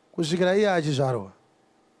kusvikira iye achizvarwa.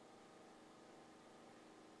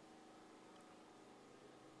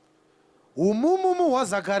 Umumumu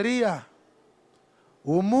hwaZakaria,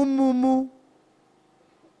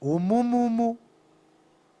 umumumu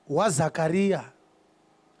hwaZakaria.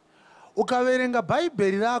 Ukaverenga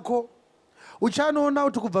bhaibheri rako uchanoona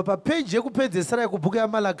kuti kubva papeji yekupedzesera yekubhuku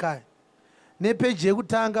yaMalakai nepeji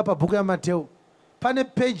yekutanga pabhuku yaMateo pane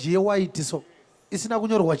peji yewaiti so isina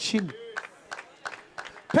kunyorwa chinhu.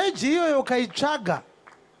 Peji iyoyo ukaitsvaga,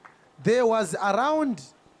 there was around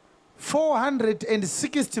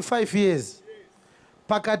 465 years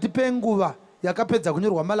pakati penguva yakapedza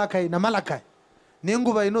kunyorwa Malakai naMalakai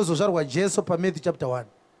nenguva inozozvarwa Jesu paMatthew chapter 1.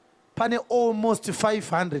 Pane almost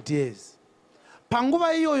 500 years.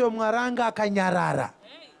 Panguva iyoyo Mwari anga akanyarara.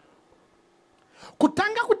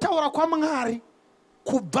 Kutanga kutaura kwaMwari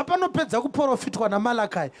kubva panopedza kuprofitwa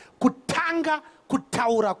naMalakai, kutanga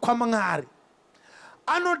kutaura kwaMwari.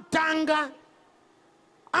 Anotanga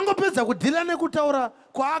angopedza kudhila nekutaura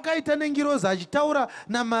kwaakaita neNgirozi achitaura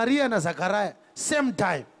naMaria naZakaraya same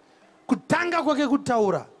time. Kutanga kwake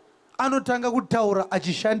kutaura, anotanga kutaura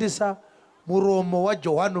achishandisa muromo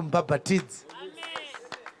waJohani Mubhabhatidzi.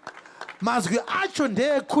 Mazwi acho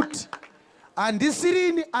ndeekuti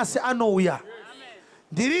handisirini asi anouya.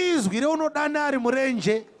 Ndiri izwi reunodana ari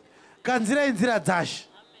murenje, kanzirai nzira dzaShe.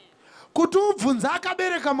 Kuti ubvunze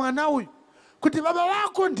akabereka mwana uyu kuti baba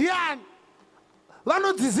vako ndiani,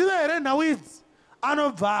 vanodziziva here nhau idzi,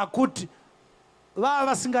 anobva akuti vava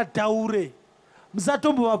vasingataure.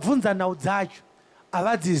 Musatombovabvunza nhau dzacho,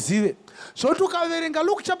 havadzizive. Zvoti ukaverenga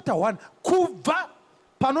Luke chapter 1 kubva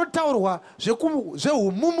panotaurwa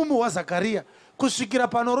zveumumumu hwaZakaria kusvikira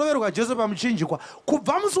panoroverwa Jesu pamuchinjikwa,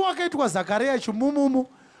 kubva musi wakaitwa Zakaria chimumumu,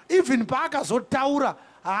 even paakazotaura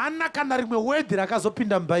haana kana rimwe wedhi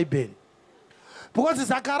rakazopinda mubhaibheri, because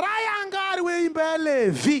Zakaria anga ari weimba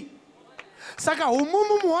yaLevhi. Saka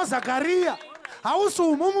umumumu hwaZakaria hausi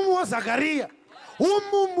umumumu hwaZakaria,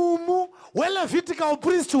 umumumu hweLevitical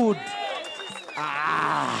priesthood.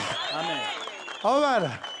 Amen.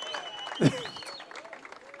 Avana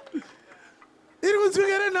iri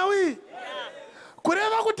kunzwikere nhau iyi,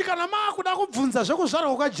 kureva kuti kana maakuda kubvunza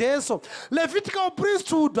zvekuzvarwa kwaJesu, Levitical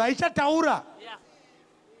priesthood haichataura.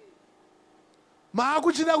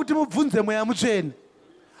 Maakuchida kuti mubvunze Mweya Mutsvene.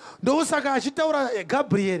 Ndosaka achitaura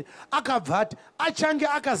Gabrieri akabva ati achange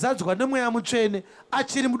akazadzwa neMweya Mutsvene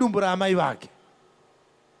achiri mudumbu raamai vake.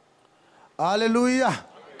 Haleluya.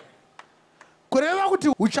 Kureva kuti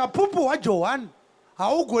uchapupu hwaJohani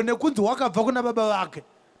haugone kunzi hwakabva kuna baba vake.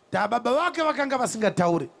 Baba vake vakanga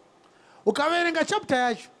vasingatauri. Ukaverenga chapter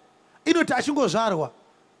yacho inoti achingozvarwa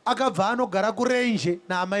akabva anogara kurenje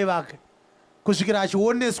naamai vake kusvikira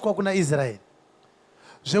achioneswa kuna Israeri,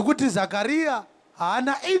 zvekuti Zakaria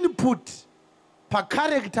haana input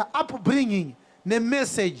pacharacter upbringing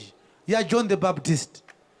nemessage yaJohn the Baptist.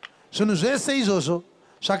 Zvinhu zvese izvozvo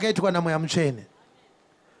zvakaitwa naMweya Mutsvene,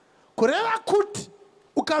 kureva kuti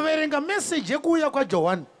ukaverenga message yekuuya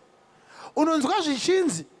kwaJohani unonzwa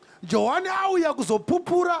zvichinzi Johani auya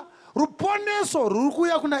kuzopupura ruponeso ruri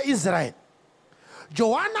kuuya kuna Israeri.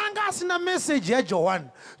 Johani anga asina message yaJohani.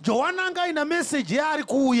 Johani anga ina message yaari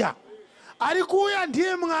kuuya. Ari kuuya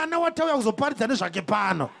ndiye mwana watauya kuzoparidza nezvake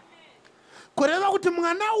pano. Kureva kuti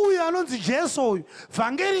mwana uyu anonzi Jesu uyu,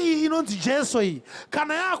 vhangeri iyi inonzi Jesu iyi,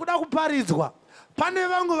 kana yakuda kuparidzwa, pane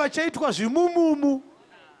vamwe vachaitwa zvimumumu.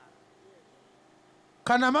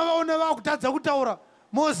 Kana mavaona vakutadza kutaura,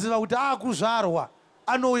 moziva kuti akuzvarwa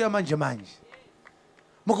anouya manje manje.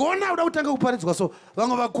 Mukaona kuda kutanga kuparidzwa so,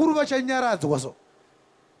 vamwe vakuru vachanyaradzwa so.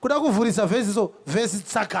 Kuda kuvhurisa vhesi so, vhesi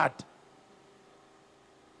tsakata.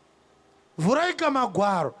 Vhuraika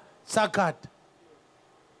magwaro tsakata.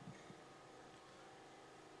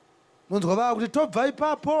 Munzwa vava kuti tobva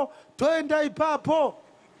ipapo, toenda ipapo.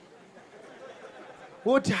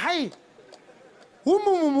 Woti hai,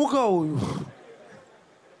 umumumuka uyu.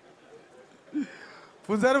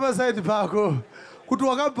 Funzari pasaidi pako kuti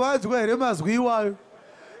wakabvadzwa here mazwi iwayo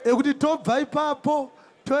ekuti tobva ipapo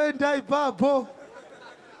toenda ipapo.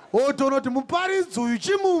 Otonoti muparidzi uyu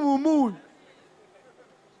chimumumu.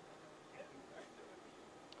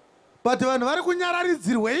 But vanhu vari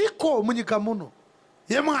kunyararidzirwe iko munyika muno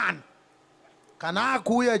yemwana. Kana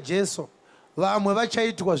akuuya Jesu vamwe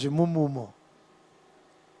vachaitwa zvimumumo.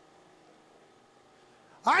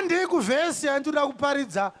 Handei kuvhesi yandinoda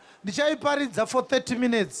kuparidza, ndichaiparidza for 30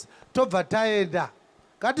 minutes tobva taenda.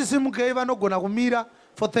 Ngatisimukei vanogona kumira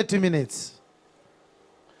for 30 minutes.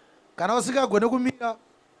 Kana usingagone kumira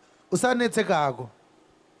usanetseka hako.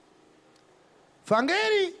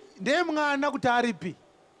 Vhangeri ndeye mwana kuti aripi.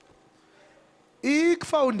 Iyi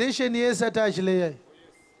foundation yese atachileya.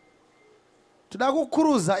 Toda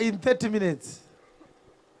kukuruza in 30 minutes.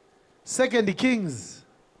 2 Kings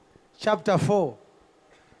chapter 4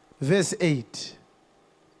 verse 8.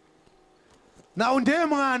 Now ndeye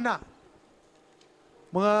mwana.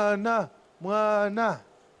 Mwana, mwana,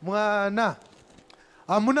 mwana.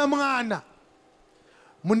 Hamuna mwana.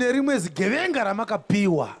 Mune rimwe zigevenga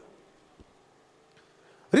ramakapiwa.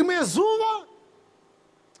 Rimwe zuva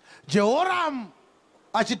Jehoramu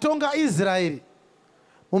achitonga Israeri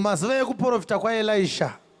mumazuva ekuprofita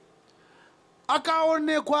kwaElisha,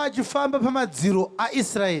 akaonekwa achifamba pamadziro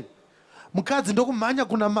aIsraeri. Mukadzi ndokumhanya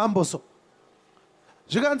kuna mambo so.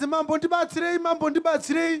 Zvikanzi mambo ndibatsirei, mambo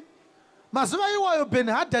ndibatsirei. Mazuva iwayo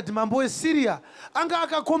Ben-Hadhadhi mambo weSiria anga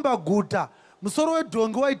akakomba guta. Musoro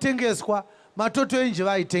wedhongi waitengeswa, matoto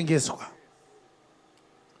enjiva aitengeswa.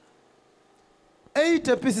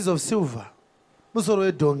 80 pieces of silver musoro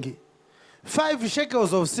wedhongi, 5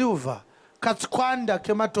 shekels of silver katskwanda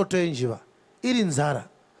kematoto enjiva, iri nzara.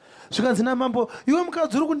 Zvikanzi namambo, iwe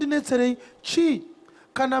mukadzi uri kundinetserei? Chi,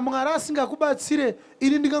 kana Mwari asingakubatsire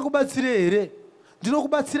ini ndingakubatsire here?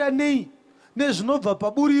 Ndinokubatsira nei? Nezvinobva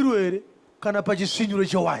paburiro here kana pachisvinyuro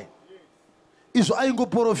chewaini? Izvo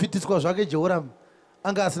aingoprofitidzwa zvake Jehoramu,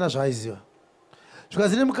 anga asina zvaaiziva.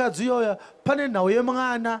 Zvikanzi nemukadzi iyoya pane nhau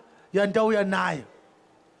yemwana yandauya nayo.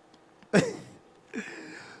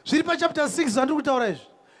 Zviri pachapter 6 zvandiri kutaura izvi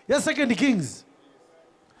ya2 Kings.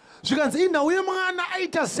 Zvikanzi inhau yemwana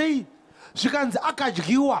aita sei? Zvikanzi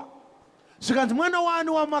akadyiwa. Zvikanzi mwana wani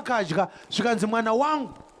wamakadya? Zvikanzi mwana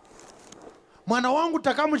wangu. Mwana wangu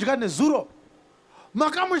takamudya nezuro.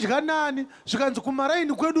 Makamudya nani? Zvikanzi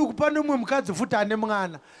kumaraini kwedu uku pane mumwe mukadzi futi ane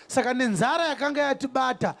mwana. Saka nenzara yakanga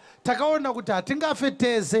yatibata takaona kuti hatingafe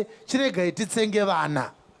tese chiregai titsenge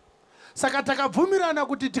vana. Saka takabvumirana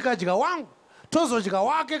kuti tikadya wangu tozodya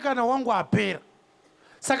wake kana wangu apera.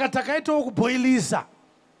 Saka takaitawo kubhoilisa.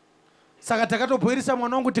 Saka takatobhoilisa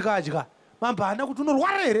mwana wangu tikadya. Mambo haana kuti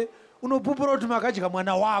unorwara here? Unopupura kuti makadya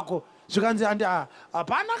mwana wako. Zvikanzi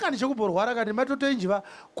hapana kandi chekuborwara kandi matoto enjiva,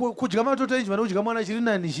 kudya matoto enjiva nokudya mwana chiri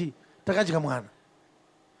nani chi? Takadya mwana.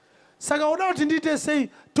 Saka uda kuti ndiite sei?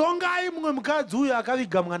 Tongai mumwe mukadzi uyu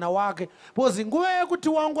akaviga mwana wake. Pozi nguva yekuti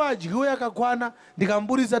wangu adyiwe yakakwana,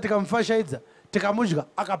 ndikamburisa tikamufashaidza, tikamudya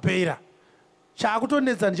akapera.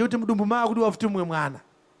 Chaakutonetsa ndechekuti mudumbu maa kuti wafuti mumwe mwana.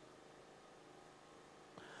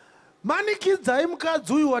 Manikidzai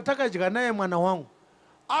mukadzi uyu watakadya naye mwana wangu,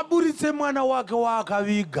 aburitse mwana wake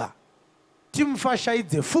waakaviga,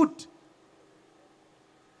 timufashaidze futi.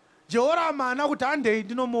 Jehoramu haana kuti handei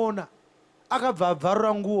ndinomuona. Akabva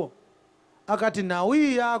abvarura nguo, akati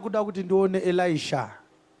nawi yakuda kuti ndione Elisha.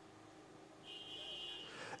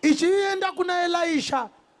 Ichienda kuna Elisha.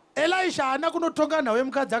 Elisha haana kunotonga nawe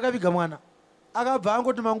mukadzi akaviga mwana. Akabva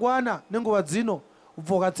angoti mangwana nenguva dzino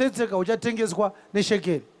ubva ukatsetseka uchatengeswa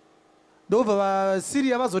neshekeri. Ndobva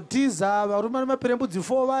vaSiria vazotiza varume vane maperembudzi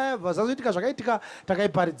 4 vaya vazazoitika zvakaitika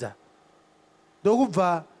takaiparidza.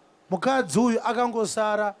 Ndokubva mukadzi uyu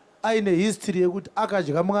akangosara aine history yekuti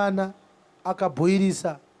akadya mwana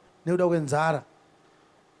akabhoirisa nekuda kwenzara.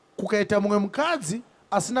 Kukaita mumwe mukadzi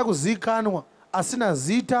asina kuzikanwa, asina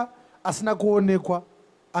zita, asina kuonekwa,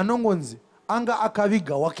 anongonzi anga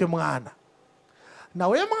akaviga wake mwana.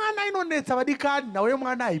 Nawe mwana inonetsa vadikani, nawe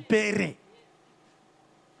mwana haipere.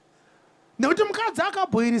 Nekuti mukadzi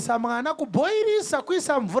akabhoirisa mwana, kubhoirisa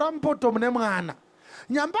kuisa mvura mupoto mune mwana.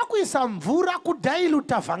 Nyamba kuisa mvura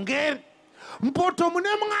kudhailuta vhangeri. Mupoto mune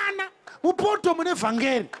mwana, mupoto mune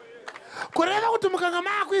vhangeri. Kureva kuti mukanga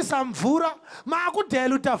maakuisa mvura,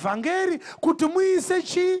 maakudhailuta vhangeri kuti muise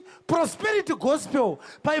chi prosperity gospel,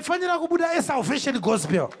 paifanira kubuda salvation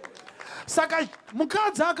gospel. Saka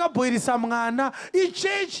mukadzi akabhoirisa mwana,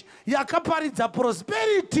 ichechi yakaparidza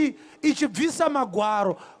prosperity ichibvisa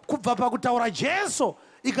magwaro kubva pakutaura Jesu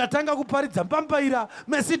ikatanga kuparidza mpambaira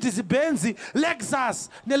Mercedes Benz, Lexus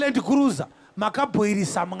neLand Cruiser.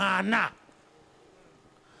 Makabhoirisa mwana.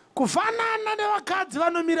 Kufanana nevakadzi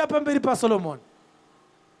vanomira pamberi paSolomoni.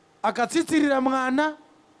 Akatsitsirira mwana,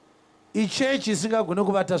 ichechi isingagone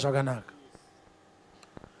kuvata zvakanaka.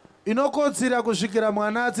 Inokotsira kusvikira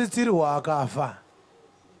mwana atsitsirirwa akafa.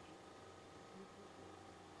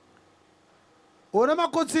 Ona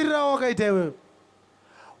makotsirira wakaita iwewe.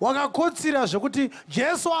 Wakakotsira zvekuti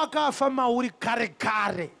Jesu akafa mauri kare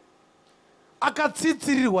kare.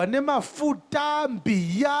 Akatsitsirirwa nemafuta,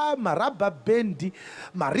 mbiya, marabha bendi,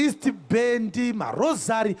 maristi bendi,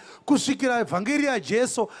 marozari, kusvikira evhangeri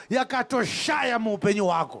yaJesu yakatoshaya muupenyu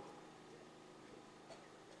hwako.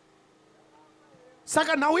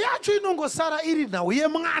 Saka nhau yacho inongosara iri nhau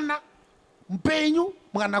yemwana mupenyu,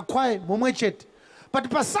 mwana kwaye mumwe chete. But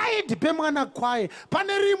pasaidi pemwana kwaye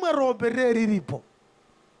pane rimwe robe riripo.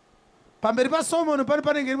 Pamberi paSolomoni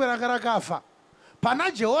panenge rimwe ranga rakafa.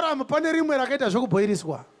 Pana Jehoramu pane rimwe rakaita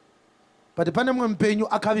zvokubhoiriswa. But pane mumwe mupenyu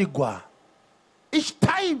akavigwa. Each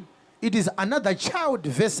time it is another child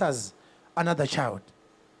versus another child.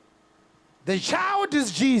 The child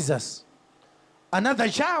is Jesus. Another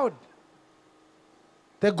child,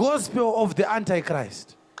 the gospel of the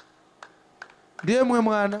Antichrist. Ndiye mwe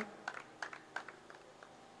mwana.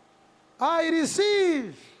 I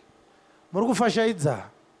receive. Muri kufashaidza.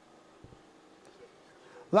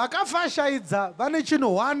 Vakafashaidza vane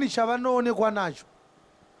chinhu 1 chavanoonekwa nacho.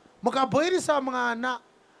 Mukabhoirisa mwana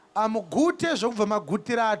amugute zvokubva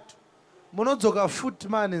magutiratu, munodzoka futi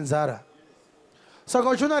mane nzara. Saka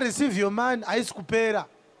uchiona receive your man haisi kupera.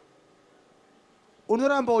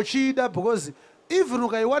 Unoramba uchida because even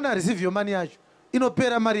ukaiwana receive your money yacho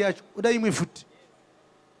inopera mari yacho uda imwe futi.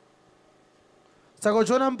 Saka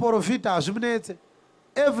uchiona muprofita hazvimunetse.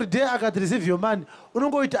 Every day akati receive your money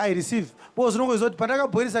unongoita I receive because unongoziva kuti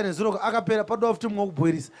pandakabhoirisa nezuro akapera padowa futi mumwe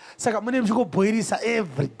kubhoirisa. Saka mune muchingobhoirisa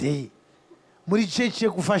every day. Muri chechi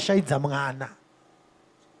yekufashaidza mwana.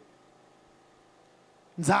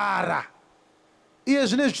 Nzara. Iye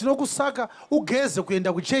zvinezvi zvinokusaka ugeze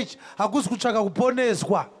kuenda kuchechi, hakusi kutsvaka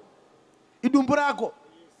kuponeswa. Idumbu rako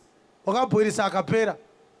wakabhoirisa akapera,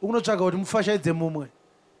 ukunotsvaka kuti mufashaidze mumwe.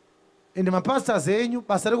 Ende mapastors enyu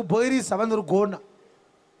basa rekubhoirisa vanorigona.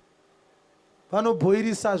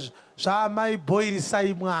 Vanobhoirisa zvamai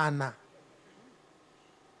bhoirisai mwana.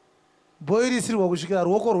 Bhoirisirwa kusvikira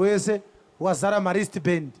ruoko rwese rwazara maristi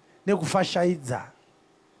band nekufashaidza.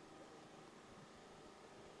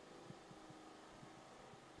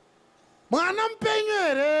 Mwana mupenyu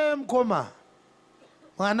here mukoma?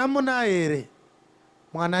 Mwana muna here?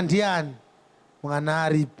 Mwana ndiani? Mwana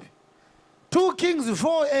aripi? 2 Kings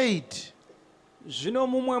 4:8. Zvino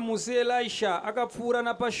mumwe musi Elisha akapfuura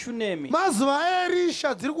napashunemi. Mazuva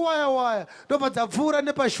aElisha dziri kuwaya-waya ndobva dzapfuura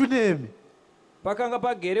nepashunemi. Pakanga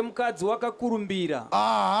pagere mukadzi wakakurumbira.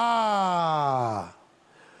 Aha!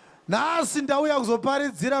 Nhasi ndauya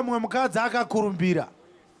kuzoparidzira mumwe mukadzi akakurumbira.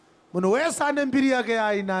 Munhu wese ane mbiri yake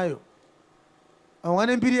yaainayo. Amwe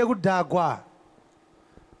ane mbiri yekudhakwa.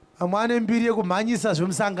 Amwe ane mbiri yekumhanyisa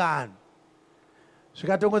zvemusangano.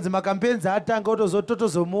 Zvikatongodzi makampenzi atanga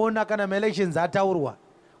totozomuona kana maelections ataurwa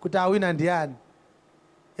kuti awina ndiani.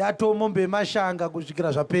 Yatomombe mashanga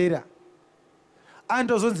kusvikira zvapera.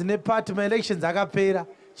 Andozonzi nepati maelections akapera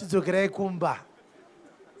chidzokerai kumba.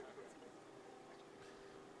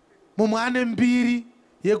 Mumwe ane mbiri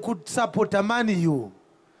yekusapota mani yu.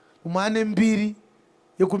 Mumwe ane mbiri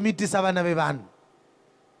yekumitisa vana vevanhu,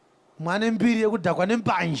 mwane mbiri yekudhakwa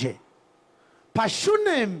nembanje.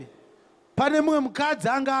 Pashunemi pane mumwe mukadzi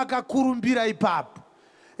anga akakurumbira ipapo.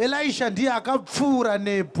 Elisha ndiye akapfuura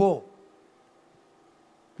nepo.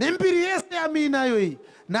 Nembiri yese yaminayo iyi,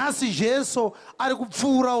 nhasi Jesu ari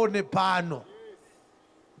kupfuurawo nepano.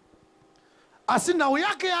 Asi nhau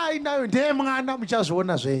yake yaainayo ndeye mwana,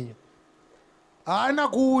 muchazviona zvenyu. Haana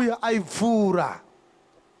kuuya, aipfuura.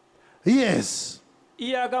 Yes.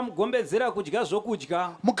 Iye akamugombedzera kudya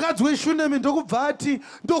zvokudya. Mukadzi weshunemi ndokubva ati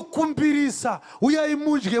ndokumbirisa, uyai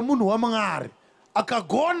mudye munhu waMwari.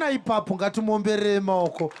 Akagona ipapo, ngatimuomberere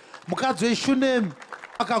maoko. Mukadzi weshunemi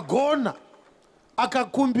akagona,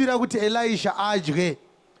 akakumbira kuti Elisha adye.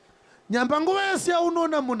 Nyamba nguva yese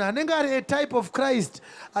yaunoona munhu anenge ari a type of Christ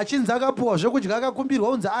achinzi akapuwa zvekudya akakumbirwa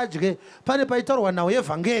unzi adye, pane paitaurwa nhau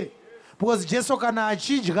yevhangeri. Because Jesu kana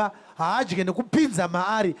achidya haadye nekupinza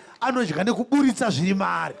maari, anodya nekuburitsa zviri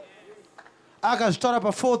maari. Akazvitaura pa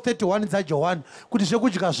 4:31 dzaJohani kuti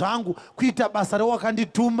zvekudya zvangu kuita basa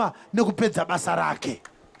rewakandituma nekupedza basa rake,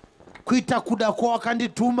 kuita kuda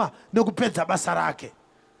kwawakandituma nekupedza basa rake.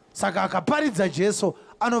 Saka akaparidza Jesu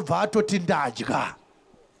anobva atoti ndadya.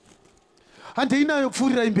 Hande inayo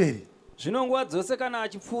kupfuurira imberi. Zvino nguva dzose kana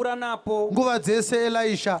achipfuura napo, nguva dzese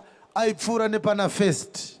Elisha aipfuura nepana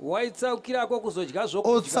first, waitsaukirako kuzodya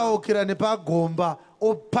zvokudya. Otsaukira nepagomba,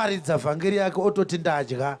 oparidza vhangeri yake, ototi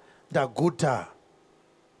ndadya, ndaguta.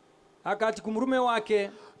 Akati kumurume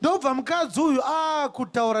wake, ndobva mukadzi uyu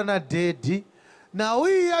kutaura nadhedhi. Nhau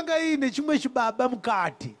iyi yanga iine chimwe chibaba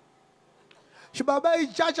mukati. Chibaba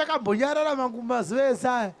ichi chakambonyarara mazuva ese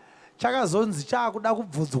aya, chakazonzi chaakuda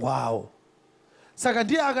kubvudzwawo. Saka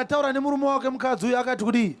ndiye akataura nemurume wake mukadzi uyu akati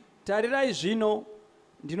kudii? Tarirai zvino,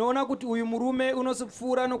 ndinoona kuti uyu murume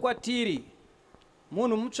unosipfuura nokwatiri,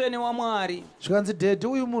 munhu mutsvene waMwari. Zvikanzi dhedhi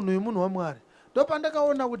uyu munhu waMwari.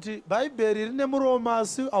 Ndopandakaona kuti Bhaibheri rine muromo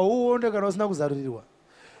asi hauone kana usina kuzarurirwa.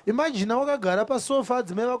 Imagine wakagara pasofa,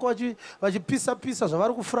 adzimai vako vachipisa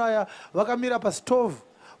zvavari kufraya, vakamira pasitovu,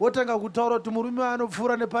 wotanga kutaura kuti murume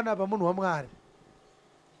anopfuura nepanapa munhu waMwari.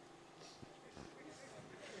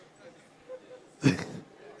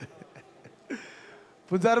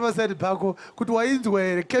 Bvunza ari pasaidi pako kuti wainzwa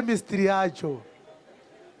here chemistry yacho.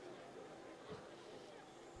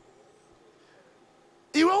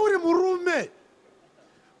 Iwe uri murume,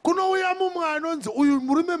 kunouya mumwe anonzi uyu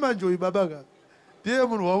murume manje uyu babaka ndiye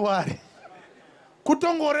munhu waMwari,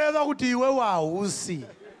 kutongoreva kuti iwe wahausi.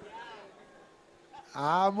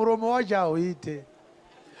 Muromo wacho hauite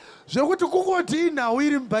zvekuti kungoti inhau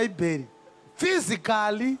iri muBhaibheri,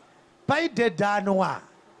 physically paidhedhanwa.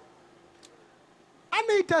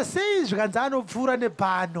 Anoita sei zvikanzi anopfuura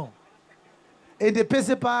nepano, ende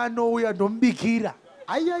pese paanouya ndomubikira.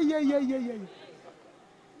 Ayayayayayay.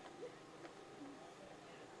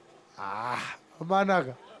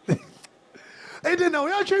 Manaka. Ende nhau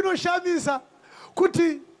yacho inoshamisa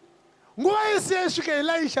kuti nguva yese yasvika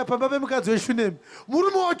Elisha pamba pemukadzi weshunemi,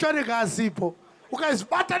 murume wacho anenge asipo.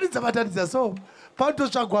 Ukazibatanidza so,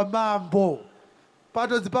 panototsvagwa mambo,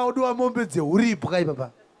 panonzi paudiwa mombe dzeuripwa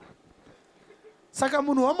ipapa. Saka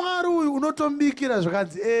munhu waMwari uyu unotomubikira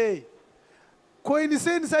zvikanzi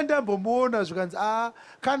koinisei ndisandambomuona, zvikanzi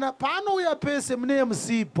kana paanouya pese muneye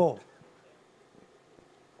musipo.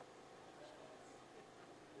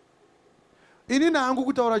 Ini nangu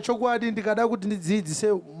kutaura chokwadi, ndikada kuti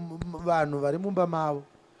ndidzidzise vanhu vari mumba mavo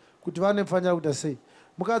kuti vanofanira kuita sei.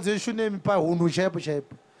 Mukadzi weshunemi pahunhu chaipo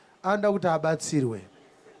chaipo anoda kuti abatsirwe.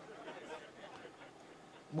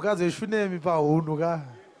 Mukadzi weshunemi pahunhu ka,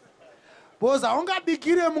 because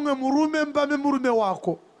haungabikire mumwe murume mumba memurume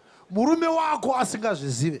wako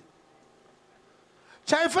asingazvizive.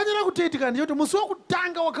 Chaifanira kutoitika ndechekuti musi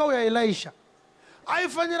wokutanga wakauya Elisha,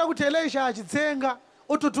 aifanira kuti Elisha achitsenga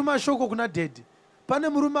ototuma shoko kuna dhedhi, pane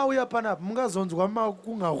murume auya panapa, mungazonzwa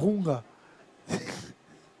makunga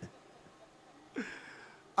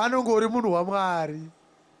anongori munhu waMwari.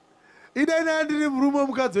 Ida ina ndiri murume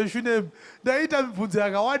womukadzi weshunemi, ndaita mibvunzo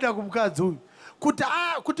yakawanda kumukadzi uyu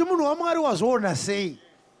kuti munhu waMwari wazvoona sei,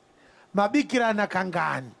 mabikirana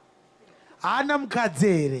kangani, haana mukadzi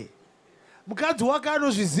here, mukadzi wake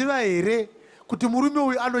anozviziva here kuti murume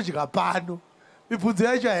uyu anodya pano. Mibvunzo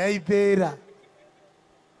yacho hayaipera,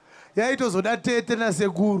 yaitozoda tete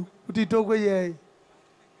nasekuru kuti itokwenyai.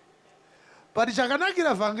 But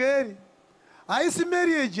chakanakira vhangeri haisi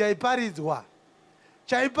marriage yaiparidzwa,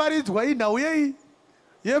 chaiparidzwa inhau yei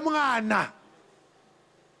yemwana.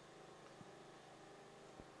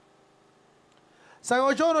 Saka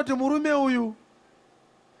uchiona kuti murume uyu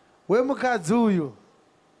wemukadzi uyu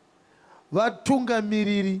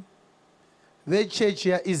vatungamiriri vechechi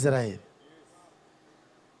yaIsraeri.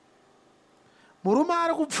 murume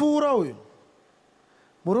ari kupfuura uyu,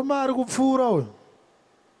 murume ari kupfuura uyu,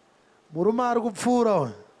 murume ari kupfuura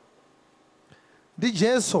uyu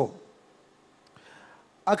ndiJesu.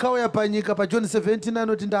 Akauya panyika paJohn 17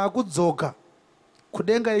 anoti ndaakudzoka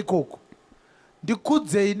kudenga ikoko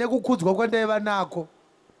ndikudzei nekukudzwa kwandaiva nako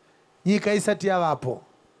nyika isati yavapo.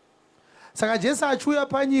 Saka Jesu achiuya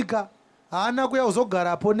panyika haana kuya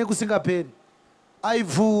kuzogarapo nekusingaperi,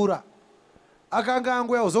 aipfuura. Akanga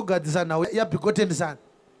angoya kuzogadzisa nhau yabhigotendisana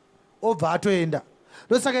obva atoenda.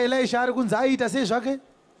 Ndosaka Elisha ari kunzi aiita sei zvake,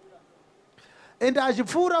 ende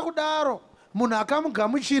achipfuura kudaro munhu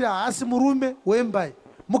akamugamuchira haasi murume wembai,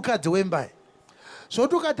 mukadzi wembai.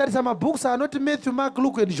 Zvoti ukatarisa mabhuks anoti Matthew, Mark,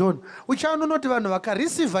 Luke and John, uchaonoti vanhu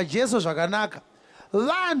vakarisivha Jesu zvakanaka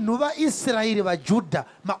vanhu vaIsraeri, vaJudha,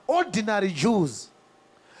 maordinary Jews.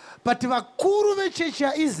 But vakuru vechechi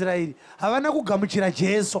yaIsraeri havana kugamuchira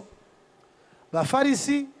Jesu.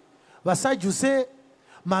 VaFarisi, vaSadducei,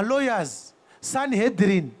 malawyers,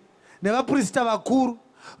 Sanhedrin nevaprista vakuru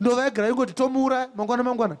ndo vaigara ingoti tomuuraya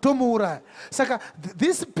mangwana tomuuraya. Saka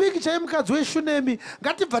this picture yemukadzi weShunemi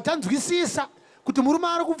ngatibva tanzwisisa kuti murume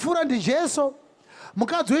ari kupfuura ndiJesu.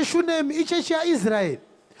 Mukadzi weShunemi ichechi yaIsraeri,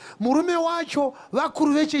 murume wacho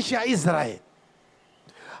vakuru vechechi yaIsraeri.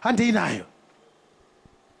 Handiinayo.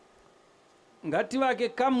 Ngativake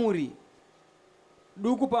kamuri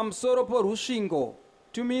duku pamusoro porusvingo,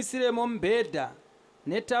 tumisiremo mubhedha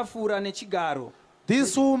netafura nechigaro.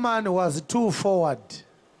 This woman was too forward.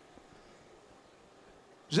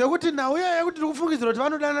 Zvekuti nauya yekuti tikufungidzira kuti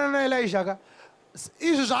vanodanana naElisha ka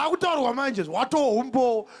izvi zvakutaurwa manje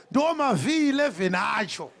watohumbo ndo maV11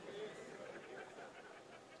 acho.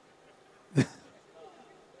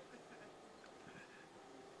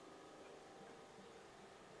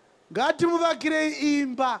 Ngatimuvakirei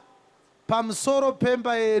imba pamusoro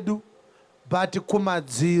pemba yedu but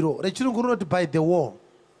kumadziro. Rechirungu rinoti by the wall.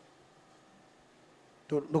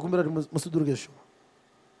 Ndokumbira kuti musiduruke shoma.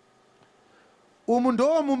 Umu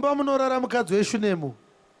ndo mumba munorara mukadzi weShunemu.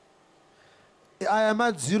 Aya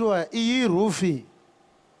madziro aya, iyi rufi.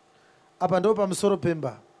 Apa ndo pamusoro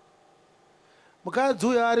pemba. Mukadzi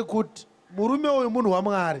uyu ari kuti murume uyu munhu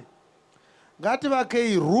waMwari.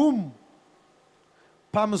 Ngativakei room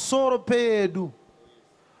pamusoro peyedu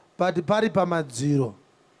but pari pamadziro.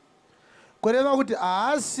 Kureva kuti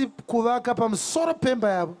haasi kuvaka pamusoro pemba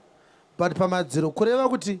yavo but pamadziro. Kureva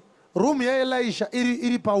kuti room yaElisha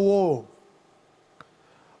iri pawall.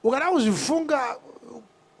 Ukada kuzvifunga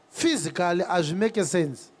physically hazvimake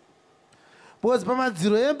sense. Because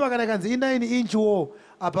pamadziro emba kana kanzi 9 inch wall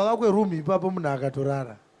apa vakwe room ipapo munhu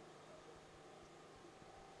akatorara.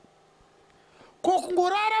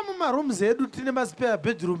 Kokungorara mumarooms edu tine maspare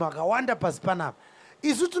bedroom akawanda pasi panapa.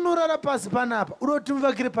 Isu tinorara pasi panapa unoti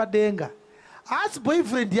muvakire padenga. Haasi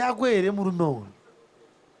boyfriend yako here murume uyu.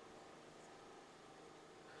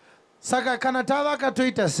 Saka kana tavaka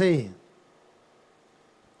toita sei?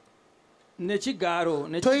 Nechigaro,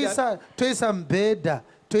 toisa mbedha,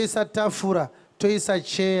 toisa tafura, toisa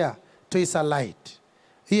chair, toisa light.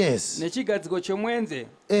 Yes. Nechigadziko chemwenze.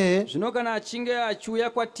 Zvino kana achinge achiuya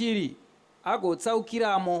kwatiri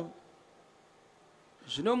agotsaukiramo.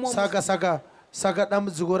 Saka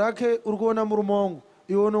dambudziko rake uri kuona murume wangu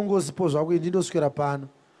iwe unongosipo zvako ndindoswera pano.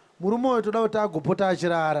 Murume uyu toda kuti agopota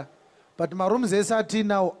achirara. But marooms ese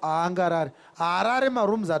atinawo haangarari. Haarare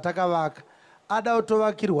marooms atakavaka. Ada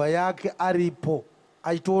kutovakirwa yake aripo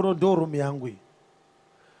achitoona ndo room yangu iyi.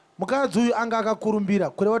 Mukadzi uyu anga akakurumbira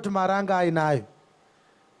kureva kuti mari anga ainayo.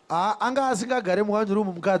 Anga asingagare muwanzi room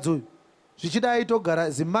mukadzi uyu. Zvichida aitogara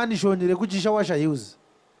zimanishoni rekuchisha hills.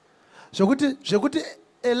 Zvekuti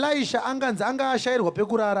Elisha anganzi anga ashayirwa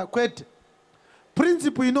pekurara kwete.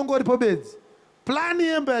 Principle inongoripo bedzi. Plani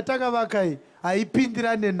yemba yatakavaka iyi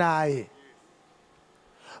haipindirane naye.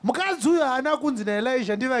 Mukadzi uyu haana kunzi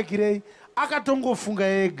naElisha ndivakirei, akatongofunga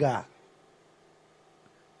ega.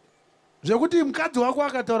 Zvekuti mukadzi wako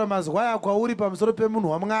akataura mazwi aya kwauri pamusoro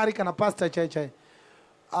pemunhu waMwari kana pastor chai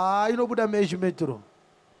inobuda measurement.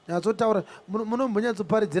 Nyatsotaura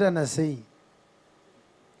munombonyatsoparidzirana sei?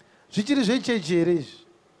 Zvichiri zvechechi here izvi?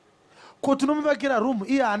 Ko tinomuvakira room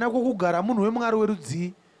iye haana kwokugara, munhu weMwari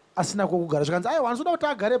werudzi asina kwokugara. Zvikanzi aiwa anozoda kuti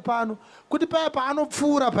agare pano kuti paya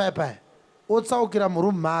paanopfuura paya otsaukira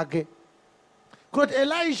muroom make. Kuti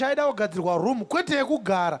Elisha aida kugadzirwa room kwete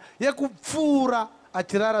yekugara, yekupfuura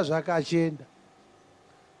achirara zvake achienda.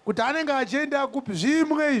 Kuti anenge achienda kupi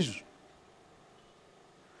zvimwe izvo.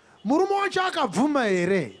 Murume wacho akabvuma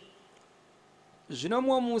here? Zvino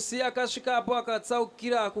mumwe musi akasvikapo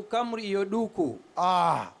akatsaukira kukamuri iyo duku.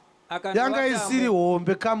 Yanga isiri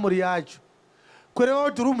hombe kamuri yacho. Kureva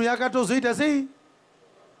kuti room yakatozoita sei?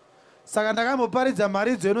 saka ndakamboparidza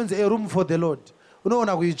maridzo inonzi a room for the Lord.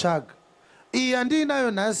 Unoona kuitsvaga. Iyi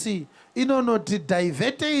handinayo nhasi inonoti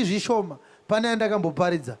divhetei zvishoma pane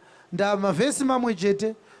yandakamboparidza. Ndamavhesi mamwe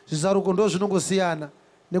chete, zvizaruko ndo zvinongosiyana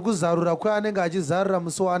nekuzarura kweanenge achizarura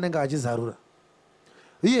musi waanenge achizarura.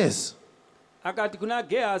 Yes. Akati kuna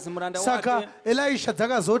Gehazi muranda wake. Saka Elisha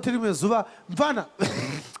dzakazoti rimwe zuva mfana.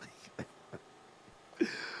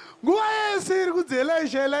 Nguva yese iri kunzi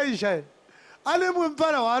Elisha ane mumwe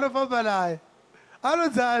mfana waanofamba naye.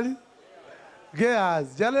 Anonzi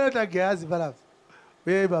Gehazi. Janota Gehazi panapa.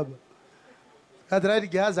 Uyei baba. Kadraiti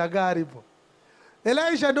Gehazi anga aripo.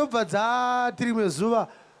 Elisha ndobva dzati rimwe zuva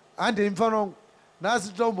handei mfana wangu.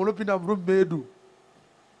 Nhasi tombonopinda murumu medu.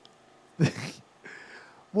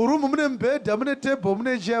 Murumu mune mbedha, mune table,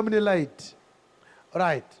 mune chair, mune light.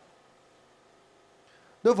 Right.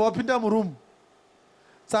 Ndobva wapinda murumu.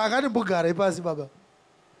 Saka ngatimbogara ipasi baba.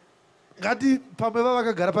 Ngati pamwe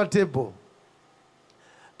vakagara patable.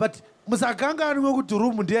 But musakanganwe kuti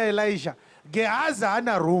rumu ndiya Elisha. Gehazi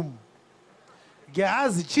hana rumu.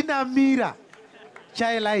 Gehazi chinamira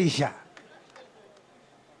cha Elisha.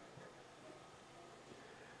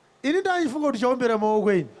 Ini ndachifunga kuti chaombera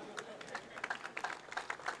maoko ini.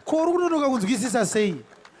 Ko uri kunonoka kunzwisisa sei?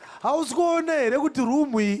 Hausi kuona here kuti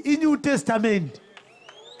rumu iyi iNew Testament.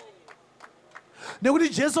 Nekuti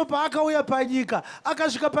Jesu paakauya panyika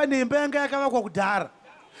akasvika pane imba yanga yakavakwa kudhara.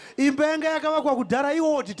 Imba yanga yakavakwa kudhara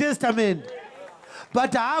iOld Testament.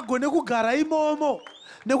 But haagone kugara imomo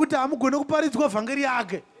nekuti hamugone kuparidzwa vhangeri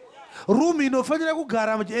yake. Rumu inofanira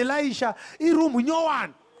kugara Elisha irumu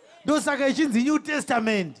nyowani. Ndosaka ichinzi New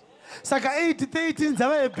Testament. Saka 8:13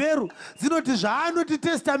 dzavaHebheru dzinoti zvaanoti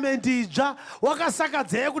testamenti idzva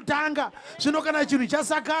wakasakadza yekutanga, zvino kana chinhu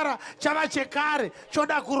chasakara chava chekare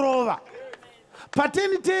choda kurova.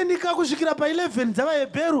 Pa10:10 kakusvikira pa11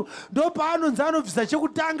 dzavaHebheru ndo paanonzi anobvisa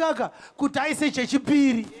chekutanga kuti aise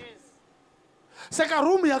chechipiri. Saka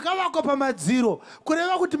rumu yakavakwa pamadziro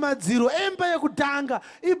kureva kuti madziro emba yekutanga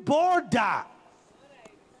ibhodha.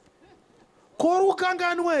 Kori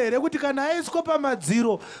kukanganwa here kuti kana aiswa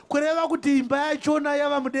pamadziro kureva kuti imba yachona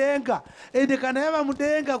yava mudenga, ende kana yava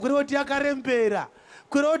mudenga kureva kuti yakarembera,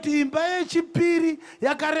 kureva kuti imba yechipiri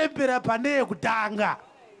yakarembera pane yekutanga.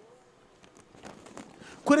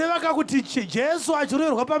 Kureva kakuti Jesu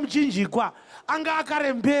achiroverwa pamuchinjikwa anga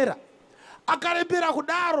akarembera. Akarembera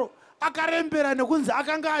kudaro, akarembera nekunzi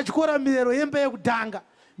akanga achikorera mirero yemba yekutanga,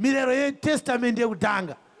 mirero yetestamenti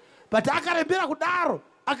yekutanga. But akarembera kudaro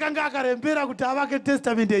akanga akarembera kuti avake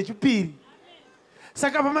testamenti yechipiri.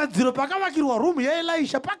 Saka pamadziro pakavakirwa rumu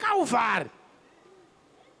yaElisha pakauvhari.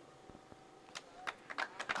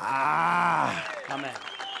 Amen.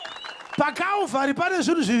 Pakauvhari pane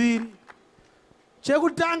zvinhu zviviri.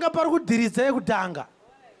 Chekutanga pari kudhiritsa yekutanga.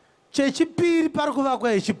 Chechipiri pari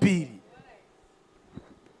kuvakwa yechipiri.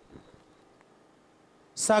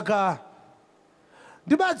 Saka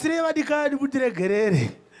ndibatsirei vadikani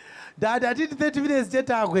mutiregerere. Hatiti 30 minutes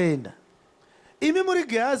tetakuenda. Imi muri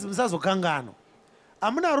Gehazi musazokanganwa.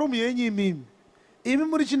 Hamuna rumu yenyu imimi. Imi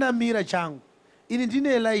muri chinamira changu. Ini ndine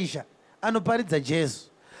Elisha anoparidza Jesu.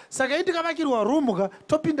 Saka indikavakirwa rumu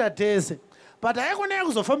topinda tese. But haikona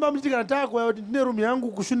kuzofamba muchitikana takuya kuti ndine rumu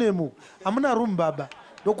yangu kushunemu. Hamuna rumu baba.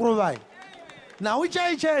 Ndokurovai. Now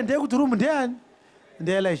chai ndekuti rumu ndiani?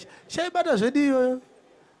 Ndi Elisha. Shaibata zvedu iyoyo.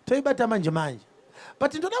 Toibata manje manje.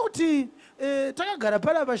 But ndoda kuti takagara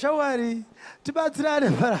pana pashawari tibatsirane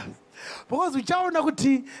para. Because uchaona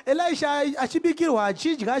kuti Elisha achibikirwa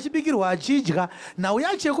achidya nhau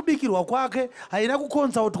yacho yekubikirwa kwake haina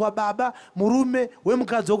kukonsautwa baba murume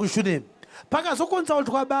wemukadzi wokushunemu.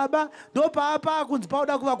 Pakazokonsautwa baba ndo paapa kunzi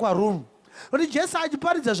pauda kuvakwa rumu. Kuti Jesu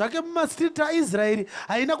achiparidza zvake mumastriti aIsraeri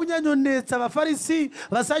haina kunyanyonetsa vaFarisi,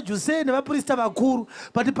 vaSadhusei nevaprista vakuru.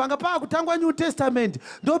 But panga paakutangwa New Testament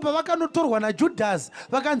ndo pavakanotorwa naJudhasi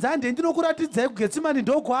vakanzi handei ndinokuratidzai kuGetsemani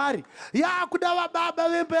ndokwaari. Yakuda vababa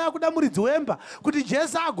vemba, yakuda muridzi wemba kuti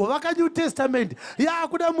Jesu agovaka New Testament.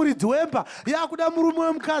 Yakuda muridzi wemba, yakuda murume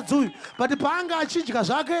wemukadzi uyu. But paanga achidya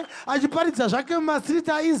zvake achiparidza zvake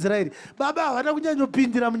mumastriti aIsraeri, baba havana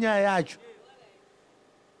kunyanyopindira munyaya yacho.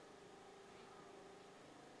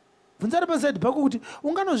 Bvunzari pasaidi pako kuti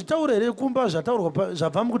unganozvitaura here kumba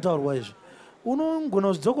zvabva mukutaurwa izvi. Unogona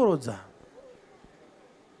kuzvidzokorodza.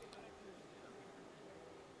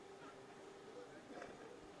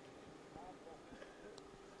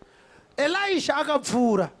 Elisha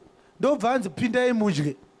akapfuura ndobva anzi pindai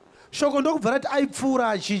mudye. Shoko ndokubva rati aipfuura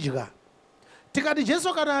achidya. Tikati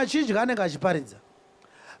Jesu kana achidya anenge achiparidza.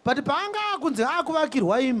 But paanga kunzi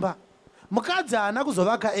akuvakirwa imba, mukadzi haana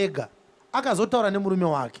kuzovaka ega, akazotaura nemurume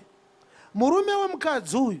wake. Murume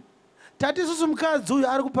wemukadzi uyu tati isusu mukadzi uyu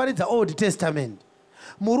ari kuparidza Old Testament,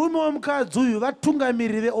 murume wemukadzi uyu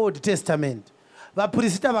vatungamiriri veOld Testament,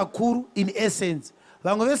 vaprista vakuru in essence.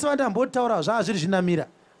 Vamwe vese vandambotaura zvava zviri zvinamira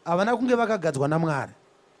havana kunge vakagadzwa naMwari.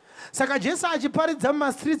 Saka Jesu achiparidza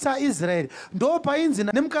mumastreets aIsraeri ndo painzi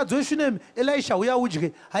nemukadzi weShunemi, Elisha uya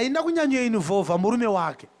udye, haina kunyanyoinvhovha murume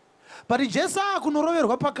wake. But Jesu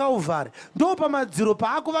akunoroverwa paKalvari ndo pamadziro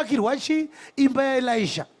paakuvakirwa imba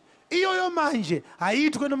yaElisha. Iyoyo manje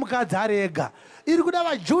haiitwe nomukadzi ari ega, iri kuda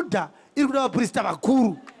vaJudha, iri kuda vaprista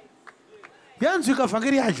vakuru. Yanzwika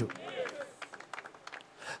vhangeri yacho.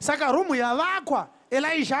 Saka rumu yavakwa,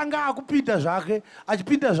 Elisha anga akupinda zvake,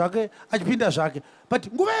 achipinda zvake, achipinda zvake. But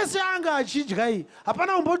nguva yese anga achidya iyi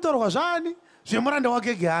hapana kumbotorwa zvani zvemuranda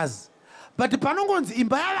wake Gehazi. But panongonzi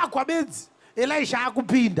imba yavakwa bedzi, Elisha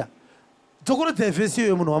akupinda. Dzokorodza vhesi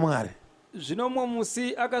iyoyo munhu waMwari. Zvino mumwe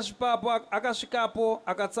musi akasvikapo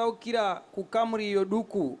akatsaukira kukamuri iyo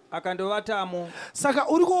duku akandovatamo. Saka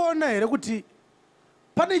uri kuona here kuti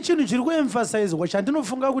pane chinhu chiri kuemphasizwa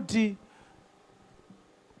chandinofunga kuti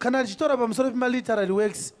kana tichitora pamusoro pema-literary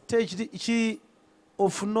works techiti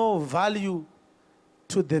of no value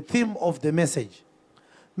to the theme of the message.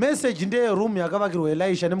 Message ndeyerumu yakavakirwa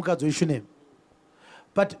Elisha nemukadzi weShunemi.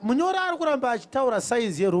 But munyori ari kuramba achitaura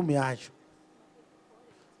saizi yerumu yacho.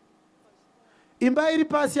 Imba iri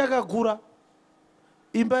pasi yakakura,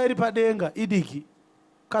 imba iri padenga idiki,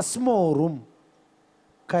 ka small room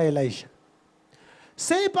ka Elisha.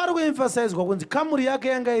 Sei pari kuemphasizwa kunzi kamuri yake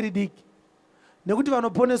yanga iri diki nekuti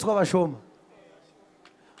vanoponeswa vashoma.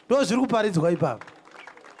 Ndo zviri kuparidzwa ipapo.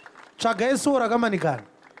 Tsvagai soro rakamanikana.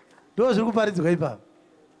 Ndo zviri kuparidzwa ipapo.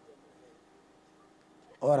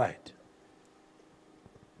 All right.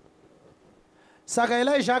 Saka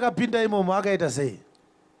Elisha akapinda imomo akaita sei?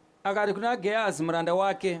 Akati kuna Gehazi muranda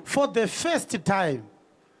wake. For the first time,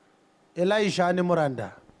 Elisha ane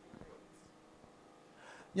muranda.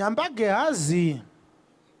 Nyamba Gehazi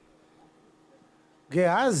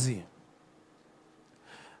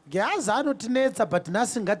anotinetsa, but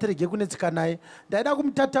nhasi ngatirege kunetsika naye. Ndaida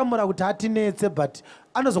kumutatamura kuti atinetse, but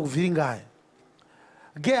anozokuvhiringai.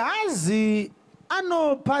 Gehazi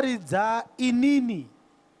anoparidza inini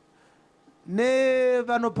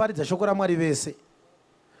nevanoparidza shoko raMwari vese.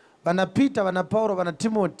 Vana Peter, vana Paulo, vana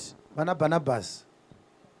Timothy, vana Barnabas.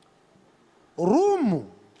 Rumu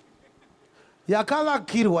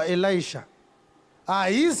yakavakirwa Elisha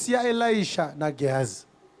haisi yaElisha naGehazi.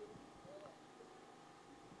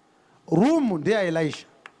 Rumu ndeyaElisha.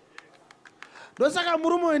 Ndosaka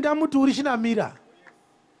murume wenda muti uri chinamira.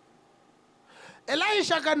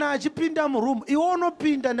 Elisha kana achipinda murumu, iwe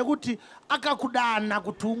unopinda nekuti akakudana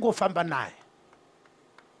kuti ungofamba naye.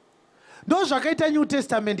 Ndo zvakaita New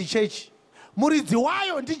Testament church. Muridzi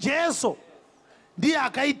wayo ndi Jesu, ndiye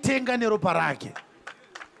akaitenga neropa rake.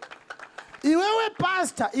 Iwewe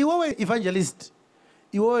pastor, iwewe evangelist,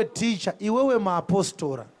 iwewe teacher, iwewe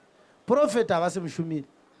maapostora, prophet havasi mushumiri,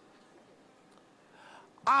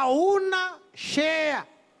 hauna share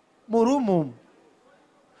murumu.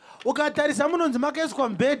 Ukatarisa munonzi makaiswa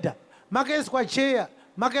mibhedha, makaiswa chair,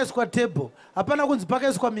 makaiswa table, hapana kunzi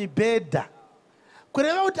pakaiswa mibhedha.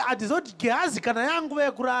 Kureva kuti hatizoti Gehazi kana yanguva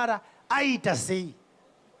yekurara aita sei?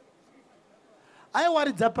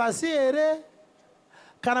 Aiwaridza pasi here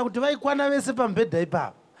kana kuti vaikwana vese pamubhedha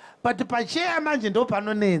ipapo? But pacheya manje ndo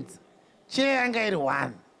panonetsa. Cheya yanga iri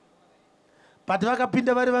 1. But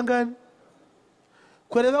vakapinda vari vangani?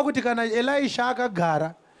 Kureva kuti kana Elisha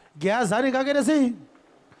akagara, Gehazi anenge akaita sei?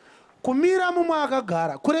 Kumira mumwe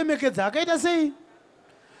akagara, kuremekedza akaita sei?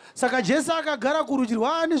 Saka Jesu akagara kurudyi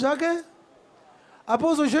rwaani zvake?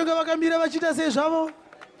 Apostle Chiwenga vakamira vachiita sei zvavo?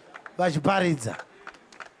 Vachiparidza.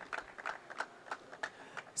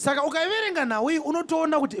 Saka ukaiverenga nawe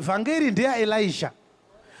unotoona kuti vhangeri ndeyaElisha,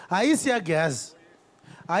 haisi yaGehazi,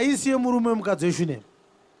 haisi yemurume wemukadzi weShunemi,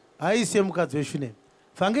 haisi yemukadzi weShunemi.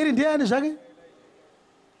 Vhangeri ndeyani zvake?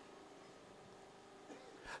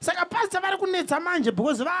 Saka pastor vari kunetsa manje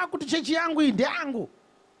because vakuti chechi yangu iyi ndeyangu.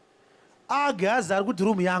 Gehazi ari kuti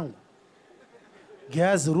rumu yangu.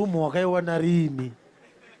 Gehazi rumu wakaiwana rini?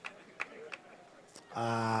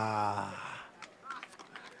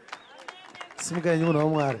 Simukai munhu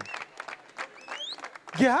waMwari.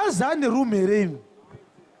 Gehazi ane rumu here imi?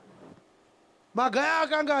 Magaya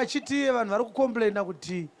akanga achiti vanhu vari kukomplaina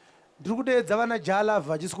kuti ndiri kudeedza vana Jalava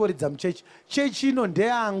vachisikoridza muchechi. Chechi ino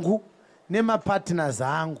ndeyangu nemapartners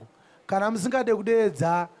angu. Kana musingade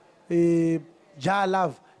kudeedza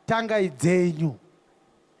Jalava, tangai dzenyu.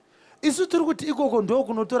 Isu tiri kuti ikoko ndo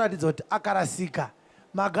kunotoratidza kuti akarasika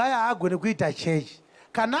magaya haagone kuita chechi.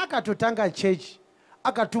 Kana akatotanga chechi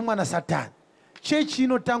akatumwa naSatani. Chechi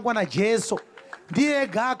inotangwa naJesu. ndiye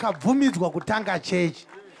ega akabvumidzwa kutanga chechi.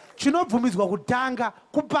 Chinobvumidzwa kutanga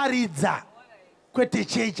kuparidza, kwete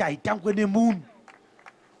chechi haitangwe nemunhu.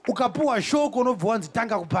 Ukapuwa shoko unobva wanzi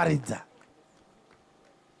tanga kuparidza.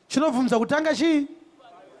 Chinobvumidza kutanga chii?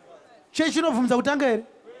 Chechi chinobvumidza kutanga here?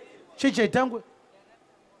 Chechi haitangwe,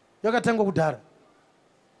 yakatangwa kudhara.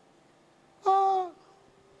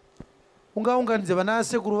 Ungaunganidze vana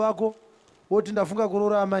sekuru vako woti ndafunga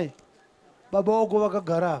kuroora amai, baba vako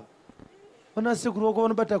vakagara ava. Vana sekuru vako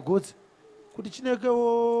vanobata gotsi kuti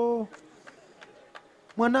Chinekewo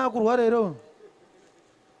mwana akurwara here,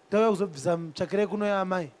 ndauya kuzobvisa mutsvakire kuno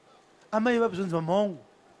yaamai. Amai vapizonzi mama wangu.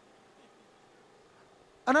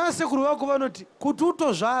 Ana sekuru vako vanoti kuti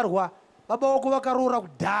utozvarwa baba vako vakaroora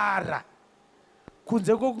kudhara,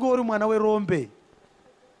 kunze kwokunge uri mwana werombe.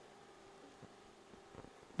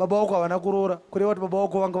 Baba vako havana kuroora, kureva kuti baba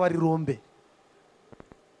vako vanga vari rombe.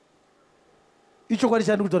 Ichokwadi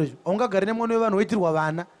chandi kutaura izvo. Haungagari nemwana wevanhu woitirwa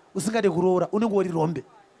vana usingade kuroora, unenge uri rombe.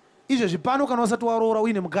 Izvezvi pano kana usati waroora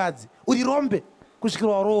uine mukadzi, uri rombe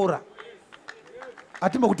kusvikira waroora.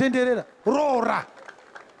 Hatimba kutenderera, roora.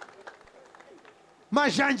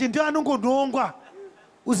 Mazhanje ndio anongonongwa.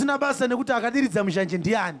 Usina basa nekuti akadiridza muzhanje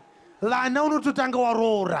ndiani. Vana unototanga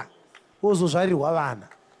waroora wozozvarirwa vana.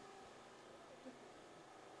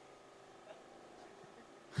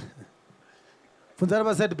 Bvunzana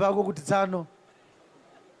paside pako kuti tsano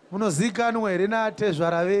munozikanwa here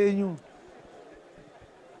natezvara venyu?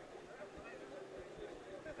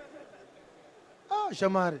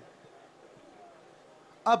 Shamari,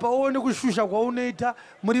 apa uone kushusha kwaunoita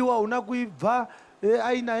muriwo hauna kuibva.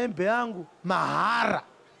 Aina hembe yangu mahara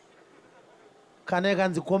kana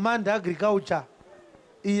ikanzi command agriculture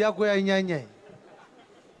iyi yako yanyanya iyi.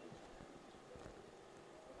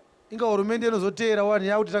 Inga hurumende inozoteera wani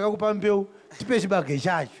yakuti takakupa mbeu tipe chibage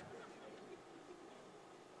chacho.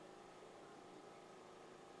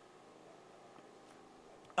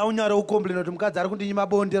 Aunyara ukomplaina kuti mukadzi ari kundinyima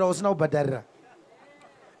bondera usina kubhadharira.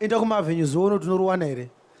 Enda kumavhenyu zono tinoruwana here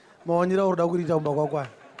maonyera uroda kuriita kumba kwakwana.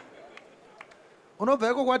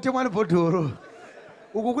 Unobva iko kwatemwa nebhodhoro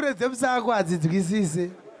uku kuredze musako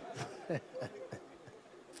hadzidzikisise.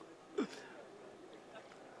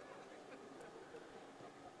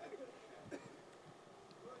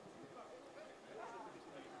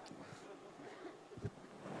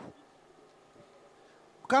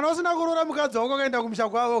 Kana usina kuroora mukadzi wako akaenda kumusha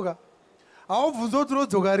kwavoka, haubvunzi kuti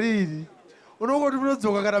unodzoka riini. Unongoti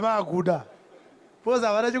unodzoka kana maakuda. Poza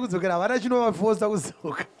havana chekudzokera, havana chinovafosa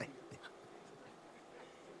kudzoka.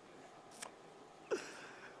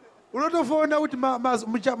 Unotofoona kuti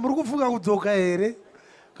muri kufunga kudzoka here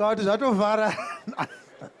kana kuti zvatovhara.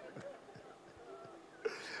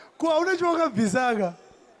 Kuva une chawakabvisaka.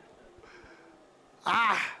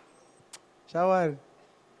 Shawari.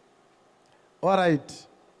 All right.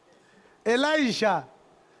 Elisha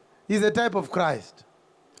is a type of Christ.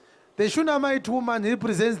 The Shunammite woman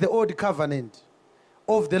represents the old covenant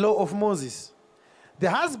of the law of Moses. The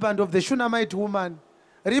husband of the Shunammite woman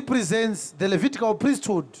represents the Levitical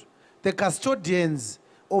priesthood, the custodians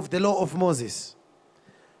of the law of Moses.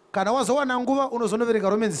 Kana wazowana nguva unozonoverenga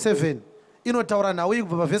Romans 7 inotaura nawe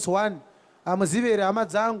kubva pavhesi 1. Amuzive here hama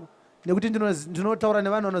dzangu nekuti ndinotaura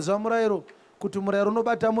nevanhu vanoziva murayiro kuti murayiro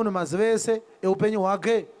unobata munhu mazuva ese eupenyu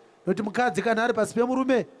hwake. Nokuti mukadzi kana ari pasi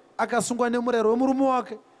pemurume akasungwa nemurayiro wemurume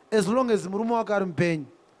wake as long as murume wake ari mupenyu.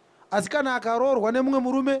 Asi kana akaroorwa nemumwe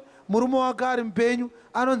murume, murume wake ari mupenyu,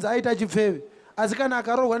 anonzi aita chifeve. Asi kana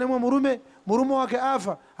akaroorwa nemumwe murume, murume wake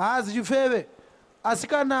afa, haazi chifeve. Asi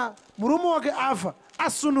kana murume wake afa,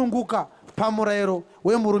 asununguka pamurayiro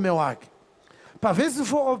wemurume wake. Pavhesi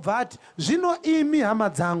 4 obva ati, zvino imi hama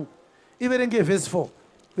dzangu. Iverenge vhesi 4.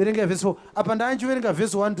 Verenge vhesi 4. Apa ndaanchiverenga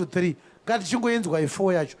vhesi 1 to 3. Ngatichingoenzwa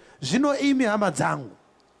i4 yacho. Zvino imi hama dzangu.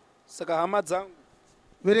 Saka hama dzangu.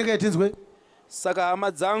 Verenga itinzwe. Saka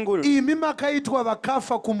hama dzangu. Imi makaitwa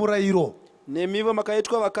vakafa kumurayiro. Nemivo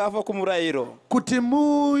makaitwa vakafa kumurayiro. Kuti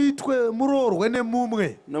muitwe muroorwe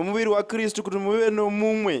nemumwe. Nomuviri waKristu kuti muve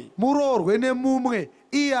nomumwe. Muroorwe nemumwe.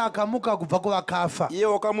 Iye akamuka kubva kuvakafa. Iye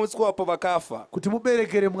wakamutswa pavakafa. Kuti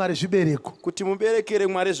muberekere Mwari zvibereko. Kuti muberekere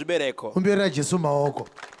Mwari zvibereko. Muberera Jesu maoko.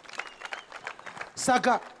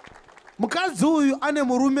 Saka mukadzi uyu ane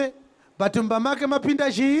murume, but mumba make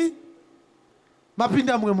mapinda chii?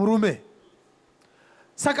 Mapinda mumwe murume.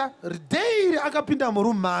 Saka daily akapinda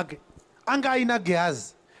murume make anga aina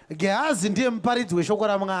Gehazi. Gehazi ndiye muparidzi weshoko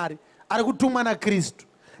raMwari ari kutumwa naKristu.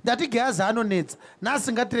 Ndati Gehazi anonetsa,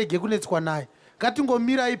 nhasi ngatirege kunetswa naye.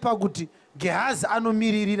 Ngatingomirai pakuti Gehazi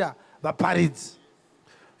anomiririra vaparidzi.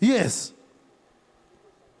 Yes.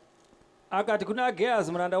 akati kuna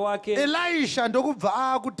Gehazi muranda wake, Elisha ndokubva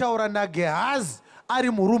akutaura naGehazi ari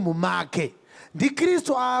murumu make.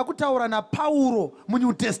 NdiKristu akutaura naPauro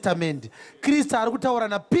muNew Testament. Kristu ari kutaura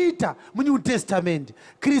naPeter muNew Testament.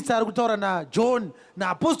 Kristu ari kutaura naJohn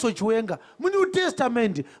naApostle Chiwenga muNew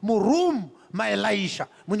Testament, murumu maElisha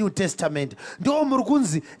muNew Testament. Ndo muri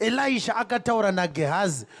kunzi Elisha akataura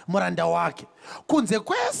naGehazi muranda wake. Kunze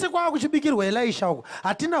kwese kwakuchibikirwa Elisha uko,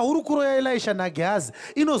 hatina hurukuro yaElisha naGehazi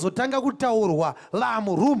inozotanga kutaurwa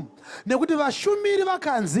murumu, nekuti vashumiri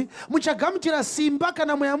vakanzi muchagamuchira simba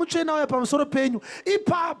kana mweya mutsvena uya pamusoro penyu,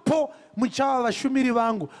 ipapo muchava vashumiri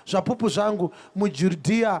vangu, zvapupu zvangu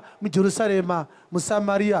muJudhea, muJerusarema,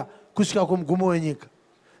 muSamaria, kusvika kumugumo wenyika.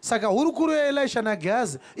 Saka hurukuro yaElisha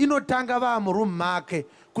naGehazi inotanga murumu make.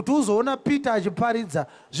 Kuti uzoona Peter achiparidza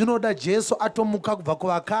zvinoda Jesu atomuka kubva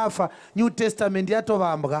kuvakafa, New Testament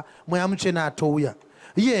yatovambwa, mweya mutsvena atouya.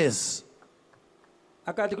 Yes.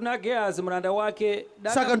 Akati kuna Gehazi muranda wake,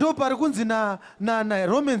 saka ndo pari kunzi na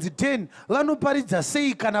Romans 10 vanoparidza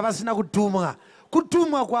sei kana vasina kutumwa.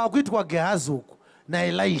 Kutumwa kwakuitwa Gehazi uku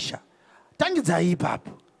naElisha. Tangidzai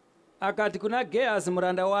ipapo. Akati kuna Gehazi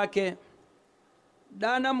muranda wake,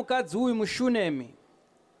 dana mukadzi uyu muShunemi.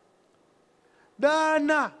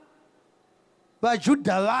 Dana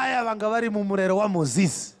vaJudha vaya vanga vari mumurero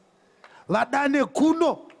waMozisi, vadane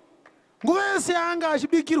kuno. Nguva yese anga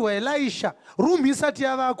achibikirwa Elisha, rumu isati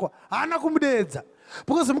yavakwa, haana kumudeedza.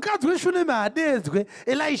 Because mukadzi weShunemi hadeedzwe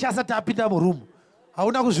Elisha asati apinda murumu.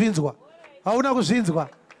 Hauna kuzvinzwa, hauna kuzvinzwa,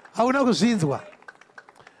 hauna kuzvinzwa.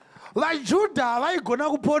 VaJudha vaigona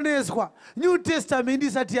kuponeswa New Testament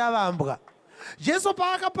isati yavambwa. Jesu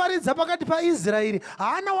paakaparidza pakati paIsraeri,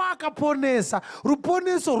 haana waakaponesa.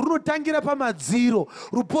 Ruponeso runotangira pamadziro,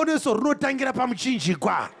 ruponeso runotangira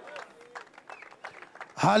pamuchinjikwa.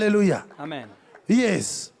 Hallelujah. Amen.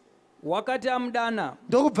 Yes. Wakati amudana,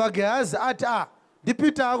 ndokubva Gehazi ati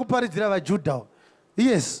ndiPeter akuparidzira vaJudha.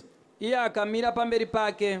 Yes. Iye akamira pamberi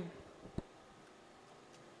pake.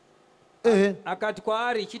 Akati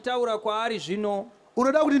kwaari, chitaura kwaari zvino.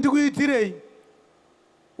 Unoda kuti ndikuitirei?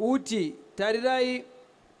 Uti, tarirai,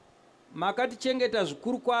 makatichengeta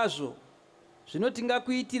zvikuru kwazvo, zvino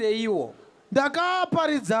tingakuitireiwo.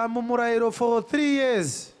 Ndakaparidza mumurayiro for 3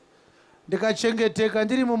 years. Ndikachengeteka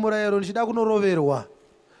ndiri mumurayiro ndichida kunoroverwa.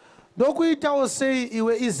 Ndokuitawo sei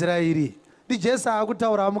iwe Israeri? NdiJesu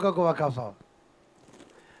akutaura amuka kuvakafa.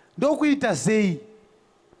 Ndokuita sei?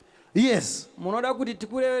 Yes. Munoda kuti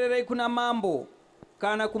tikurevererei kuna mambo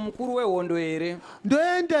kana kumukuru wehondo here?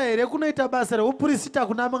 Ndoenda here kunoita basa reuprista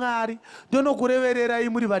kuna Mwari, ndonokurevererai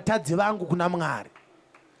muri vatadzi vangu kuna Mwari.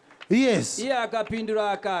 Yes. Iye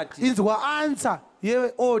akapindura akati, inzwa answer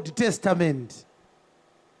yeOld Testament.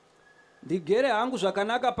 Ndigere hangu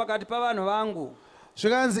zvakanaka pakati pavanhu vangu.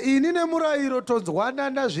 Zvikanzi ini nemurayiro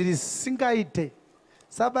tonzwanana zviri singaite.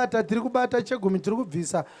 Sabata tiri kubata chegumi tiri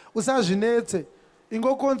kubvisa, usazvinetse.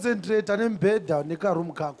 Ingoconcentrate nemubhedha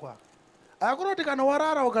nekarumu kakwa. Akunoti kana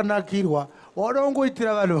warara ukanakirwa, wada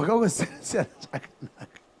ungoitira vanhu vakangosiyana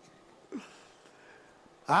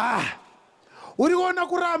zvakanaka. Uri kuona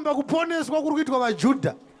kuramba kuponeswa kuri kuitwa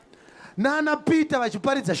vaJudha nana Peter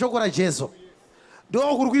vachiparidza shoko raJesu.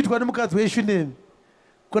 Ndo kuri kuitwa nemukadzi weShunemi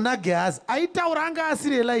kuna Gehazi. Aitaura anga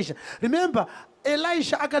asiri Elisha. Remember,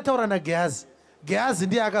 Elisha akataura naGehazi. Gehazi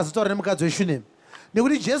ndiye akazotaura nemukadzi weShunemi.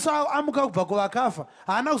 Nekuti Jesu amuka kubva kuvakafa,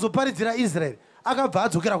 haana kuzoparidzira Israeri, akabva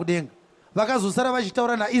adzokera kudenga. Vakazosara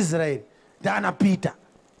vachitaura naIsraeri ndana Peter.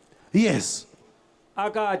 Yes.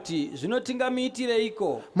 Akati, zvino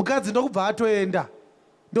tingamuitireiko? Mukadzi ndokubva atoenda.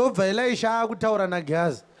 Ndobva Elisha akutaura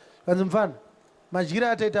naGehazi. Kanzi mfana, madyiro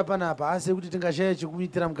ataita panapa asi kuti tingashaya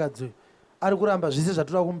chekumuitira mukadzi uyu. Ari kuramba zvese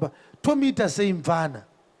zvatora kumba. Tomuita sei mfana?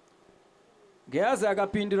 Gehazi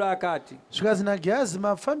akapindura akati, zvikanzi naGehazi,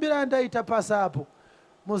 mafambiro andaita pasi apo,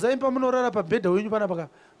 muzaimba munorara pabhedha wenyu panapa,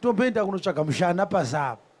 tomboenda kunotsvaga mushana pasi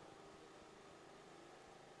apo.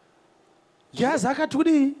 Gehazi akati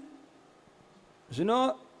kudii?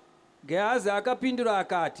 Zvino Gehazi akapindura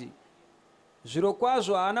akati,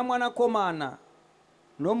 zvirokwazvo haana mwanakomana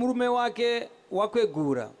nomurume wake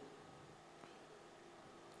wakwegura.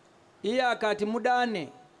 Iye akati, mudane.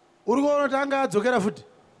 Uri kuona kuti anga adzokera futi?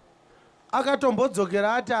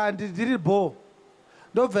 Akatombodzokera ati handiri bho.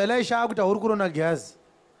 Ndobva Elisha akuti uri kuona Gehazi.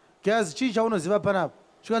 Gehazi, chii chaunoziva panapa?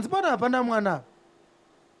 Zvikanzi pana hapana mwana.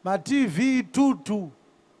 MaTV tutu.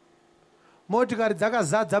 Motikari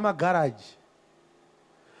dzakazadza magaraji.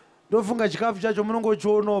 Ndofunga chikafu chacho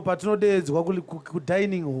munongochionawo patinodeedzwa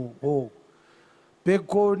kudining hall.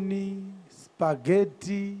 Bacon,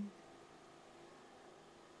 spaghetti,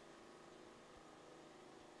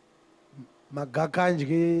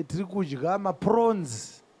 magakanje tiri kudya,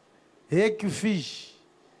 maprawns. hagfish,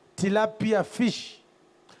 tilapia fish,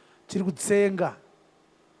 tiri kutsenga,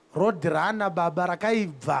 roadrunner baba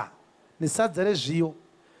rakaibva nesadza rezviyo,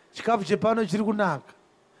 chikafu chepano chiri kunaka.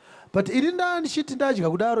 But ini ndichiti ndadya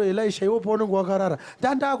kudaro Elisha iwo paunenge wakarara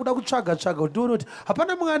ndandakuda kutsvaga kuti ndione kuti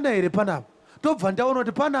hapana mwana here panapa. Ndobva ndaona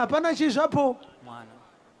kuti hapana chii zvapo,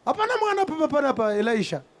 hapana mwana panapa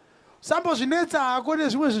Elisha. Sambozvinetsa hako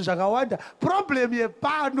nezvimwe zvinhu zvakawanda. Problem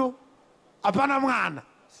yepano hapana mwana.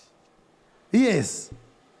 Yes.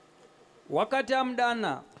 Wakati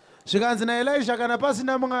amudana zvikanzi naElisha kana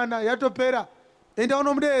pasina mwana yatopera, enda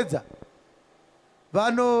unomudeedza.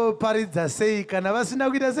 Vanoparidza sei kana vasina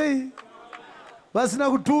kuita sei? Vasina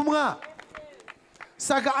kutumwa.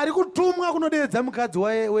 Saka ari kutumwa kunodeedza mukadzi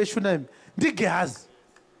weShunami ndiGehazi.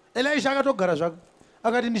 Elisha akatogara zvake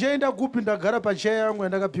akati ndichaenda kupi? Ndagara pacheya yangu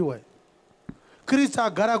yandakapiwa. Kristu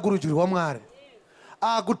agara kurudyi rwaMwari,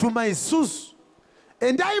 akutuma isusu,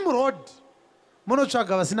 endai murodhi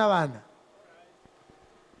munotsvaga vasina vana.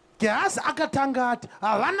 Gehazi akatanga ati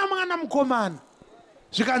havana mwana mukomana.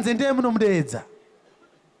 Zvikanzi ndeye munomudeedza.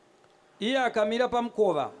 Iye akamira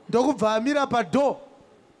pamukova. Ndokubva amira padho.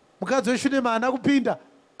 Mukadzi weShunami haana kupinda,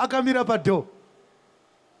 akamira padho.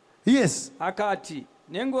 Yes. Akati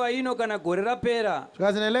nenguva ino kana gore rapera.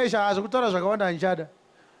 Zvikanzi naElisha hazvi kutaura zvakawanda handichada.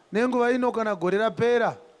 Nenguva ino kana gore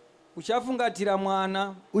rapera uchafungatira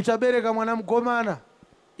mwana, uchabereka mwana mukomana.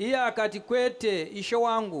 Iye akati kwete, ishe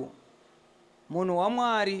wangu, munhu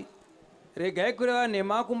waMwari, regai kureva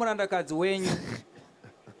nhema kumurandakadzi wenyu.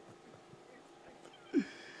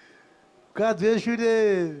 Mukadzi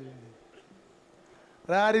weShunami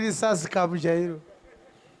rari risasikamu chairo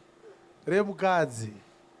remukadzi.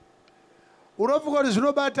 Unofunga kuti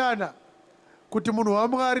zvinobatana kuti munhu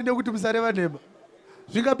waMwari nekuti musareva nhema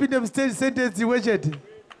zvingapinde mustage sentence imwe chete?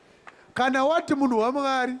 Kana wati munhu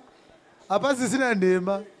waMwari hapasisina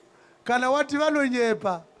nhema, kana wati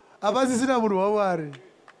vanonyepa hapasisina munhu waMwari.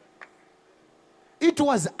 It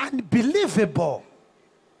was unbelievable.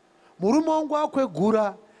 Murume wangu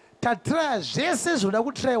akwegura, tatraya zvese zvoda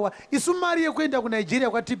kutrayiwa. Isu mari yekuenda kuNigeria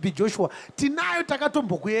kwa TB Joshua tinayo,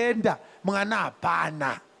 takatombokuenda, mwana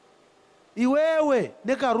hapana. Iwewe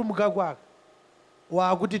nekarumu kakwaka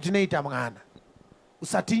wakuti tinoita mwana,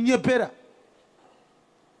 usatinyepera.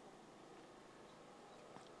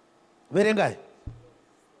 Verengai.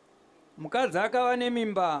 Mukadzi akava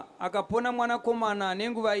nemimba akapona mwanakomana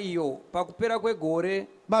nenguva iyo pakupera kwegore.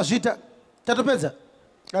 Mazvita tatopedza,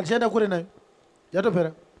 ngatichaenda kure nayo,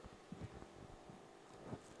 yatopera.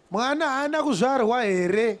 Mwana haana kuzvarwa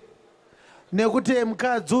here nekuti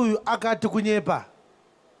mukadzi uyu akati kunyepa?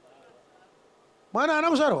 Mwana haana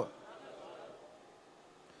kuzvarwa.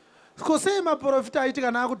 Sei maprofita aiti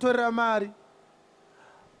kana akutorera mari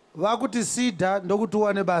vakuti sidha ndokuti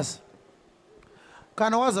uwane basa?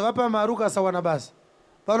 Kana wazavapa mari ukasawana basa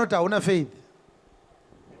vanoti hauna faith.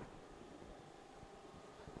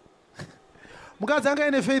 Mukadzi anga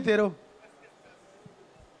ine faith here?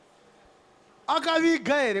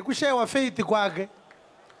 Akaviga here kushayiwa faith kwake?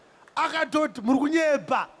 Akatoti muri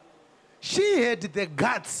kunyepa. She had the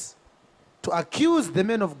guts to accuse the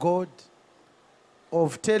man of God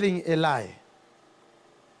of telling a lie.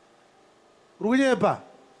 Muri kunyepa.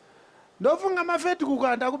 Ndofunga mafeti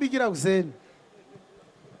kukanda kubikira kuseni.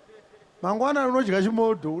 Mangwana unodya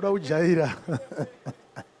chimodo uda kujaira.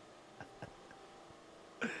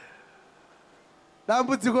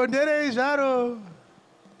 Dambudziko nderei zvaro?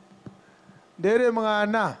 Ndere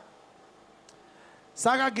mwana.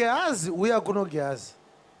 Saka Gehazi uya kuno Gehazi.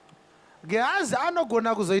 Gehazi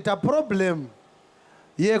anogona kuzoita problem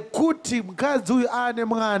yekuti mukadzi uyu ane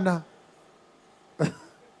mwana.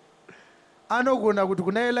 Anogona kuti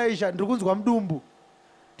kuna Elisha ndiri kunzwa mudumbu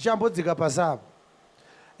ndichambodzika pasapa.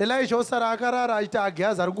 Elisha osara akarara achita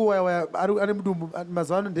Gehazi ari kuwaya ane mudumbu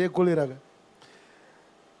mazuva ano ndeye kolera.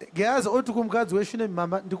 Gehazi oti kumukadzi weShunami,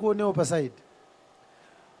 mama ndikuonewo pasaidi.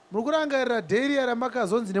 Muri kurangarira dheri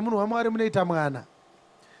ramakazonzi nemunhu waMwari munoita mwana.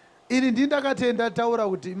 Ini ndindakatenda taura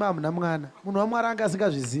kuti ima hamuna mwana. Munhu waMwari anga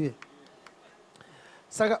asingazvizive.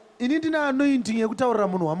 Saka ini ndina anointing yekutaurira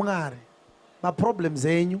munhu waMwari maproblems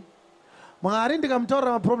enyu. Mwari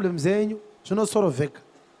ndikamutaurira maproblems enyu zvinosorovheka.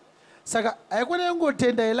 Saka haikona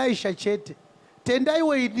yangotenda Elisha chete,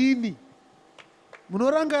 tendaiwo inini.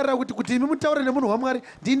 Munorangarira kuti imi mutaure nemunhu waMwari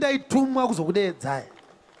ndindaitumwa kuzokudeedzai.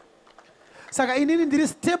 Saka inini ndiri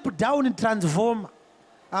step down transformer.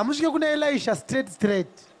 Hamusvike kuna Elisha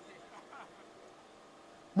straight.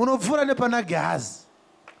 Munopfuura nepana Gehazi.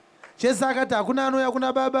 Jesu akati hakuna anouya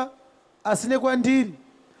kuna Baba asine kwandiri.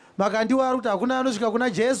 Makandiwari kuti hakuna anosvika kuna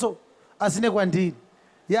Jesu asine kwandiri.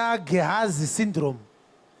 Ya Gehazi syndrome.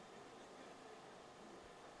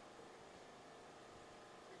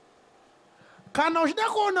 kana uchida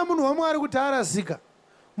kuona munhu waMwari kuti arasika,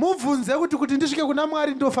 mubvunze kuti ndisvike kuna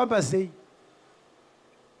Mwari ndofamba sei.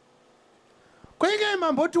 Kwenge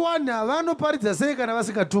mamboti wani havanoparidza sei kana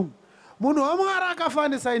vasingatumwi. Munhu waMwari akafa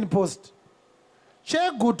nesign-post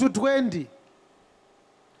chegutu 20.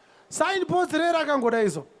 Sign-post rero akangoda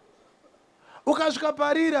izo. Ukasvika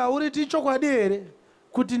pariri hauri chokwadi here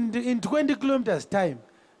kuti in 20 kilometers time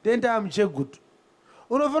ndenda muchegutu.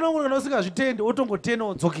 Unofanira kuti kana usingazvitendi wotongotena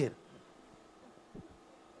wodzokera.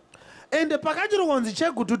 Ende pakachiri kunzi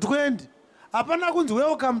chegutu 20 hapana kunzi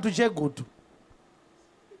welcome to chegutu.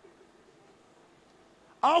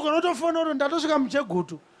 Au kana utofona kuti ndatosvika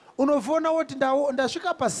muchegutu, unofona kuti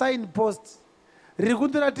ndasvika pasign post riri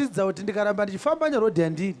kundiratidza kuti ndikaramba ndichifamba nerodhi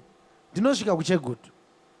yandiri ndinosvika kuchegutu.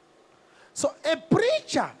 So a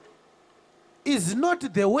preacher is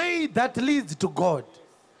not the way that leads to God.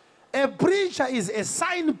 A preacher is a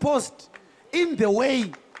signpost in the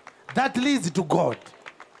way that leads to God.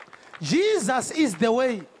 Jesus is the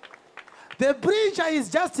way. The preacher is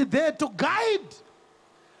just there to guide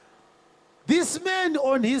this man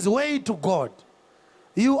on his way to God.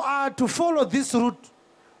 You are to follow this route.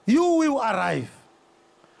 You will arrive.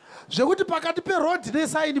 Zvekuti pakati pe-road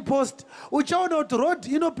ne-signpost, uchaona kuti road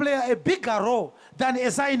inoplay a bigger role than a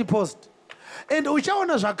signpost. And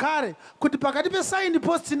uchaona zvakare kuti pakati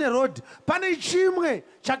pe-signpost ne-road pane chimwe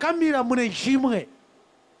chakamira mune chimwe.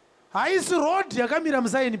 Haisi road yakamira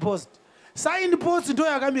mu-signpost. Signpost ndo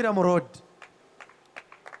yakamira mu-road.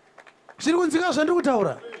 Zviri kunzika zvandiri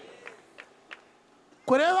kutaura?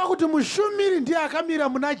 Kureva kuti mushumiri ndiye akamira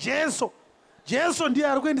muna Jesu. Jesu ndiye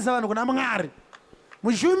ari kuendesa vanhu kuna Mwari.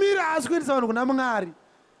 Mushumiri haasi kuendesa vanhu kuna Mwari.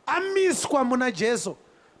 Amiswa muna Jesu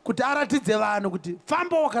kuti aratidze vanhu kuti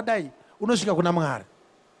famba wakadai unosvika kuna Mwari.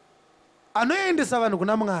 Anoendesa vanhu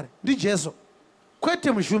kuna Mwari ndi Jesu,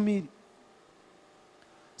 kwete mushumiri.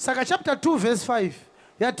 Saka chapter 2 verse 5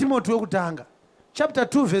 yaTimoti wekutanga. Chapter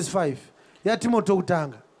 2 verse 5 yaTimoti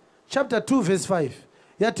wekutanga. Chapter 2 verse 5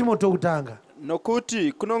 yaTimoti wekutanga.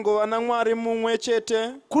 Nokuti kunongova naMwari mumwe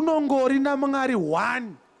chete. Kunongori naMwari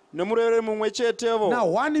one. Nomurere mumwe chetevo. Na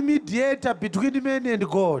one mediator between men and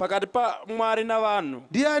God. Pakati pa Mwari na vanhu.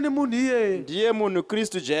 Ndiani munhu iye? Ndiye munhu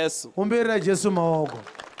Kristu Jesu. Umberera Jesu maoko.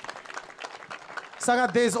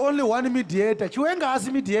 Saka there is only one mediator. Chiwenga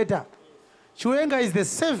haasi mediator. Chiwenga is the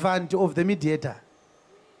servant of the mediator.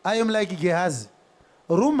 I am like Gehazi.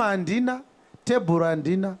 Room handina, table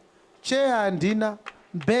handina, chair handina,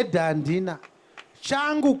 bed handina.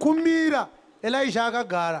 Changu kumira. Elisha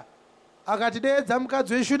akagara. Akati deedza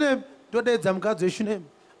mukadzi weShunemi, ndodeedza mukadzi weShunemi.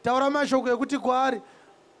 Taura mashoko ekuti kwaari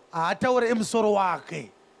haataure emusoro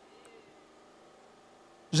wake.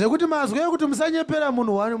 Zvekuti mazwe ekuti musanyepera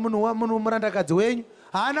munhu murandakadzi wenyu,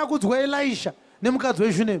 haana kudzwa Elisha nemukadzi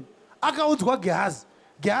weShunemi. Akaudzwa Gehazi.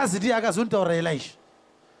 Gehazi ndiye akazonitaurira Elisha.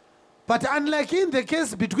 But unlike in the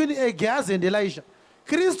case between Gehazi and Elisha,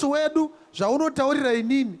 Kristu wedu zvaunotaurira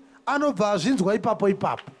inini anobva azvinzwa ipapo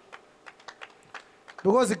ipapo.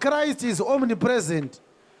 Because Christ is omnipresent.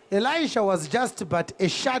 Elisha was just but a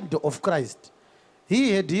shadow of Christ.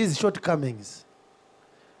 He had his shortcomings.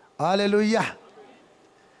 Hallelujah.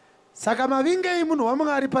 Saka mavingei munhu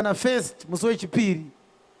waMwari pana first musi wechipiri.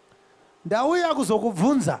 Ndauya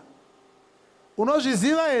kuzokubvunza.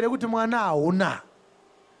 Unozviziva here kuti mwana hauna?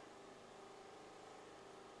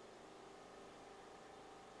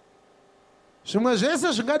 Zvimwe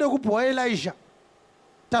zvese zvingade kupuwa Elisha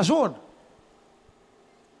tazviona.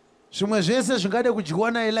 Zvimwe zvese zvingade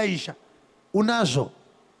kudyiwa naElisha unazvo.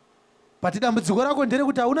 But dambudziko rako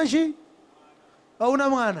nderekuti hauna chii? Hauna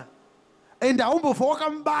mwana. And haumbofa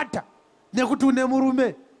wakamubata nekuti une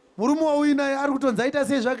murume. Murume wauyu naye ari kutonzi aita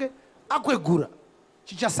sei zvake akwegura.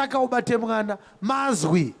 Chichasaka ubate mwana,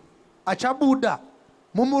 mazwi achabuda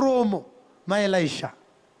mumuromo maElisha.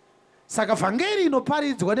 Saka vhangeri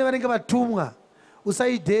inoparidzwa nevanenge vatumwa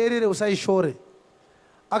usaidheerere, usaishore.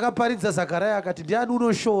 Akaparidza Zakaraya akati ndiani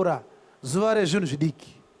unoshora zuva rezvinhu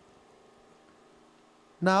zvidiki.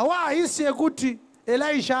 Nawo haisi yekuti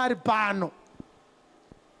Elisha ari pano.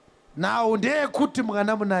 Nawo ndeyekuti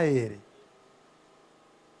mwana munaye here.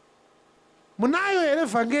 Munayo here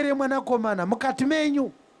vhangeri yemwanakomana mukati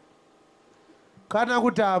menyu? Kana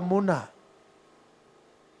kuti hamuna?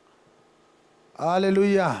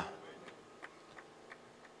 Hallelujah.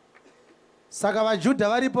 Saka vaJudha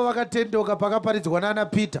varipo vakatendeuka pakaparidzwa nana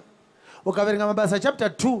Peter. Ukaverenga Mabasa chapter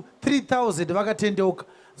 2, 3,000 vakatendeuka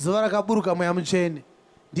zuva rakaburuka mweya mutsvene.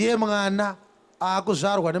 Ndiye mwana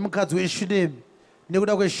aakuzvarwa nemukadzi weShunemi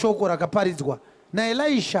nekuda kweshoko rakaparidzwa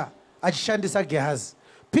naElisha achishandisa Gehazi.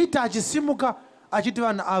 Peter achisimuka achiti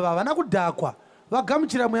vanhu ava havana kudhakwa,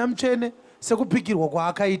 vagamuchira mweya mutsvene sekupikirwa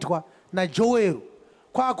kwaakaitwa najoero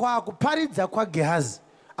kwakuparidza kwagehazi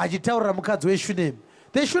achitaurira mukadzi weshunemi.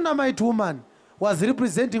 The Shunammite woman was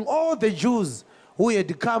representing all the Jews who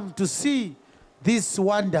had come to see this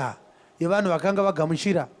wonder yevanhu vakanga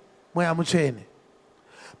vagamuchira mweya mutsvene.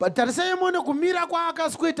 But tarisai muone kumira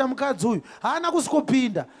kwaakasweta mukadzi uyu, haana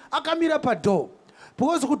kusvikopinda, akamira padhoo.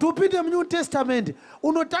 Because kuti upinde muNew Testament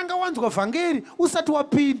unotanga wanzwa vhangeri usati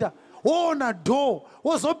wapinda, woona dhoo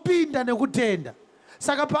wozopinda nekutenda.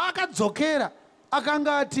 Saka paakadzokera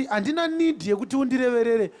akanga ati handina need yekuti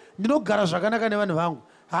undireverere, ndinogara zvakanaka nevanhu vangu,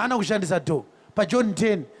 haana kushandisa dhoo. PaJohn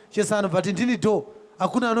 10 Jesu anobva ndini dhoo,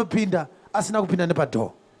 hakuna anopinda asina kupinda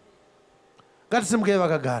nepadhoo. Ngatisimukei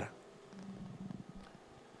vakagara.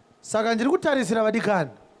 Saka ndiri kutarisira vadikani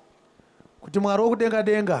kuti Mwari wokudenga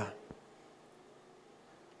denga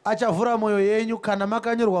achavhura mwoyo yenyu kana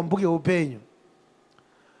makanyorwa mubhuku yeupenyu.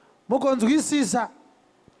 Mukonzwisisa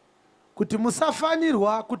kuti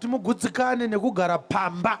musafanirwa kuti mugutsikane nekugara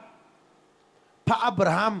pamba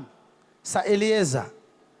paAbhurahama saElieza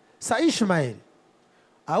saIshmaeri.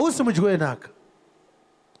 Hausi mudyi wenhaka.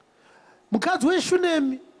 Mukadzi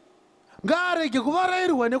weshunemi ngaarege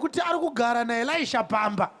kuvarayirwa nekuti ari kugara naElisha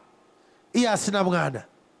pamba iye asina mwana.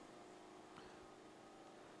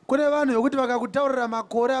 Kune vanhu vokuti vakakutaurira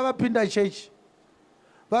makore avapinda chechi,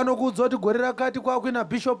 vanokuudza kuti gore rakati kwakuina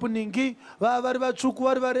bhishopu Ningi vava vari vatsvuku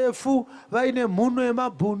vari varefu vaine mhuno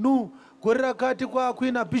yemabhunu. Gore rakati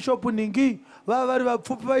kwakuina bhishopu Ningi vava vari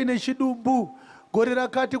vapfupi vaine chidumbu. Gore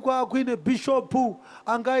rakati kwakuine bhishopu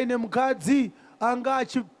anga aine mukadzi anga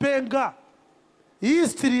achipenga.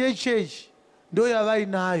 History yechechi ndo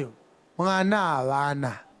yavainayo, mwana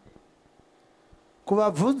havana.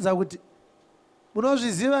 Kuvabvunza kuti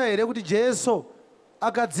munozviziva here kuti Jesu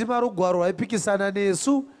akadzima rugwaro rwaipikisana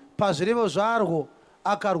nesu pazvirevo zvarwo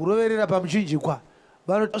akarwuroverera pamuchinjikwa.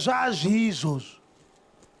 Vanoti zvazvii izvozvo?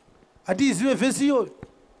 Hatiizive vhesi iyoyo.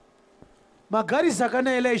 Magarisi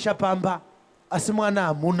akana Elisha pamba asi mwana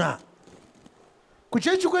hamuna.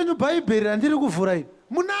 Kuchechi kwenyu bhaibheri randiri kuvhura iri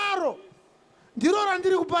munaro, ndiro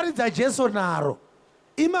randiri kuparidza Jesu naro.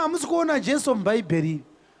 Imi hamusi kuona Jesu mubhaibheri.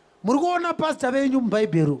 Muri kuona pasita venyu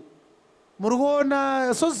mubhaibheri, muri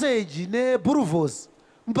kuona soseji nepuruvhosi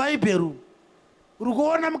mubhaibheri, muri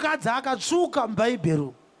kuona mukadzi akatsvuka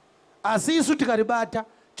mubhaibheri. Asi isu tikaribata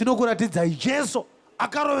tinokuratidzai Jesu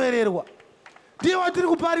akarovererwa. Ndiye watiri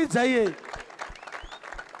kuparidza iyeye.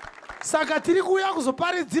 Saka tiri kuuya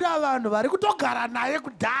kuzoparidzira vanhu vari kutogara naye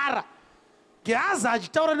kudhara. Gehazi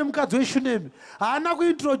achitaura nemukadzi weshunemi haana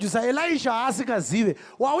kuintrodusa Elisha haasingazive.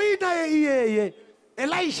 Wauinaye iyeye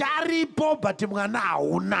Elisha aripo but mwana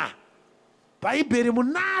hauna. Bhaibheri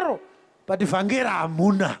munaro but vhangeri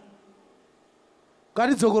hamuna.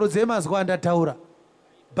 Ngatidzokorodzei mazwi andataura.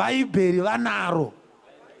 Bhaibheri vanaro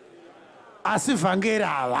asi vhangeri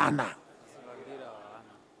havana.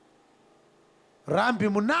 Rambi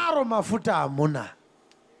munaro, mafuta hamuna.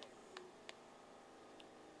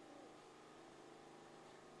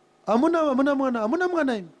 Hamuna mwana, hamuna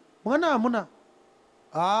mwana imi. Mwana hamuna.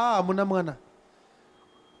 Hamuna mwana.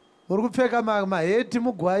 Muri kupfeka maheti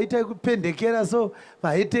mugwaita ekupendekera so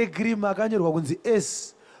maheti ekirimu akanyorwa kunzi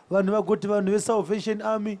S. Vanhu vagoti vanhu veSalvation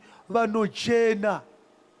Army vanochena.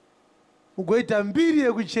 Mugoita mbiri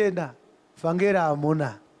yekuchena. Vhangeri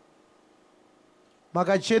hamuna.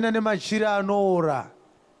 Makachena nemachira anoora.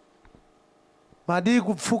 Madii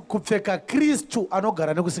kupfeka Kristu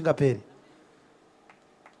anogara nekusingaperi.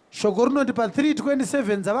 Shoko rinoti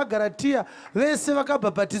pa3:27 dzavaGaratia vese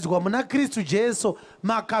vakabhabhatidzwa muna Kristu Jesu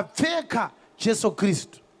makapfeka Jesu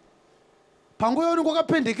Kristu. Panguva yaunenge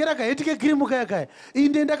wakapendekera kaheti kekirimu kaya iyi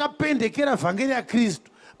ndiye ndakapendekera vhangeri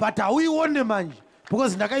yaKristu, but hauione manje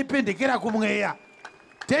because ndakaipendekera kumweya.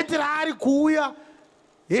 Teti raari kuuya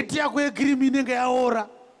heti yako yekirimu inenge yaora,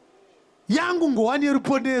 yangu ngowani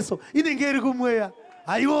yeruponeso inenge iri kumweya,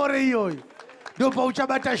 haiore iyoyo. Ndo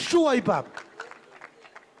pauchabata shuwa ipapo.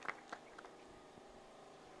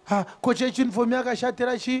 Ko chechi uniform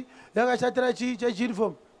yakashatira chi? Yakashatira chi chechi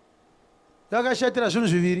uniform? Yakashatira zvinhu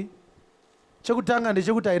zviviri. Chekutanga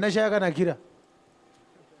ndechekuti haina chayakanakira.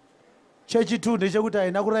 Chechi2 ndechekuti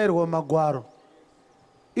haina kurayirwa mumagwaro.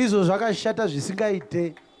 Izvo zvakashata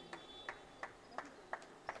zvisingaite.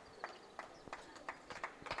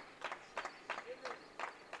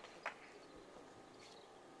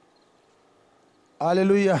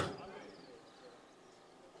 Hallelujah.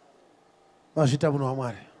 Mazvita munhu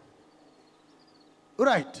waMwari.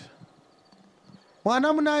 Right.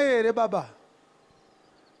 Mwana munaye here baba?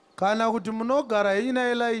 Kana kuti munogara henyu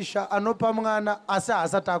naElisha anopa mwana asi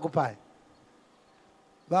haasati akupai?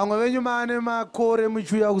 Vamwe venyu maane makore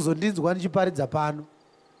muchiuya kuzondinzwa ndichiparidza pano.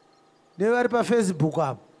 Nevari paFacebook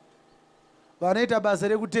apo. vanoita basa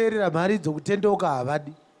rekuteerera mhari dzokutendeuka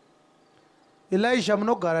havadi. Elisha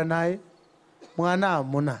munogara naye, mwana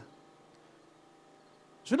hamuna.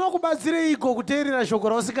 Zvinokubatsireiko kuteerera shoko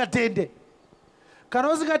rausingatende? Kana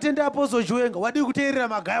usingatende Apostle Chiwenga, wadi kuteerera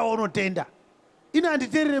magaya waunotenda. Ini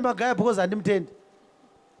handiteerere magaya because handimutende.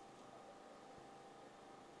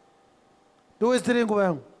 Ndowestere nguva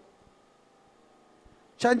yangu.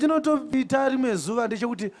 Chandinotopita rimwe zuva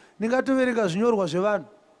ndechekuti ndingatoverenga zvinyorwa zvevanhu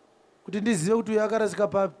kuti ndizive kuti uyu akarasika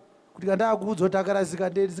papi, kuti kana ndaakuudzwa kuti akarasika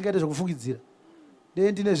ndisingaite zvokufungidzira.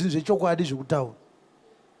 Ndine zvinhu zvechokwadi zvekutaura.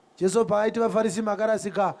 Jesu paaiti vaFarisi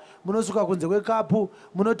makarasika, munosuka kunze kwekapu,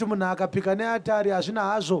 munoti munhu akapika neatari hazvina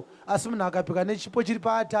hazvo, asi munhu akapika nechipo chiri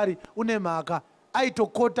paatari une mhaka,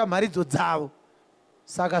 aitokota mharidzo dzavo.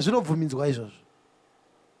 Saka zvinobvuminzwa izvozvo.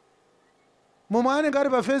 Mumwe anenge ari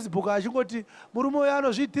paFacebook achingoti murume uyo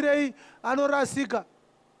anozviitirei, anorasika.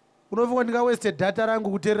 Unofunga ndingaweste data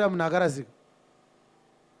rangu kuteerera munhu akarasika?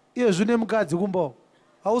 Iye zvine mukadzi kumbawo,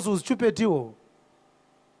 hauzozichupetiwo.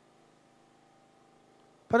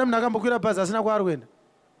 Pane munhu akambokwira bhazi asina kwaari kuenda.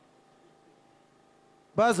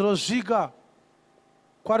 Bhazi rosvika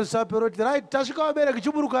kwari saperoti, right, tasvika vabereki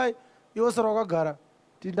chiburukai. Iwo sara wakagara.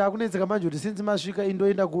 Kuti ndakunetseka manje kuti sinzi masvika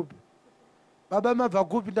indoenda kupi? Baba mabva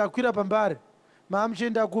kupi? Ndakwira pambare.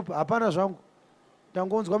 Maamuchienda kupi? Hapana zvangu.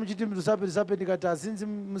 Ndangonzwa muchiti rusaperi ndikati asinzi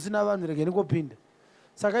musina vanhu rege ndingopinda.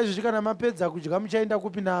 Saka izvozvi kana mapedza kudya muchaenda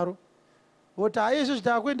kupi naro? Voti izvozvi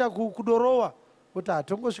taakuenda kudorowa. Voti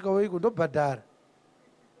hatongosvika weiko ndobhadhara.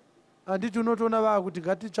 Handiti unotoona vava kuti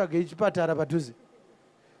ngatitsvagei chipatara padhuze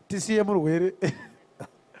tisiye murwere.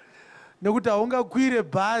 Nekuti haungakwire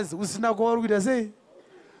bhazi usina kwauri kuita sei.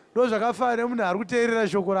 Ndo zvakafanana nemunhu ari kuteerera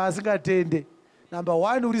shoko raasingatende. Number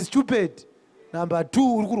 1 uri stupid. Number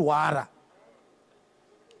 2 uri kurwara.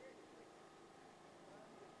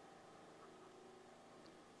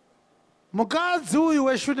 Mukadzi uyu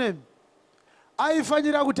weShunemi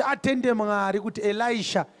aifanira kuti atende Mwari kuti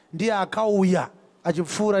Elisha ndiye akauya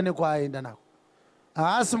achipfuura nekwaaenda nako.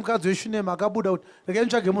 Haasi mukadzi weShunemi akabuda kuti regai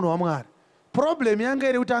nitsvage munhu waMwari. Problem yanga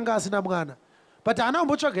iri kuti anga asina mwana. But haana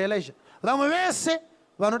kumbotsvaga Elisha. Vamwe vese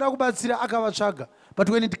vanoda kubatsira akavatsvaga. But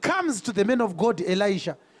when it comes to the man of God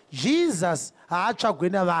Elisha, Jesus haatsvagwe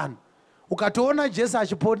navanhu. Ukatoona Jesu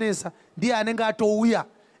achiponesa ndiye anenge atouya,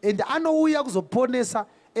 and anouya kuzoponesa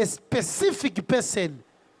a specific person.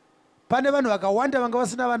 Pane vanhu vakawanda vanga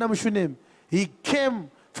vasina vana muShunemi. He came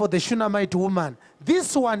for the Shunammite woman.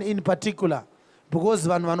 This one in particular, because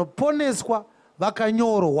vanhu vanoponeswa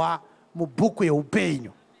vakanyorwa mubhuku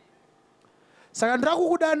yeupenyu. Saka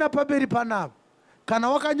ndakukudana pamberi panapa. Kana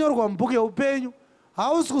wakanyorwa mubhuku yeupenyu,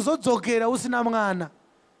 hausi kuzodzokera usina mwana.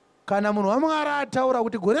 Kana munhu waMwari ataura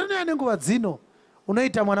kuti gore rino nenguva dzino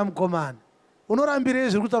unoita mwana mukomana, unorambirei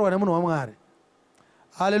zviri kutaurwa nemunhu waMwari?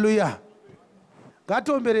 Haleluya.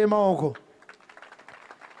 Ngatiomberei maoko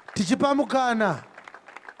tichipa mukana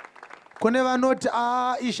kune vanoti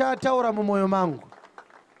Ishe ataura mumwoyo mangu.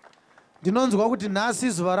 Ndinonzwa kuti nhasi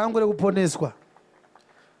zuva rangu rekuponeswa.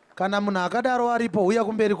 Kana munhu akadaro aripo, uya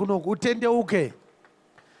kumberi kunoku utendeuke.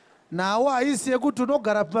 Nawo haisi yekuti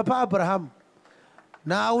unogara paAbhurahama.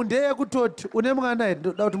 Nawo ndeyekutoti une mwana here.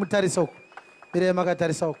 Ndoda kuti mutarise uko. Berei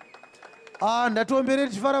makatarisa uko. Ndatiomberei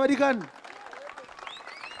tichifara vadikani.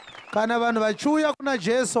 Kana vanhu vachiuya kuna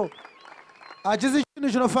Jesu, hachisi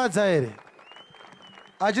chinhu chinofadza here?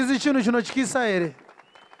 Hachisi chinhu chinotyisa here?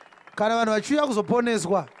 Kana vanhu vachiuya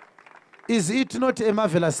kuzoponeswa, is it not a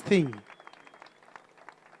marvelous thing?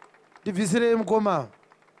 Ndibvisirei mukoma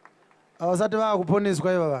havasati vava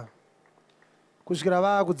kuponeswa ivava, kusvikira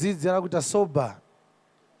vava kudzidzira kuita sober.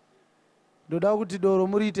 Ndoda kuti doro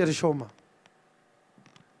muriite rishoma.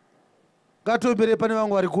 Ngatiomberei pane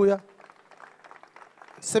vangu vari kuuya.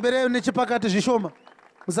 Seberei nechipakati zvishoma,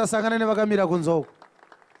 musasangana nevakamira kunze uko.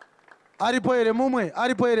 Aripo here mumwe?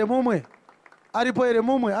 Aripo here mumwe? Aripo here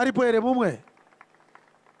mumwe? Aripo here mumwe?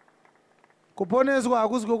 Kuponeswa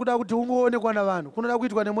hakusi kwokuda kuti ungoonekwa navanhu, kunoda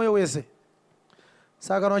kuitwa nemwoyo wese.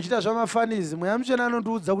 Saka kana uchiita zvamafanizi, mweya mutsvene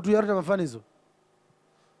anondiudza kuti uya kuita mafanizo.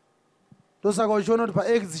 Ndosaka uchiona kuti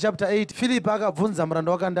paActs chapter 8 Filipi akabvunza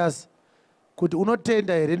muranda waKandasi kuti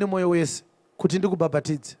unotenda here nemwoyo wese kuti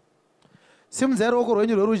ndikubhabhatidze? Simudzai ruoko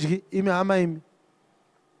rwenyu rwerudyi, imi hama imi,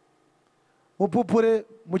 mupupure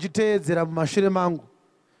muchiteedzera mumashure mangu.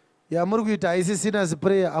 Yamuri kuita haisi sinners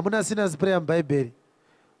prayer. Hamuna sinners prayer muBhaibheri.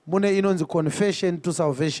 Mune inonzi confession to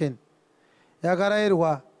salvation,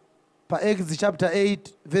 yakarayirwa paActs chapter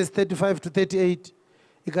 8 verse 35 to 38,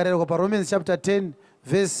 ikarayirwa paRomans chapter 10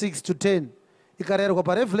 verse 6 to 10, ikarayirwa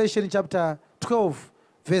paRevelation chapter 12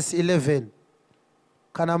 verse 11.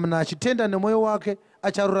 Kana munhu achitenda nemwoyo wake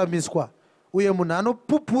acharuramiswa, uye munhu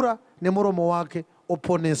anopupura nemuromo wake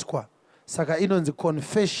oponeswa. Saka inonzi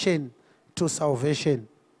confession to salvation.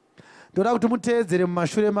 Ndoda kuti muteedzere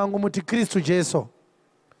mumashure mangu muti Kristu Jesu,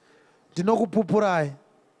 ndinokupupurai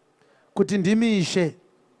kuti ndimi Ishe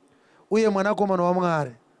uye mwanakomana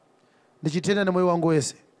waMwari, ndichitenda nemwoyo wangu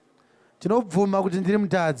wese. Ndinobvuma kuti ndiri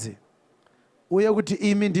mutadzi uye kuti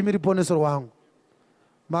imi ndimi ruponeso rwangu.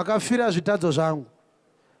 Makafira zvitadzo zvangu,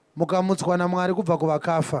 mukamutswa naMwari kubva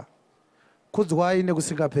kuvakafa. Kudzwai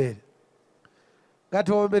nekusingaperi.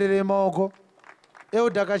 Ngativaombererei maoko.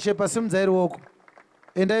 Eudha Kashepa, simudzai ruoko.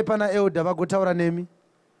 Endai pana Eudha vagotaura nemi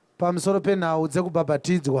pamusoro penhau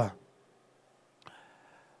dzekubhabhatidzwa.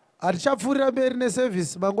 Hatichapfuurira mberi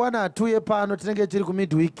nesevhisi. Mangwana 2 yePano tinenge tiri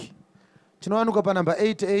kumidweek. Tinowanikwa panamba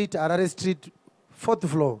 88 Harare Street, 4th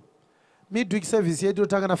floor. Midweek service yedu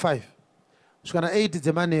inotanga na 5 kusvika na 8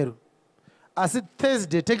 dzemanheru. Asi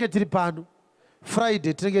Thursday tinenge tiri pano,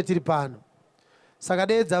 Friday tinenge tiri pano. Saka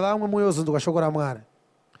deedza vamwe muyozonzwa shoko raMwari.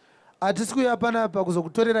 Hatisi kuuya panapa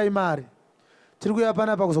kuzokutorerai mari, tiri kuuya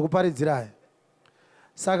panapa kuzokuparidzirai.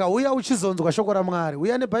 Saka uya uchizonzwa shoko raMwari,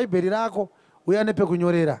 uya nebhaibheri rako, uya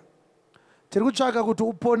nepekunyorera. Tiri kutsvaka kuti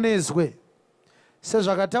uponeswe,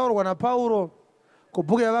 sezvakataurwa naPauro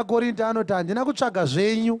kubhuku yavaKorinto, anoti handina kutsvaga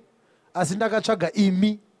zvenyu asi ndakatsvaga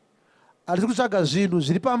imi. Hatisi kutsvaga zvinhu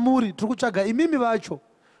zviri pamuri, tiri kutsvaga imimi vacho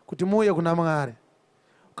kuti muuye kuna Mwari.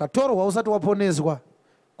 Ukatorwa usati waponeswa,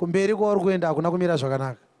 kumberi kwauri kuenda hakuna kumira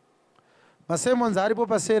zvakanaka. Masermons aripo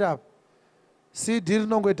paseri apa. CD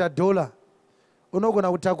rinongoita $1.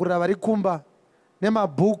 Unogona kutakurira vari kumba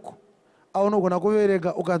nemabhuku aunogona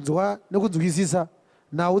kuverenga ukanzwa nekunzwisisa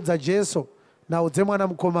nhau dzaJesu, nhau dzemwana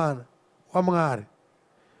mukomana waMwari.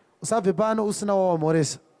 Usabve pano usina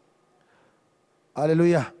wawamhoresa.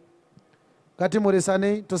 Haleluya.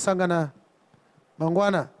 Ngatimhoresanei tosangana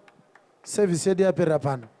mangwana. Service yedu yapera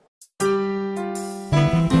pano.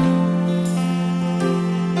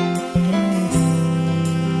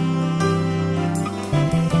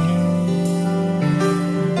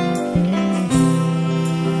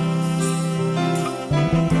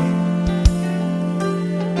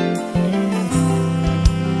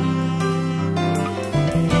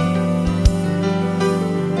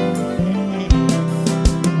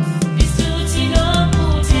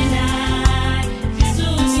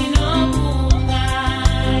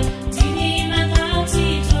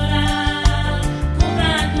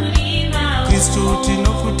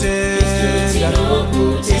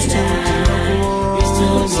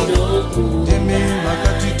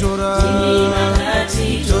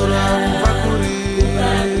 Tora,